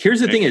 Here's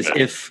the thing: is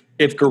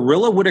if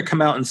Guerrilla would have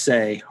come out and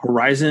say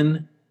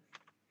Horizon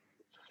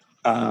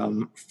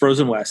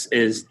Frozen West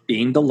is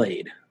being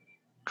delayed,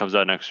 comes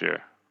out next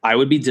year, I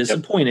would be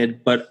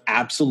disappointed, but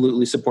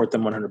absolutely support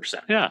them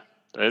 100%. Yeah.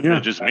 It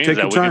just means that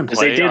we can play. Because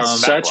they did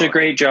such a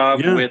great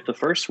job with the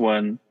first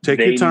one. Take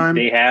your time.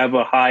 They have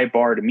a high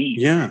bar to meet.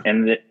 Yeah.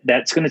 And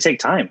that's going to take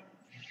time.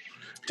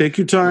 Take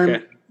your time.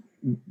 Okay.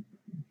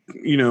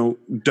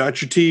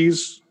 Dot your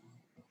T's,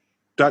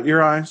 dot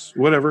your I's,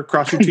 whatever.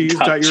 Cross your T's,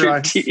 dot your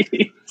I's.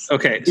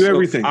 Okay. Do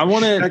everything. I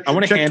want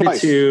to hand it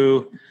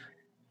to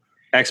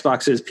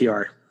Xbox's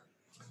PR.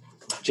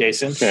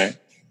 Jason. Okay.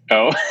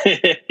 Oh,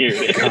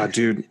 God,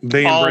 dude.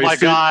 They embraced oh my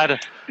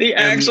God. The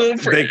actual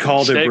they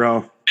called it,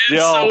 bro.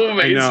 It's so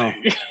amazing. I know.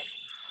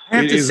 I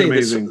have to say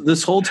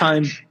this whole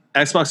time,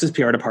 Xbox's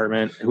PR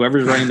department,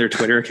 whoever's running their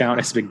Twitter account,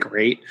 has been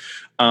great.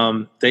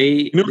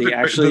 They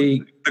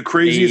actually the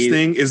craziest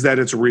thing is that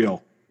it's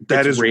real.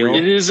 That is real.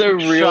 It is a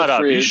real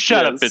fridge.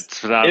 Shut up.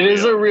 It's not real. It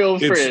is a real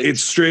fridge.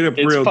 It's straight up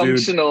real,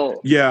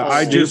 functional. Dude. Yeah,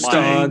 I just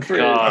think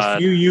a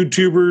few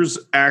YouTubers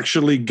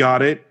actually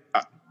got it.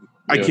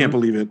 I can't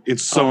believe it.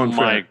 It's so unfair.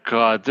 Oh my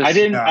God. I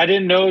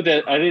didn't know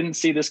that. I didn't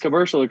see this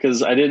commercial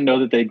because I didn't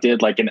know that they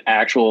did like an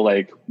actual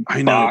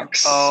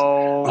box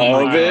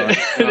of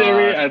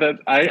it.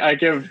 I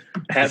give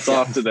hats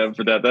off to them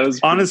for that. That was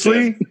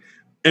honestly,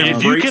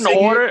 if you can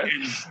order,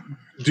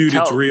 dude,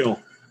 it's real.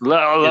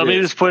 Let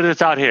me just put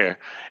this out here.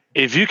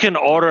 If you can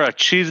order a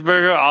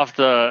cheeseburger off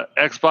the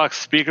Xbox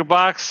speaker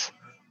box,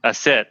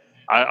 that's it.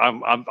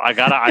 I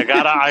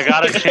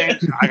gotta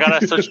change. I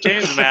gotta switch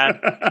teams, man.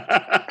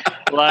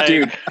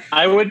 Dude,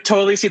 I would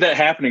totally see that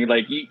happening.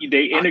 Like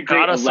they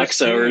integrate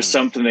Alexa or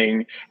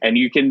something, and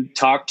you can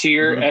talk to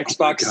your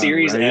Xbox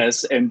Series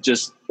S and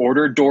just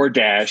order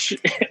DoorDash.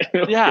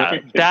 Yeah,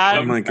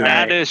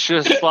 that is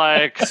just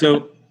like.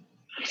 So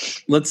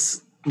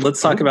let's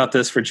talk about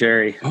this for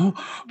Jerry.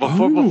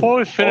 Before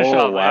we finish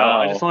up,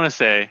 I just want to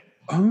say.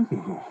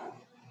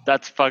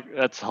 That's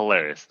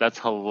hilarious. That's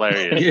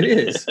hilarious. It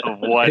is. Of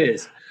what it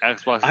is.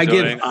 Xbox is I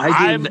give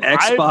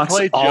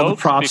Xbox all the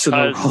props in the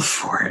world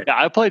for it. Yeah,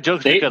 I play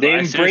jokes because they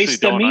I seriously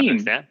don't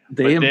understand.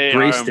 They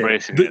embraced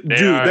it. Dude,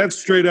 that's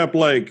straight up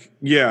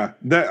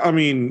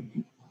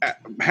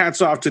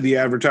hats off to the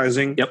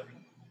advertising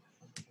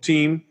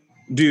team.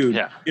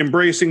 Dude,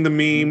 embracing the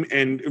meme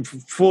and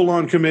full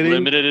on committing.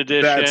 Limited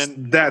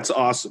edition. That's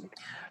awesome.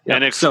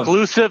 Yep.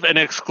 An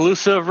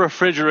exclusive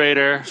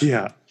refrigerator.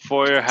 Yeah.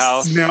 For your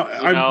house.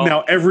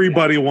 Now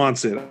everybody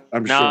wants it.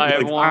 I'm sure. I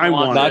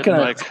want it.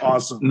 That's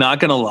awesome. Not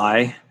gonna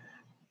lie,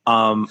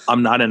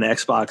 I'm not an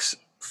Xbox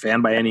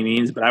fan by any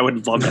means, but I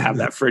would love to have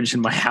that fridge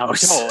in my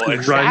house. Oh,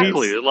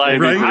 exactly. I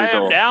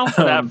am down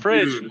for that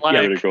fridge.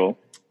 Pretty cool.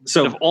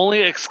 So the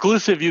only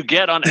exclusive you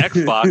get on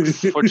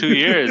Xbox for 2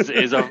 years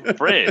is a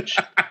fridge.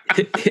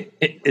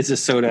 It's a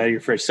soda out of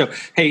your fridge. So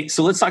hey,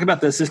 let's talk about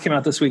this. This came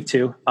out this week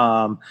too.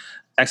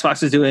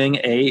 Xbox is doing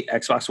a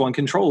Xbox One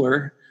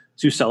controller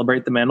to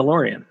celebrate The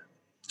Mandalorian.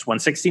 It's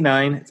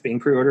 $169. It's being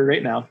pre-ordered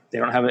right now. They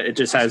don't have it. It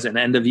just has an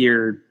end of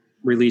year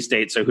release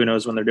date. So who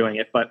knows when they're doing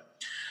it, but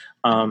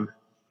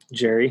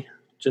Jerry,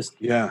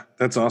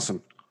 that's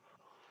awesome.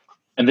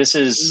 And this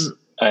is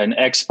an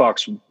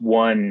Xbox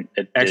One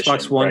edition,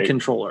 Xbox One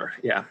controller.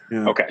 Yeah.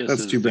 Okay.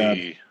 That's too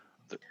bad.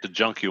 The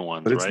junky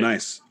one, but it's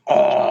nice.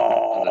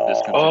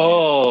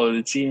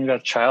 It's even got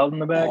a child in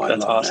the back.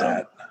 That's awesome.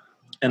 That.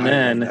 And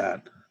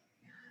then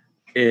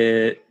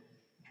it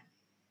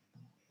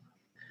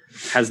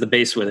has the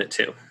base with it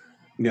too.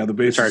 Yeah, the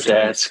base.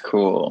 That's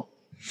cool.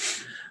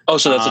 Oh,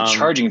 so that's a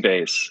charging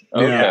base.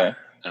 Okay.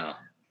 Yeah.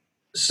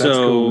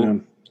 So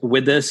cool,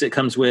 with this, it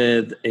comes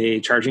with a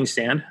charging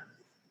stand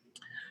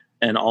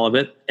and all of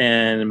it,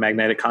 and a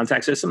magnetic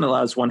contact system that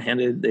allows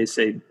one-handed. They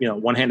say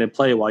one-handed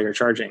play while you're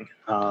charging.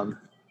 It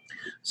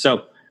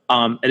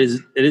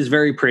is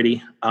very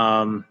pretty.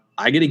 I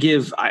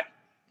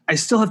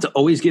still have to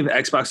always give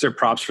Xbox their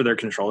props for their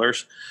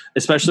controllers,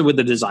 especially with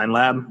the design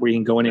lab where you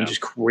can go in and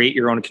just create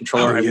your own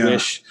controller.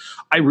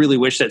 I really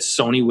wish that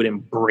Sony would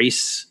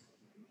embrace,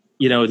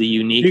 the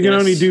uniqueness. You can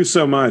only do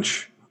so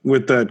much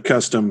with that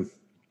custom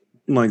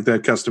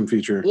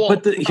feature. Well,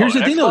 but here's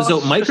the thing though,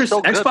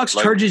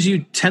 Xbox charges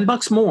you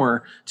 $10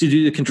 more to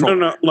do the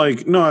controller.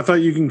 No, I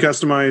thought you can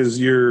customize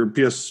your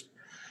PlayStation.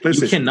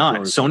 You cannot.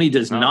 Controllers. Sony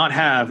does not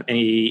have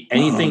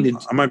anything to.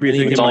 I might be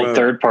thinking about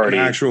third party.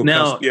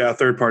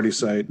 Third party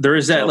site. There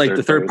is that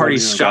the third party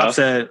shops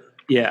that.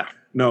 Yeah.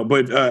 No,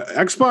 but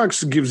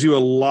Xbox gives you a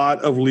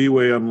lot of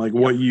leeway on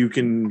what you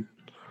can.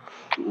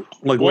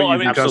 What you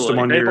can custom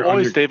on your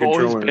controller. They've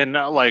always been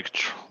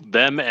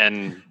them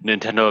and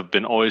Nintendo have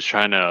been always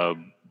trying to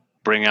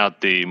bring out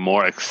the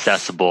more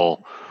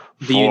accessible,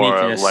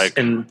 uniqueness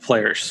and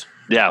players.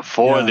 Yeah,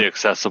 for the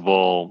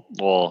accessible,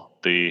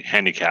 the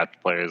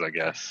handicapped players, I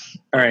guess.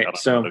 All right,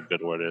 so what a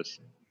good word is.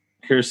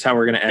 Here's how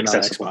we're going to end on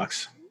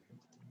Xbox.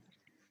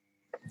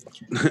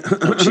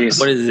 What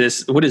is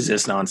this? What is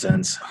this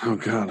nonsense? Oh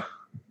God.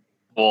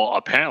 Well,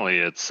 apparently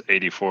it's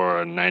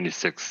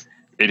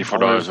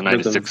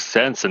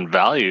 $84.96 in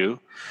value.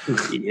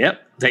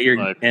 Yep, that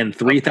you're and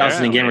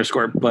 3,000 in gamer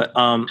score. But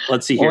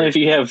let's see here. Only if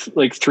you have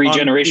 3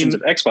 generations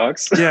of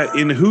Xbox. Yeah,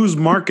 in whose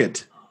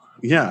market?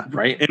 Yeah,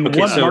 right. In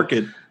what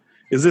market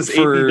is this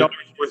 $80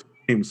 worth of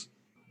games?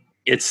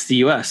 It's the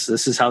U.S.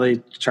 This is how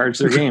they charge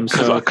their games.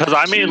 Because when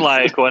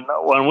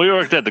we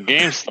worked at the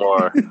game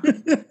store,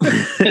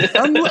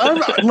 I'm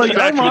honestly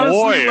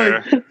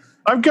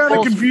I'm kind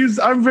of confused.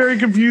 I'm very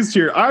confused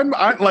here. I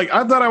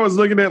thought I was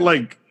looking at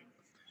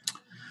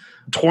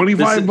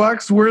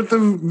 $25 worth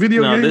of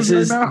video games.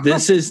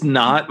 This is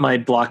not my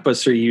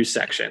Blockbuster U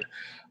section.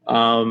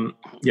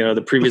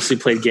 The previously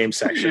played game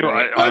section.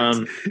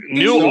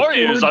 New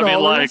Warriors.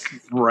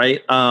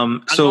 Right.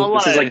 So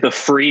this is the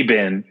free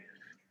bin.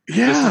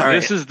 Yeah,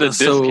 this is the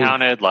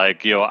discounted.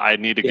 I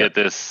need to get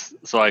this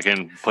so I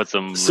can put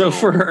some. So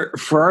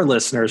for our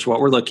listeners, what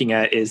we're looking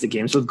at is the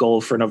Games with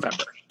Gold for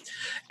November,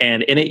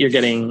 and in it you're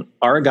getting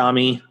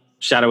Origami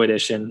Shadow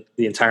Edition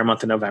the entire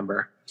month of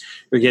November.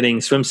 You're getting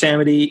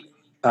SwimSanity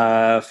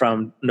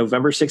from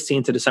November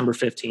 16th to December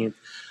 15th.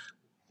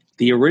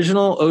 The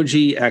original OG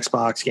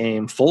Xbox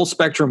game, Full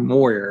Spectrum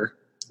Warrior,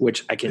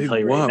 which I can tell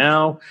you right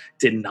now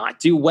did not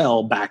do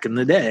well back in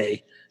the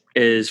day,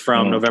 is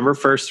from November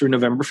 1st through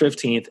November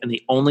 15th. And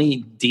the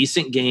only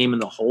decent game in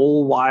the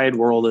whole wide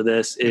world of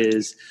this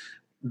is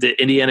the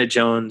Indiana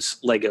Jones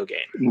Lego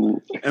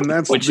game. And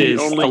that's the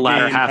only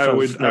latter half of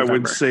November. I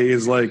would say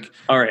is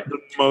all right, the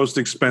most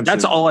expensive.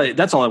 That's all I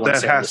want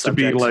to say. That has to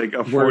be a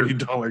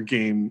 $40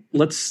 game.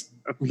 Let's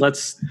look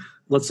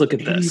at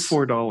this.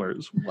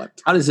 $84.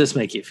 What? How does this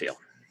make you feel?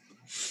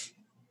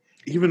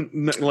 Even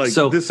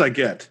this I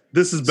get.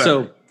 This is better.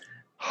 So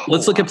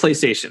let's look at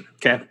PlayStation.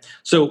 Okay.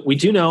 So we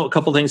do know a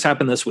couple things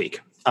happened this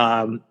week.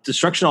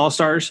 Destruction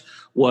All-Stars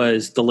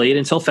was delayed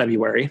until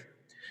February.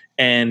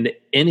 And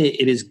in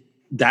it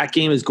that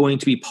game is going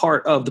to be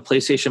part of the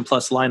PlayStation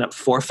Plus lineup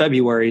for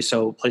February.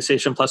 So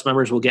PlayStation Plus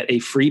members will get a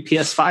free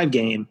PS5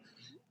 game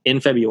in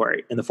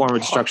February in the form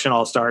of Destruction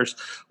All-Stars,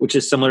 which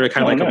is similar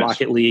to a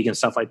Rocket League and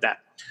stuff like that.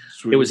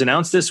 Sweet. It was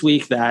announced this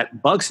week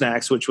that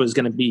Bugsnax, which was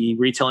going to be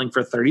retailing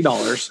for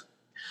 $30,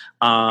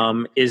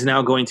 is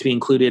now going to be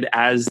included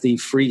as the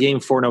free game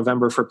for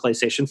November for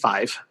PlayStation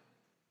 5.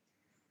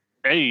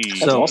 Hey,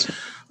 that's awesome.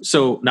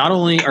 So not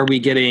only are we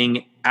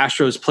getting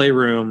Astro's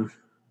Playroom,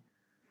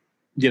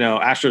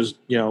 Astro's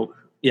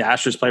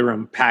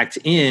Playroom packed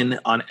in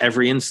on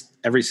every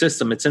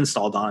system it's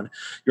installed on,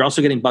 you're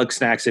also getting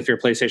Bugsnax if you're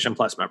a PlayStation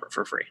Plus member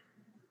for free.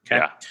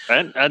 Okay.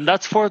 Yeah, and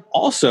that's for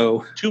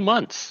also 2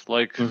 months.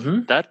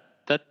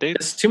 That date.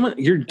 It's 2 months.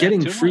 You're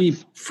getting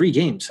free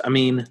games. I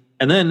mean,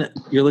 and then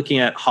you're looking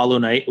at Hollow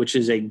Knight, which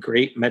is a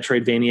great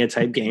Metroidvania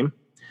type game,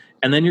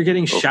 and then you're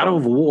getting Shadow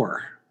of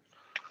War.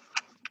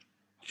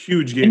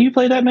 Huge game. Can you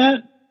play that,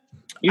 Matt?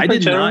 You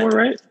played Shadow of War,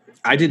 right?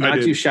 I did not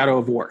do Shadow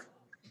of War.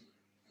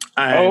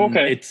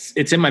 Okay.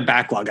 It's in my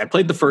backlog. I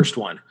played the first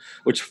one,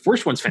 which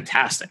first one's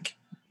fantastic.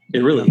 It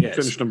really is.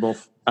 Finished them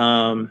both.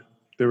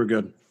 They were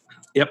good.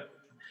 Yep.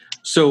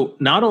 So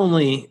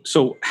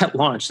at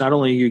launch, not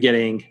only are you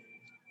getting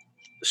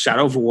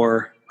Shadow of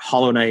War,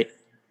 Hollow Knight,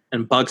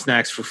 and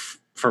Bugsnax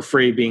for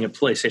free being a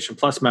PlayStation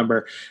Plus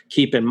member,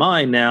 keep in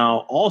mind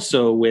now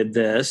also with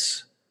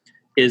this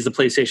is the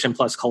PlayStation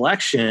Plus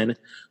collection,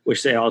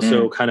 which they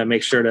also kind of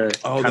make sure to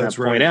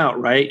point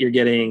out, right? You're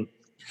getting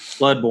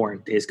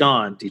Bloodborne, Days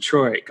Gone,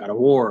 Detroit, God of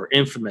War,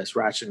 Infamous,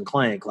 Ratchet and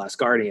Clank, Last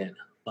Guardian,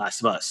 Last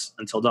of Us,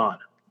 Until Dawn.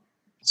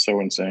 So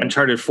insane.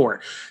 Uncharted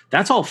 4.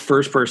 That's all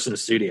first-person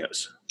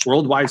studios,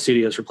 worldwide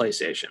studios for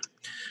PlayStation.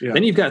 Yeah.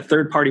 Then you've got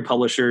third-party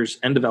publishers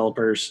and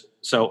developers.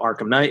 So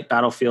Arkham Knight,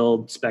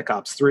 Battlefield, Black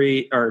Ops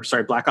 3,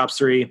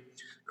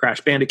 Crash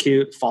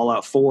Bandicoot,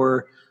 Fallout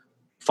 4,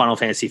 Final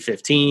Fantasy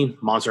 15,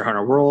 Monster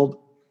Hunter World,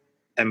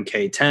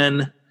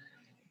 MK10,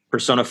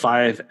 Persona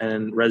 5,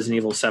 and Resident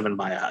Evil 7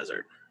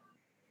 Biohazard.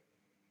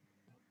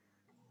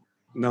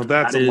 No,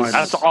 that's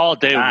all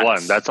day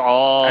one. That's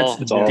all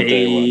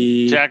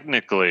day one.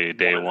 Technically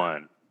day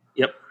one.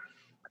 Yep.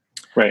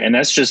 Right, and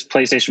that's just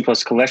PlayStation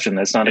Plus collection.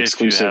 That's not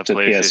exclusive to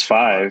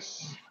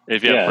PS5.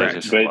 If you have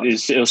PlayStation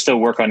Plus. It'll still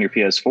work on your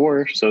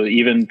PS4. So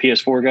even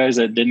PS4 guys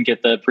that didn't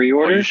get the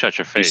pre-order, you shut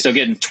your face. You're still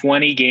getting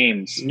 20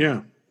 games.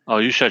 Yeah. Oh,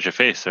 you shut your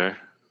face, sir.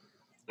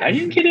 I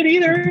didn't get it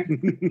either.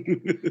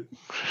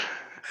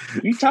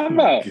 What are you talking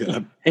about?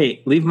 God.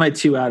 Hey, leave my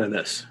 2 out of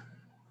this.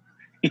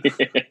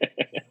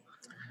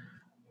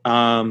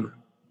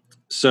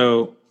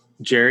 So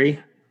Jerry,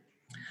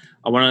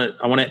 I want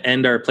to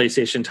end our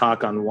PlayStation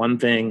talk on one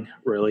thing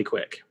really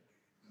quick.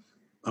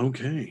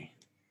 Okay.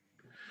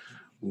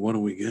 What do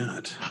we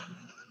got?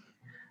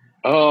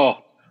 Oh,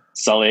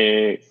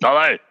 Sully.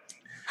 Mark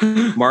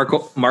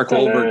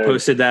Wahlberg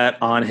posted that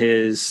on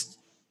his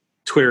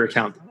Twitter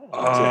account.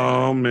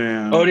 Oh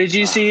man! Oh, did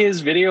you see his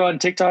video on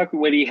TikTok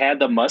when he had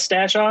the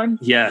mustache on?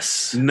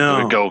 Yes. No.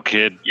 Way to go,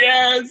 kid.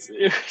 Yes.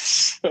 It was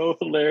so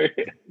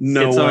hilarious.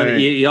 No way.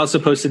 He also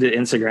posted it to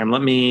Instagram.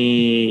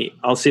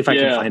 I'll see if I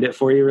can find it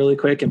for you really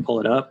quick and pull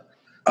it up.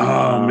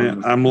 Oh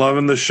man, I'm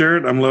loving the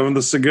shirt. I'm loving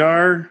the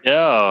cigar.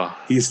 Yeah,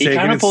 he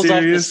kind of pulls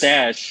serious. Off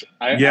the stash.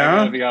 I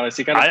gotta be honest.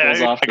 He kind of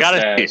pulls off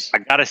the stash. I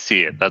gotta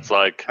see it. That's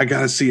like I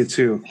gotta see it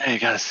too. Yeah, you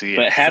gotta see it.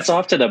 But hats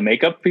off to the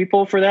makeup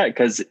people for that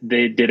because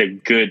they did a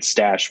good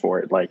stash for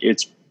it. Like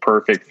it's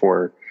perfect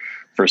for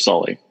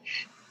Sully.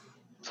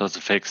 So it's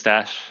a fake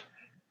stash?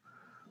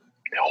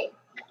 No,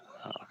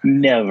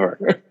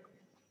 never.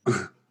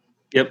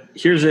 Yep.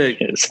 Here's a.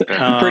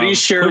 I'm pretty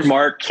sure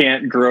Mark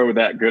can't grow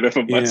that good of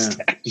a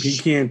mustache. Yeah, he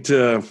can't.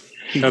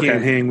 He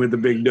can't hang with the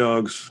big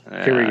dogs.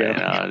 Here we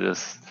go.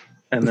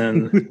 And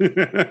then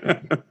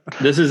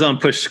this is on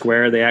Push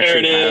Square. They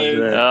actually have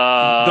the.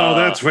 No,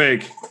 that's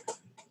fake.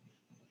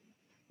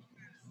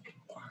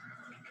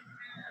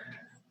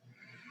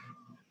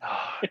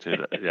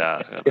 Dude,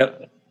 yeah.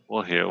 Yep.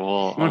 We'll hear.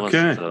 We'll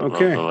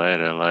okay.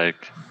 Later.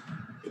 Like,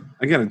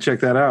 I gotta check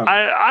that out.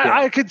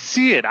 I could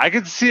see it. I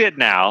could see it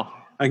now.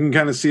 I can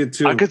kind of see it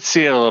too. I could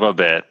see it a little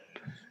bit.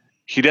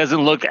 He doesn't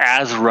look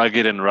as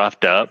rugged and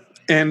roughed up.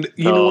 And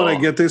you know what? I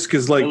get this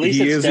because like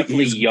he's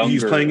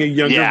playing a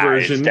younger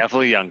version. It's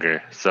definitely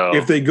younger. So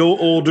if they go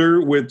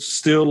older with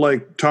still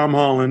like Tom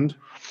Holland,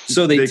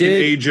 so they did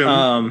age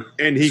him,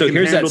 and he. So can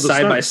here's that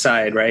side by stunts.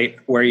 side, right,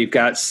 where you've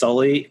got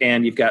Sully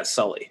and you've got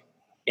Sully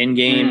in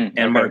game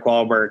and Mark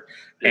Wahlberg,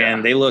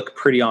 and they look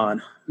pretty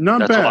on.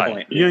 Not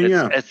bad.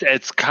 Yeah.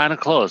 It's kind of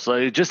close.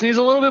 Like, it just needs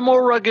a little bit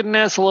more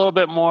ruggedness, a little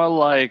bit more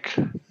like.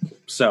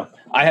 So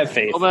I have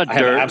faith. I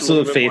have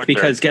absolute faith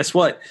because guess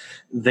what?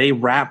 They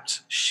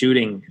wrapped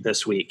shooting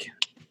this week.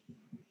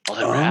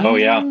 Oh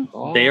yeah,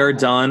 they are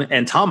done,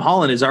 and Tom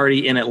Holland is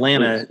already in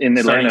Atlanta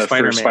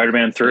for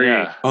Spider-Man 3.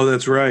 Yeah. Oh,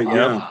 that's right.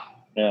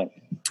 Yeah.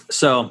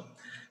 So,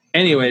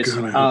 anyways,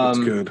 God, I hope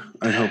it's good.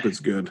 I hope it's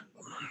good.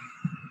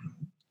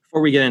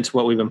 Before we get into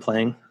what we've been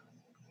playing.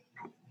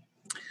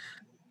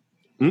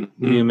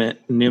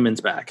 Newman's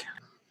back.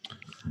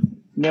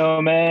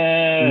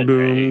 Newman.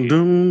 Dum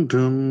dum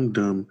dum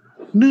dum.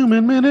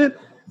 Newman minute.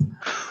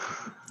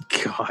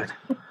 God.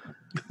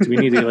 Do we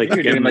need to like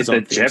get him like the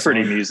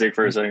Jeopardy music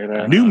for a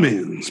second?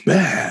 Newman's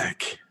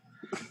back.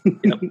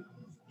 Yep.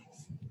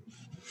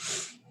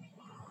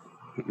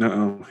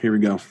 Uh-oh. Here we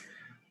go.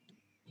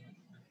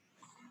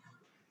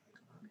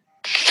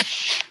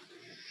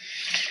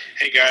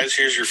 Hey guys,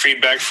 here's your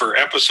feedback for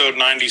episode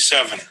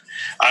 97.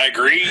 I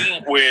agree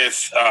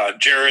with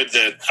Jared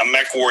that a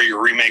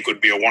MechWarrior remake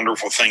would be a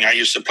wonderful thing. I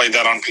used to play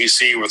that on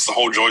PC with the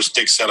whole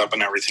joystick setup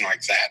and everything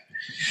like that.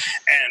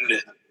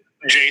 And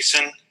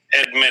Jason,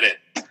 admit it.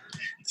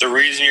 The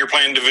reason you're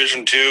playing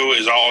Division 2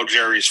 is all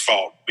Jerry's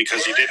fault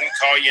because he didn't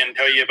call you and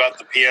tell you about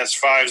the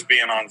PS5s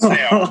being on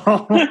sale.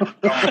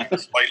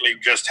 Slightly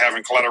just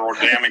having collateral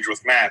damage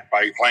with Matt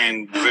by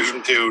playing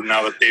Division 2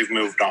 now that they've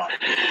moved on.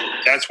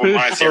 That's what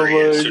my theory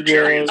is. So,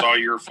 Jerry, it's all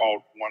your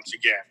fault once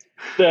again.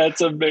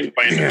 That's amazing.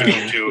 Playing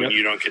Division 2 and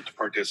you don't get to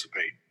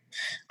participate.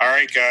 All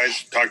right,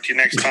 guys. Talk to you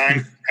next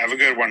time. Have a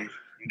good one.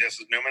 This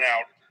is Newman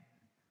out.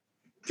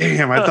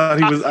 Damn, I thought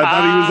he was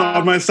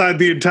on my side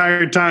the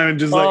entire time and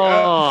just like,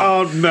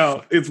 oh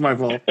no, it's my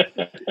fault.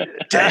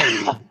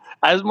 Dang.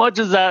 As much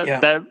as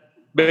that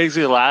makes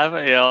me laugh,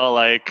 you know,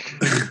 like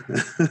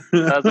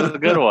that's a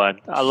good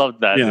one. I love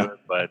that. Yeah.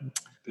 But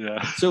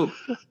yeah. So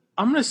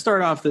I'm going to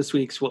start off this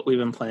week's what we've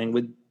been playing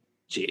with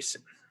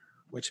Jason.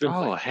 What you been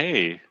playing?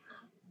 Hey.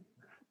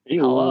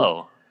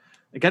 Hello.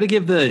 I got to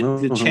give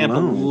the champ a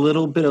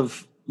little bit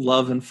of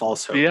love and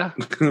false hope. Yeah.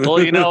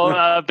 Well, you know,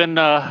 I've been,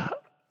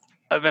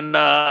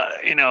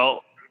 you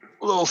know,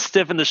 a little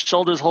stiff in the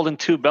shoulders holding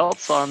 2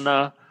 belts on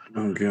oh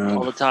God.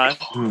 all the time.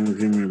 Oh,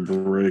 give me a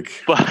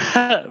break.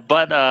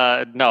 But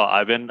no,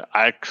 I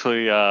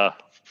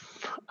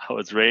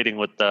was raiding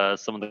with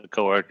some of the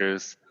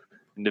coworkers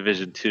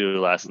Division 2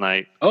 last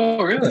night.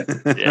 Oh, really?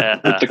 Yeah.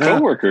 With the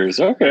coworkers.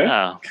 Okay.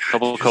 Yeah. A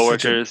couple of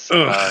coworkers,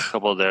 a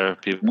couple of their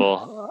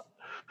people.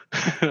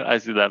 I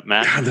see that,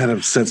 Matt. God, that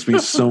upsets me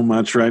so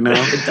much right now.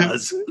 It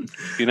does.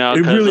 You know,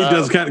 it really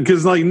does.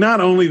 Because, like, not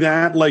only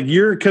that, like,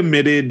 you're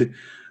committed,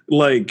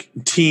 like,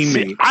 teammate.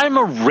 See, I'm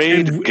a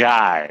raid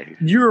guy.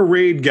 You're a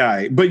raid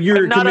guy, but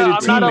you're a committed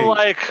teammate. Not a,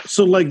 like,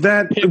 so, like,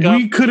 that,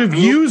 we could have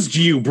used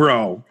you,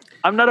 bro.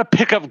 I'm not a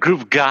pickup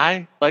group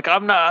guy. Like,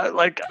 I'm not,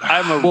 like,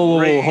 I'm a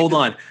Whoa, hold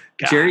on.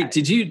 Guy. Jerry,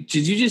 did you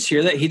just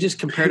hear that? He just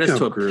compared us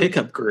to a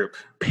pickup group.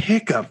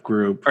 Pickup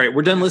group. All right,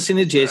 we're done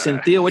listening to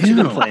Jason. Theo, what you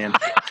been playing?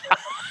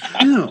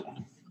 No.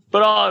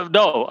 But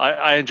no,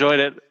 I enjoyed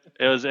it.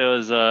 It was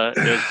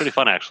pretty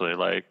fun, actually.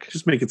 Like,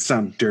 just make it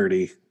sound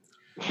dirty.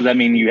 Does that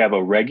mean you have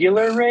a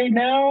regular raid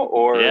now,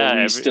 or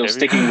are you still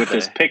sticking with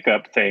this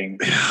pickup thing?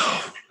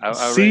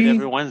 I raid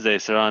every Wednesday,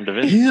 so on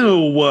Division.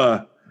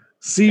 Ew.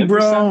 See, every bro.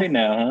 Sunday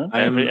now, huh?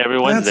 Every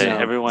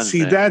Wednesday.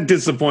 See, that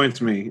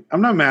disappoints me. I'm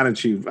not mad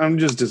at you. I'm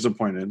just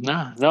disappointed.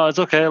 No, it's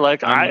okay.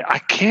 Like, I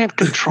can't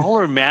control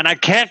her, man. I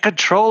can't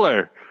control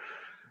her.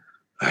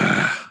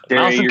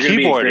 Mouse and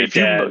keyboard. If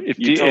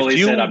you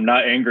totally said I'm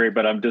not angry,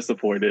 but I'm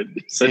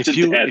disappointed.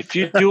 If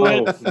you do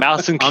it,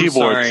 mouse and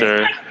keyboard,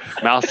 sir.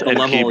 Mouse and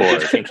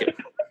keyboard.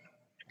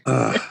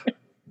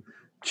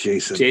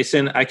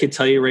 Jason, I could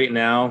tell you right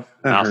now,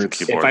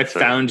 if I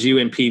found you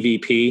in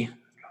PvP,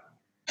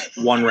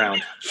 1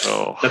 round.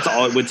 Oh, that's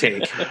all it would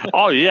take.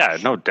 Oh yeah,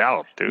 no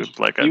doubt, dude.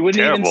 Like, you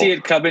wouldn't even see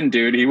it coming,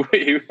 dude.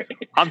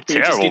 I'm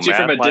terrible, just get you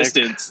man. From a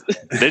distance.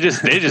 They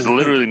just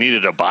literally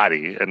needed a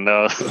body, and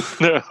they're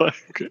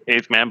like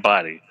 8-man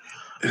body.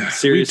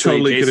 Seriously, we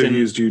totally could have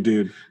used you,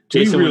 dude.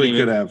 Jason really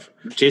could have.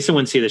 Jason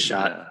wouldn't see the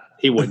shot.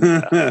 He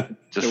wouldn't.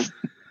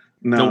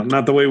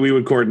 Not the way we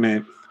would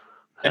coordinate.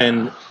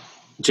 And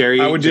Jerry,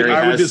 I would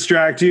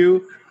distract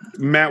you.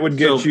 Matt would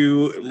get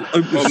you.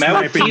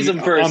 Matt would tease him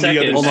for a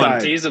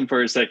second. Tease him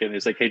for a second.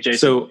 He's like, "Hey,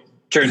 Jason,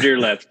 turn to your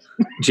left."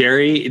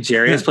 Jerry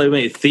has played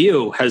with me.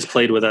 Theo has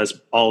played with us,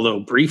 although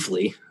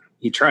briefly.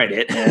 He tried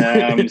it.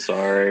 Yeah, I'm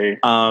sorry.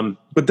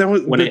 But that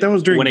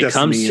was during Destiny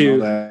comes to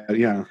and all that.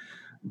 Yeah.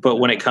 But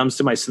when it comes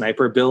to my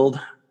sniper build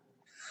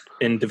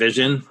in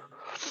Division,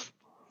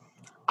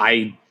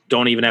 I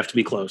don't even have to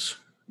be close.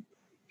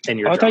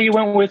 And I thought you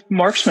went with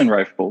marksman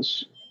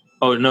rifles.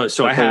 Oh no!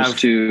 So I have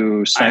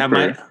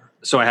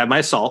my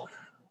assault.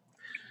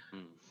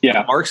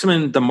 Yeah,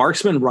 the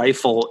marksman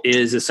rifle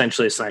is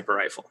essentially a sniper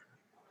rifle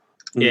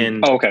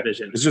in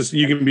Division. It's just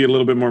you can be a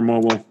little bit more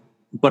mobile.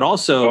 But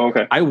also,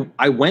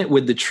 I went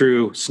with the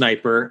true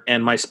sniper,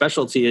 and my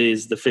specialty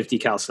is the 50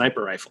 cal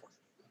sniper rifle.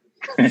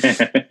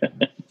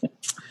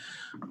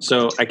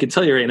 So I can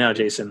tell you right now,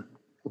 Jason,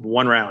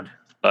 1 round,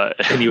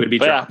 and you would be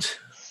dropped.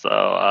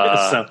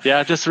 So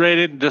just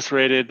rated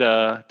Division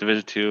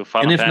 2.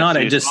 And if not,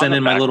 I just send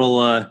in my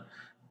little.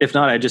 If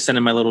not, I just send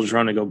in my little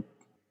drone to go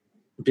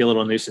be a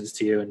little nuisance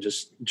to you and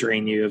just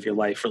drain you of your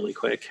life really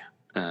quick.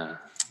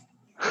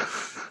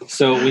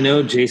 So we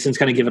know Jason's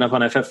kind of given up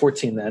on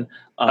FF14 then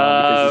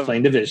because he's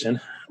playing Division,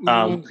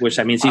 which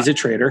that means he's a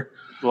traitor.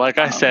 Like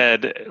I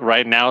said,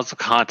 right now it's a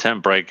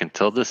content break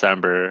until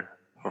December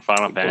for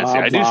Final Fantasy.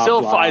 I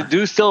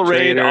do still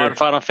raid on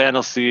Final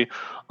Fantasy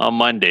on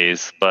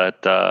Mondays,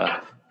 but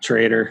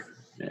traitor.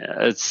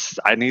 Yeah,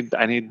 I need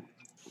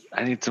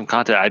some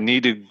content. I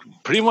need to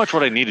pretty much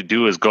what I need to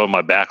do is go in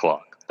my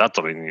backlog. That's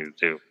what I need to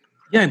do.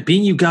 Yeah,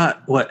 Bean, you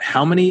got what?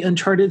 How many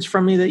Uncharted's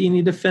from me that you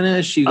need to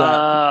finish? You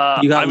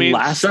have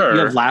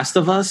Last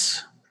of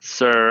Us.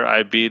 Sir,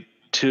 I beat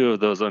 2 of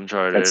those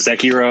Uncharted. That's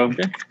Sekiro.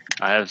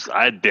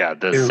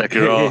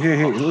 Sekiro.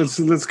 Hey,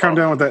 let's calm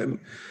down with that.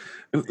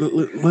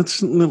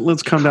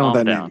 Let's calm down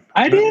with that name.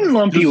 I didn't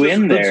lump you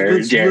in there,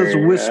 Let's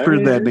whisper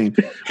that name.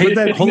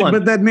 Hold on.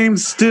 But that name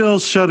still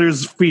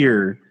shudders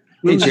fear.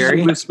 Hey,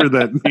 Jerry, whisper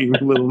that name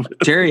a little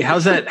bit. Jerry, how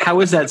is that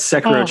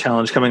Sekiro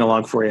challenge coming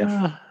along for you?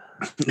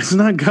 It's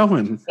not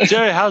going.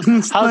 Jerry, how's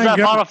that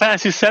Final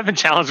Fantasy 7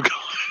 challenge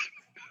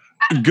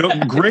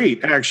going?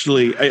 Great,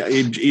 actually.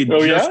 It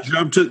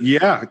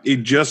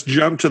just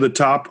jumped to the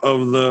top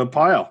of the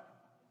pile.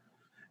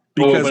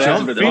 Because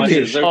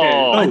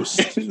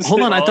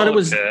hold on, I thought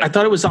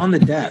it was on the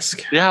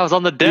desk. Yeah, it was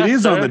on the desk. It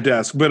is on the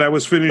desk, but I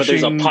was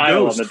finishing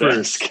Ghost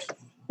first.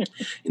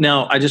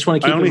 Now, I just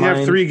want to keep. I only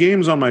have 3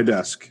 games on my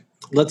desk.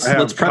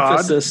 Let's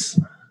preface this.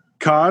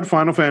 COD,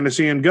 Final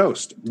Fantasy, and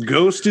Ghost.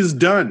 Ghost is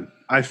done.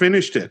 I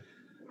finished it.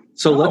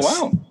 So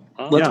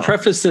let's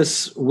preface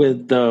this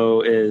with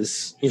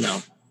this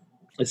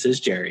is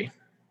Jerry.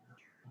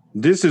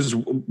 This is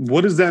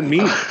what does that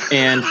mean?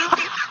 And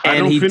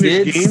he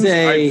did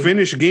say I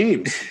finish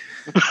games.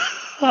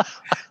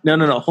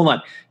 No. Hold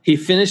on. He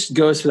finished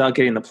Ghost without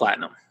getting the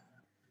platinum.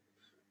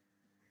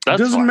 It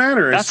doesn't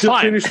matter. I still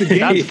finished the game.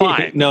 That's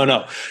fine.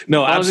 No,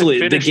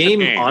 absolutely. The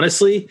game,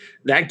 honestly,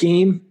 that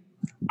game,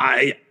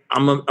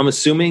 I'm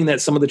assuming that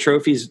some of the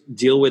trophies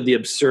deal with the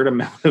absurd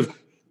amount of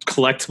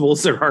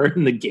collectibles there are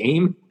in the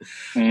game.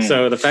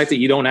 So the fact that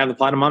you don't have the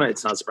platinum on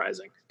it's not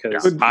surprising.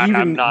 Because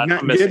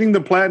getting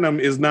the platinum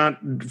is not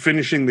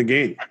finishing the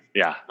game.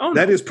 Yeah.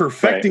 That is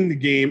perfecting the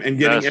game and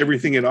getting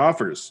everything it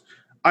offers.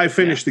 I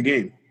finished the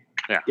game.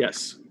 Yeah.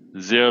 Yes.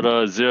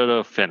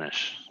 0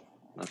 finish.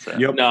 That's it.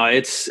 Yep. No,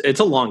 it's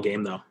a long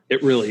game though.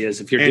 It really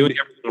is. If you're doing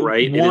everything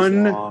right, it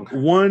is long.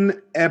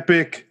 One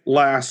epic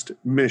last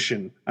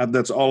mission.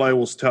 That's all I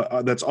will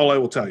tell. That's all I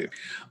will tell you.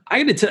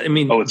 I got to tell. I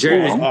mean,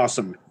 Jerry was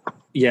awesome.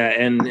 Yeah,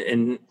 and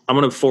I'm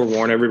going to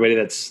forewarn everybody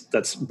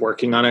that's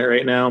working on it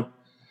right now.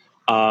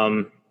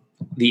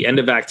 The end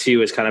of Act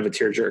 2 is kind of a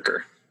tearjerker.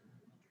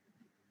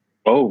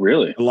 Oh,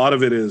 really? A lot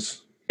of it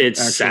is.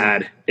 It's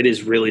sad. It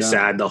is really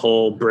sad. The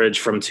whole bridge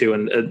from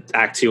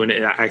Act 2 and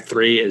Act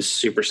 3 is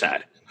super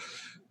sad.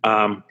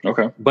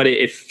 Okay. But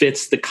it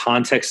fits the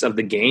context of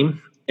the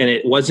game, and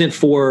it wasn't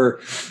for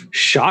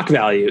shock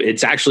value.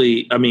 It's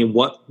actually, I mean,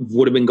 what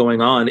would have been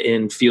going on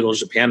in feudal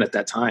Japan at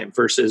that time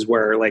versus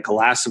where, like, The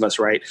Last of Us,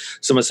 right?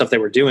 Some of the stuff they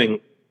were doing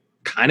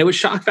kind of was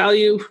shock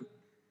value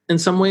in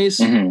some ways,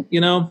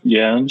 you know?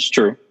 Yeah, it's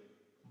true.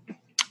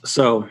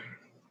 So,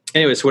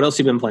 anyways, what else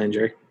have you been playing,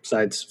 Jerry,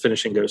 besides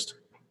finishing Ghost?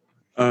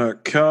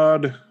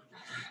 COD,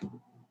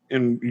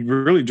 and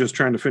really just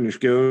trying to finish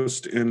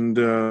Ghost, and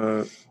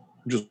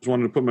just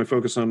wanted to put my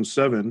focus on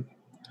 7.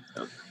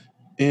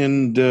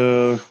 And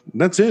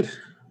that's it.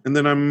 And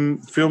then I'm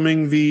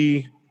filming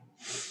the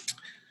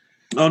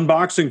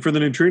unboxing for the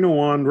Neutrino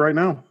wand right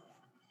now.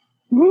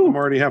 Woo. I'm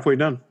already halfway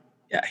done.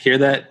 Yeah, hear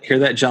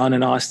that, John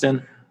and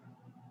Austin?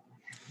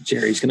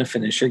 Jerry's going to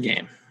finish your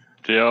game.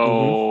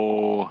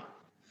 Yo.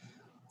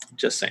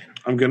 Just saying.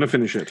 I'm going to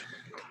finish it.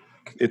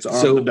 It's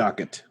on the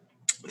docket.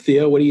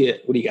 Theo, what do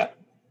you got?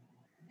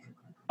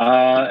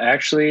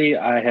 Actually,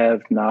 I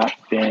have not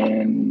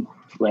been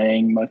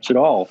playing much at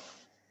all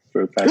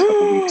for the past couple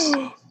of weeks.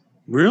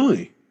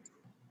 Really?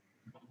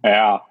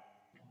 Yeah.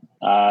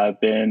 I've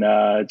been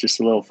just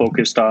a little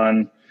focused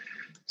on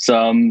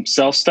some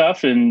self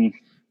stuff and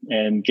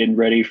getting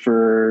ready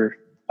for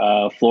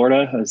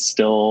Florida. I'm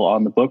still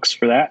on the books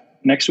for that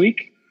next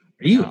week.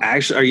 Are you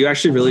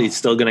actually really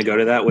still going to go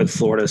to that with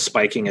Florida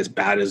spiking as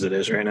bad as it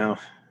is right now?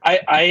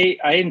 I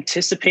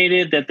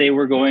anticipated that they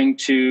were going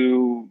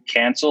to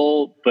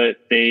cancel, but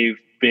they've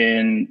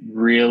been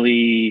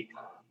really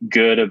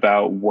good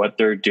about what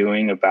they're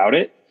doing about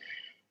it.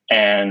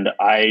 And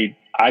I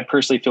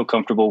personally feel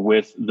comfortable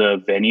with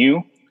the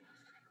venue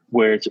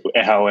where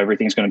how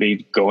everything's going to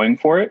be going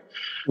for it.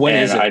 When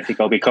is it? I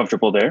think I'll be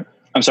comfortable there.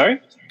 I'm sorry?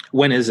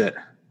 When is it?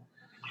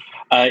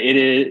 It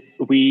is.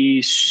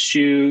 We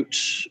shoot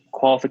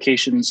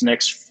qualifications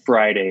next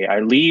Friday. I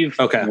leave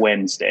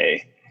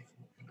Wednesday.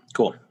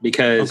 Cool.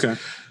 Because,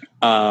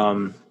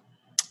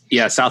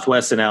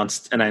 Southwest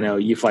announced, and I know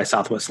you fly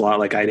Southwest a lot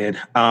like I did.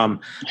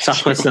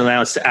 Southwest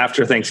announced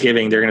after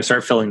Thanksgiving, they're going to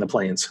start filling the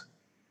planes.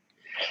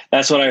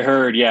 That's what I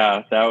heard.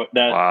 Yeah. That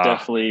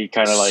definitely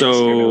kind of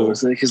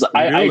because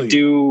I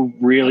do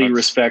really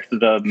respect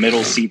the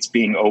middle seats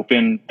being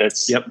open.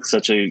 That's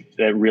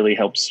that really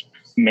helps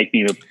make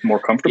me more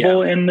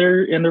comfortable in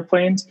their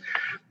planes.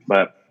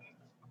 But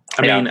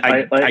I mean,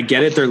 I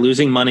get it. They're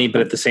losing money,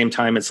 but at the same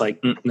time, it's like,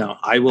 no,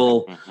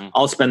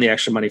 I'll spend the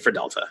extra money for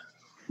Delta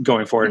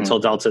going forward until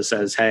Delta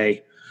says,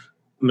 hey,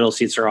 middle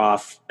seats are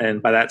off.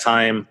 And by that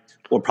time,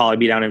 we'll probably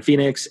be down in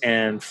Phoenix,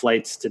 and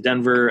flights to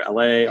Denver,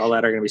 LA, all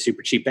that are going to be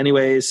super cheap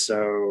anyways.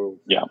 So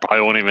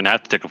probably won't even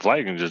have to take a flight.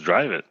 You can just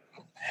drive it.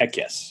 Heck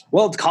yes.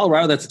 Well, it's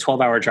Colorado. That's a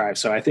 12-hour drive.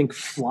 So I think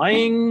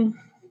flying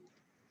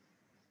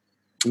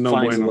is a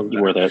little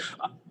bit worth it.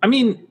 I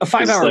mean, a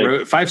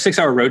 5-6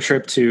 hour road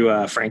trip to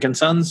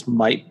Frankensons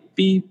might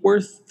be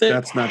worth it.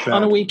 That's not bad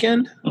on a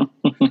weekend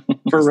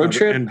for a road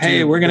trip.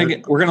 Hey, we're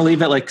gonna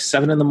leave at like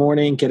 7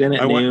 a.m. Get in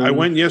at noon. I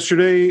went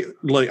yesterday.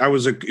 Like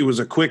it was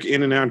a quick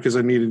in and out because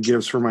I needed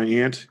gifts for my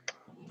aunt.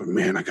 But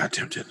man, I got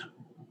tempted.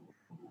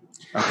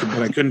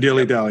 But I couldn't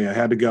dilly dally. I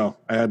had to go.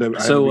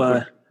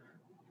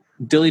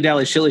 Dilly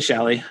dally, shilly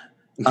shally.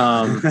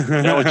 What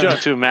you up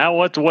to, Matt?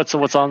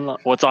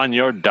 What's on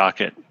your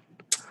docket?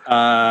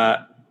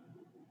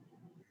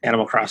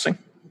 Animal Crossing,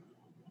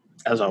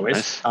 as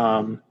always.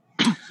 Nice.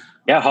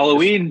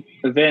 Halloween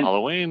event.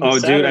 Halloween. Oh,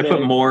 dude, I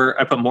put more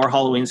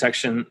Halloween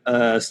section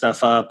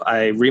stuff up.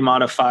 I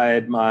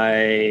remodified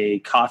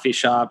my coffee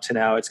shop to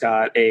now it's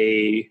got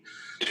a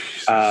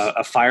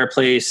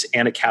fireplace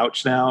and a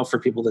couch now for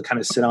people to kind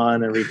of sit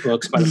on and read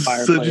books by the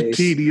fireplace. Such a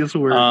tedious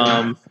work.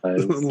 I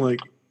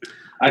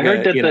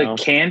heard that the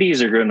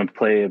candies are going to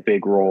play a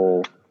big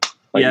role.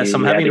 Yes,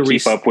 I'm having to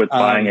keep up with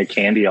buying a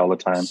candy all the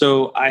time.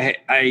 So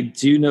I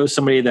do know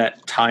somebody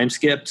that time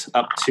skipped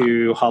up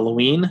to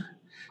Halloween,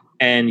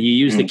 and you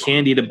use the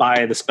candy to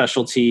buy the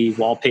specialty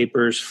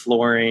wallpapers,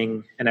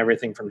 flooring, and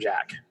everything from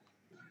Jack.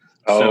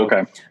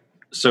 Okay.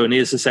 So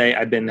needless to say,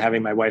 I've been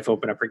having my wife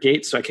open up her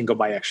gate so I can go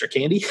buy extra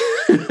candy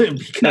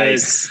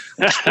because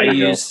I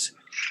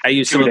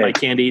used some of my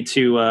candy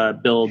to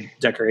build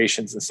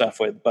decorations and stuff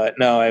with. But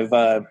no,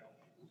 I've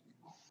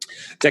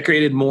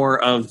decorated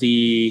more of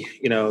the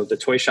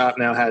toy shop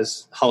now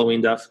has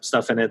Halloween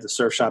stuff in it. The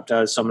surf shop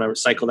does. So I'm going to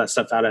recycle that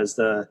stuff out as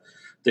the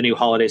new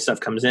holiday stuff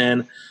comes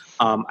in.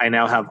 I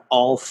now have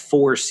all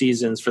 4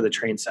 seasons for the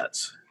train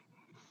sets.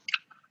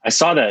 I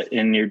saw that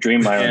in your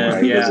Dream Island when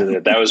I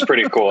visited. That was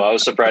pretty cool. I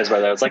was surprised by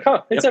that. I was like,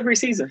 oh, it's every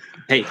season.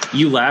 Hey,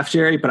 you laugh,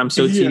 Jerry, but I'm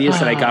so tedious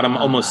that I got them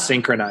almost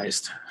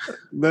synchronized.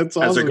 That's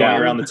awesome. As they're going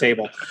around the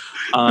table.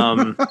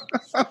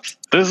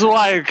 This is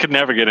why I could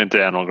never get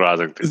into Animal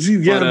Crossing.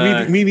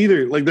 Me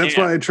neither. Like that's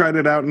why I tried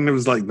it out and it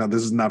was like, no,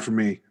 this is not for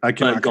me. I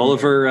cannot.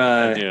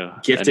 Gulliver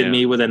gifted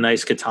me with a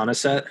nice katana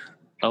set.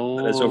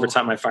 Oh, it's over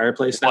top my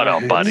fireplace now. What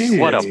a buddy!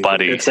 What a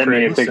buddy! Send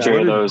me a picture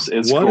of those.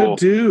 It's what cool. A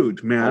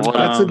dude, man!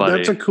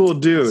 That's a cool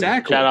dude.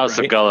 Exactly. Shout out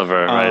to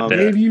Gulliver right there.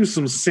 Gave you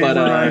some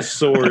samurai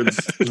swords.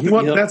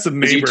 That's a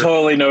neighbor. You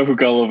totally know who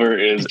Gulliver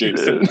is,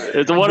 Jason.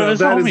 It's one of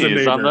his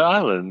homies on the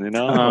island. You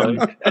know.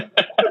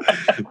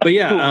 But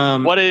yeah,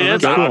 what it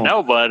is, I don't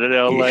know, but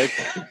like,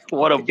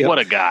 what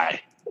a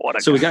guy!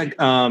 We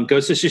got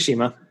Ghost of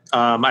Tsushima.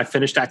 I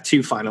finished Act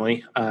 2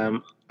 finally.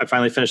 I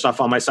finally finished off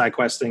all my side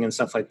questing and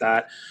stuff like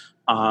that.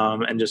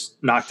 And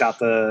just knocked out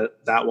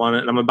that one,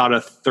 and I'm about a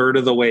third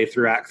of the way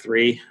through Act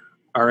 3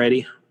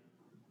 already.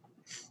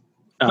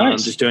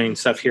 Nice. Just doing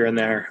stuff here and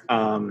there.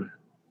 At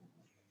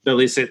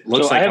least it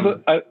looks like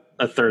I'm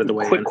a third of the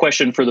way. Quick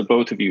question for the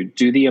both of you: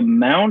 do the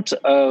amount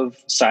of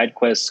side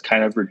quests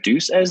kind of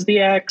reduce as the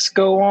acts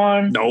go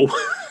on? No.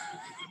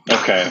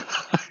 Okay.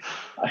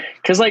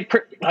 Because like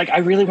I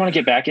really want to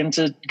get back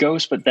into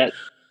Ghost, but that.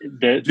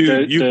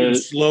 You can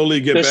slowly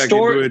get back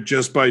into it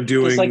just by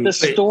doing like the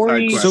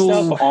story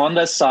stuff on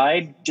the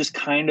side just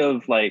kind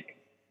of like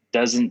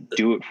doesn't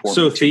do it for me.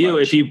 So Theo,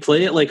 if you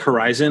play it like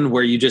Horizon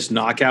where you just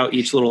knock out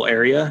each little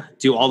area,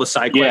 do all the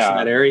side quests in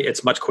that area,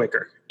 it's much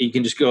quicker. You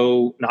can just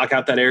go knock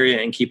out that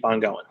area and keep on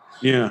going.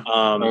 Yeah.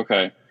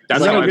 Okay.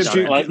 That'll get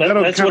you,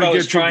 that's what I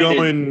was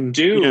trying to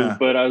do,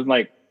 but I was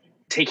like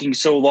taking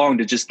so long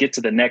to just get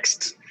to the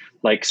next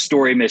like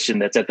story mission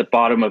that's at the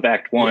bottom of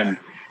Act 1.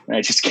 And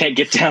I just can't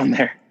get down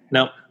there.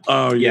 No.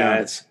 Oh yeah.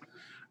 It's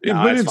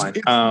fine.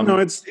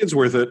 It's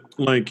worth it.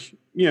 Like,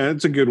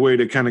 it's a good way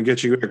to kind of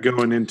get you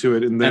going into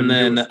it, and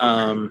then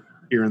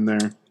here and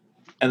there.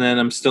 And then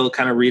I'm still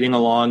kind of reading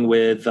along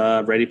with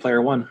Ready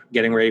Player One,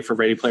 getting ready for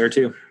Ready Player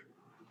 2.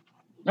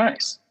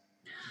 Nice.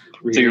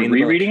 So you're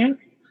rereading it?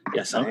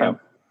 Yes, I am.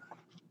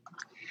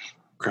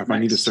 Crap, nice. I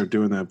need to start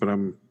doing that, but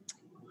I'm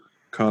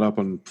caught up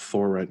on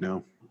Thor right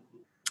now.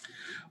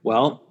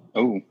 Well,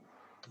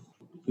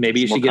 maybe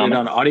you should get it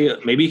on audio.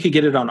 Maybe you could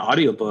get it on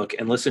audiobook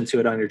and listen to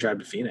it on your drive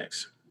to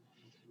Phoenix.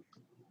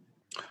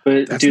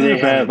 But do they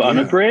have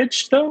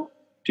unabridged though?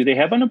 Do they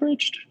have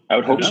unabridged? I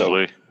would hope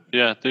so.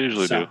 Yeah, they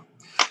usually do.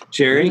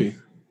 Jerry,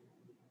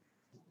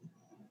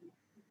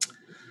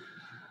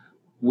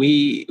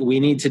 we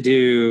need to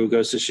do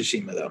Ghost of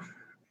Tsushima though.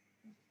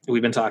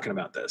 We've been talking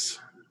about this.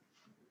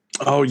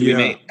 Oh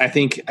yeah. I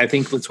think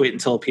let's wait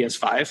until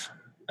PS5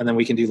 and then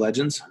we can do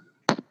Legends.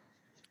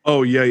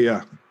 Oh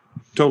yeah.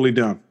 Totally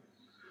down.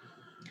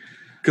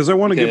 Because I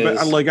want to get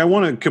back, like I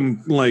want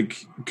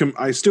to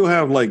I still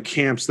have like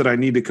camps that I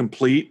need to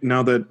complete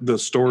now that the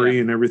story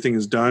and everything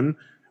is done,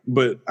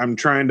 but I'm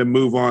trying to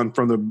move on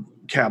from the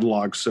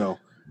catalog. So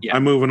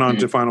I'm moving on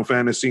to Final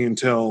Fantasy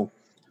until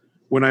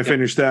when I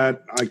finish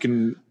that, I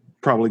can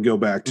probably go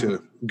back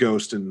to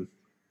Ghost and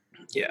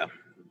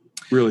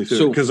really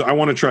through because I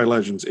want to try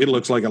Legends. It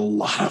looks like a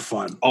lot of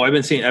fun. Oh, I've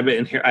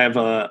been here. I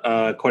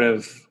have quite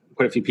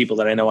a few people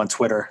that I know on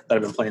Twitter that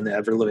have been playing the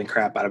ever living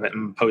crap out of it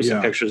and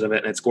posting pictures of it,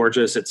 and it's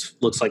gorgeous.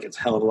 Looks like it's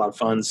a hell of a lot of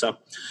fun. So,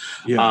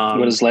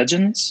 what is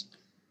Legends?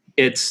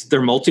 It's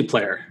their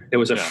multiplayer. It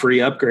was a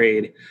free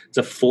upgrade. It's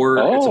a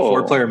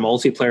 4-player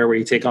multiplayer where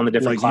you take on the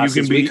different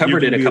classes. We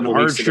covered it a couple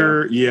weeks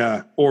ago.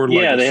 Or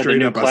like they a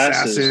straight up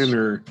classes. assassin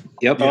or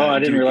I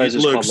didn't realize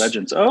it's called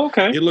Legends. Oh,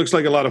 okay. It looks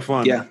like a lot of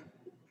fun. Yeah,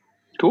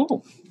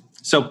 cool.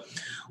 So,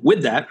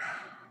 with that,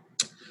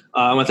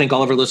 I want to thank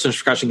all of our listeners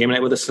for crashing Game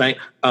Night with us tonight.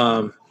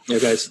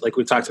 Guys, like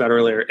we talked about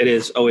earlier, it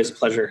is always a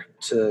pleasure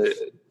to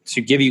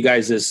give you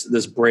guys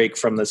this break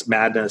from this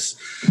madness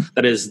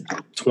that is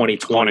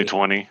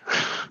 2020.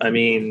 I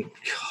mean,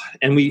 God,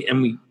 and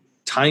we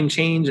time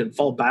change and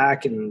fall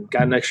back and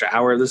got an extra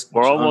hour of this.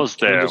 We're almost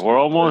there. We're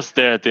almost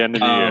there at the end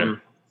of the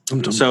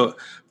year. So,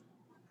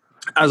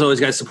 as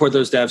always, guys, support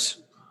those devs.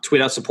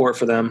 Tweet out support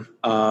for them.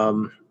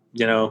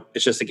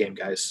 It's just a game,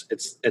 guys.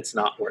 It's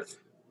not worth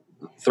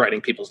threatening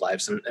people's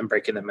lives and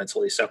breaking them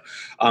mentally. So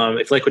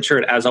if you like what you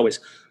heard, as always,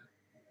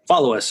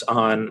 follow us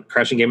on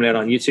Crashing Game Night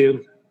on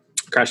YouTube,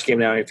 Crashing Game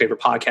Night on your favorite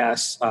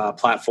podcast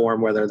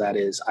platform, whether that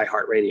is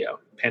iHeartRadio,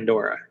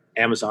 Pandora,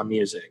 Amazon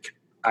Music,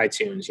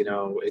 iTunes,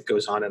 it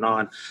goes on and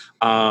on.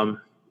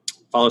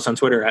 Follow us on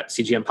Twitter at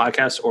CGN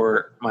Podcast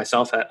or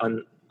myself at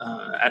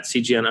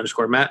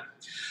CGN_Matt.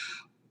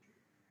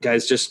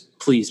 Guys, just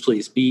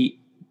please be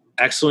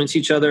excellent to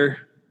each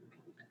other.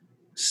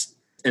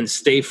 And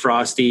stay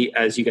frosty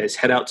as you guys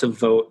head out to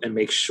vote and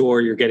make sure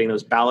you're getting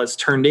those ballots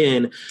turned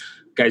in.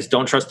 Guys,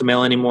 don't trust the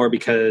mail anymore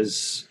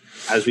because,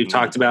 as we've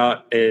talked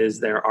about,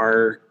 there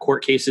are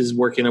court cases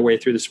working their way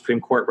through the Supreme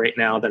Court right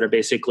now that are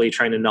basically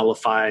trying to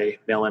nullify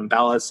mail-in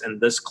ballots. And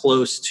this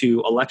close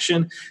to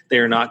election, they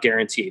are not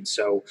guaranteed.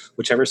 So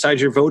whichever side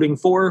you're voting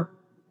for,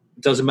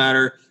 it doesn't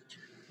matter.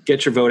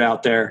 Get your vote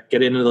out there.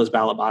 Get into those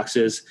ballot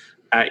boxes.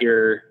 at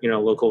your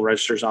local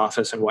registrar's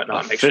office and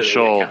whatnot. Make sure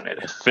they're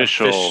counted.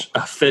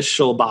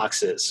 Official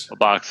boxes.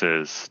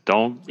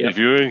 Don't if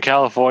you're in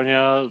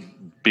California,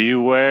 be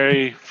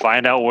wary.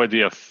 Find out where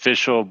the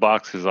official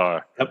boxes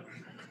are. Yep.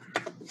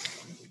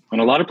 And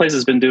a lot of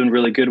places have been doing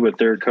really good with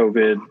their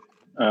COVID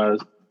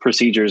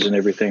procedures and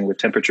everything, with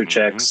temperature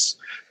checks,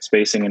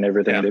 spacing, and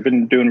everything. Yeah. They've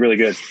been doing really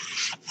good.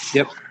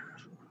 Yep.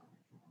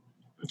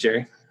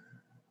 Jerry.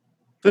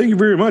 Thank you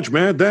very much,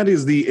 Matt. That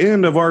is the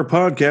end of our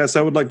podcast.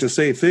 I would like to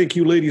say thank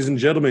you, ladies and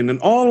gentlemen, and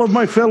all of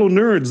my fellow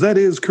nerds. That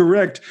is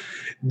correct.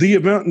 The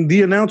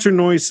announcer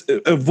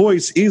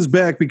voice is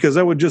back, because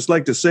I would just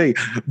like to say,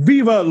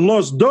 Viva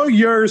los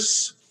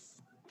Dodgers!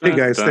 Hey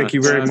guys, thank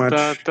you very much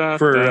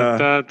for.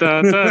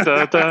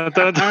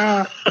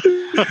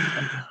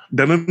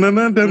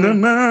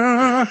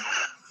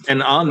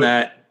 And on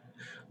that.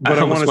 But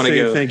I want to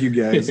say thank you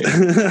guys.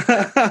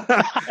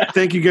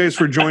 Thank you guys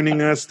for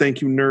joining us.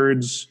 Thank you,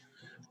 nerds.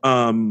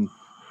 And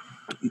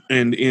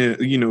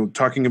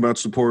talking about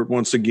support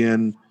once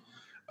again.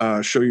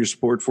 Show your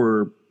support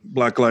for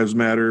Black Lives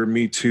Matter,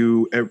 Me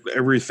Too,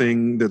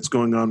 everything that's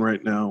going on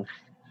right now.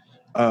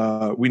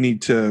 We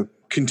need to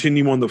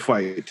continue on the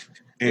fight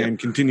and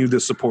continue the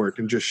support,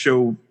 and just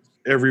show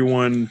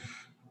everyone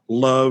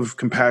love,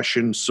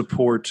 compassion,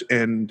 support.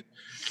 And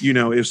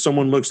if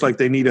someone looks like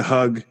they need a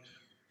hug,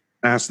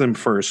 ask them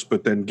first,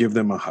 but then give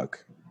them a hug.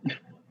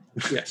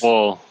 Yes.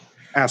 Well,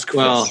 ask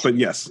first, but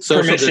yes.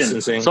 Social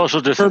distancing.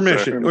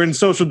 Permission. Or in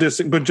social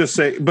distancing, but just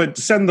say, but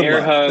send the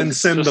love. Hugs, and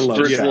send the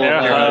love. Yeah.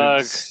 Air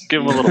hug.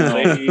 Give them a little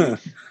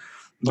wave.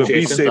 But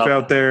be safe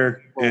out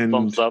there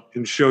and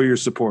show your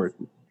support.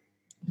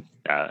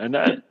 Yeah,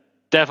 and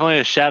definitely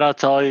a shout out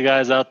to all you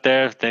guys out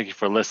there. Thank you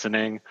for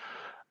listening.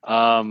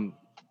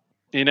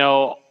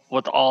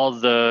 With all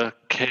the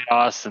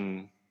chaos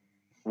and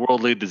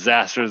worldly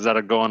disasters that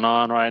are going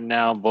on right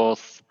now,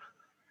 both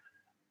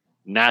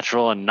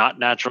natural and not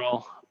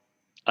natural,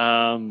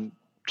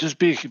 just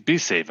be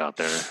safe out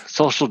there.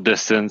 Social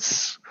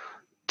distance,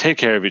 take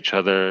care of each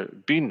other,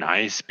 be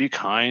nice, be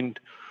kind.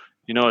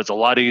 It's a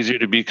lot easier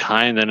to be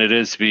kind than it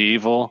is to be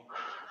evil.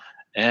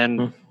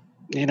 And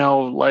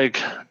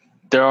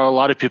there are a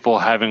lot of people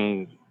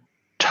having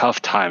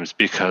tough times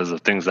because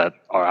of things that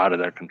are out of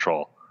their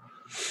control.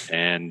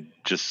 And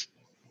just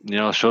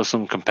show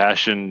some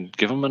compassion,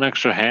 give them an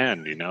extra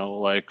hand,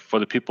 for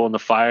the people in the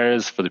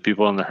fires, for the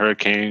people in the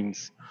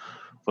hurricanes,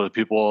 for the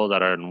people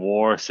that are in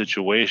war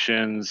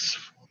situations.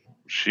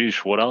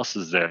 Sheesh, what else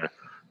is there?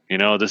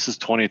 This is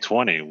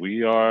 2020.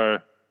 We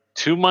are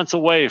 2 months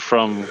away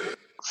from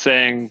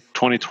saying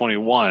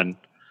 2021.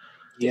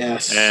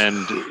 Yes.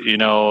 And,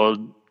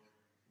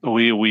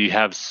 we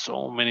have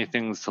so many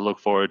things to look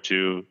forward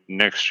to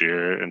next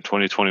year in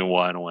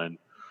 2021, when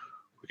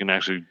we can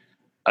actually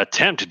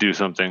attempt to do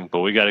something, but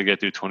we got to get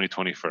through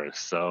 2020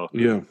 first. So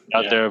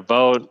out there,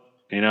 vote.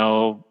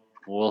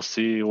 We'll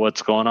see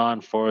what's going on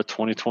for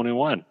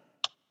 2021.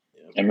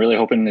 I'm really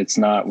hoping it's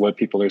not what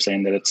people are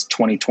saying, that it's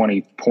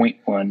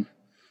 2020.1.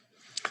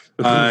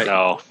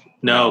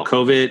 No,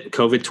 COVID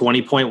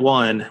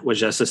 20.1 was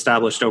just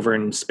established over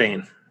in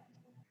Spain.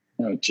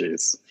 Oh,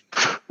 jeez.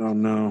 Oh,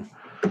 no.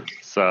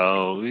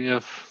 So we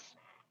have.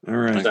 All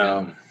right.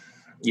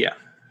 Yeah.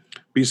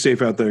 Be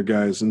safe out there,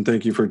 guys, and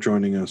thank you for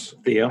joining us.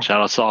 Shout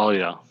out to all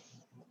y'all.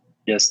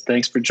 Yes,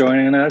 thanks for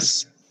joining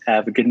us.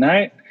 Have a good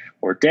night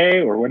or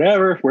day or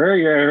whatever, wherever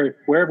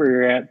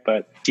you're at.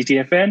 But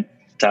TTFN,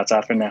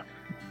 ta-ta for now.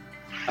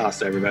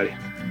 Hasta, everybody.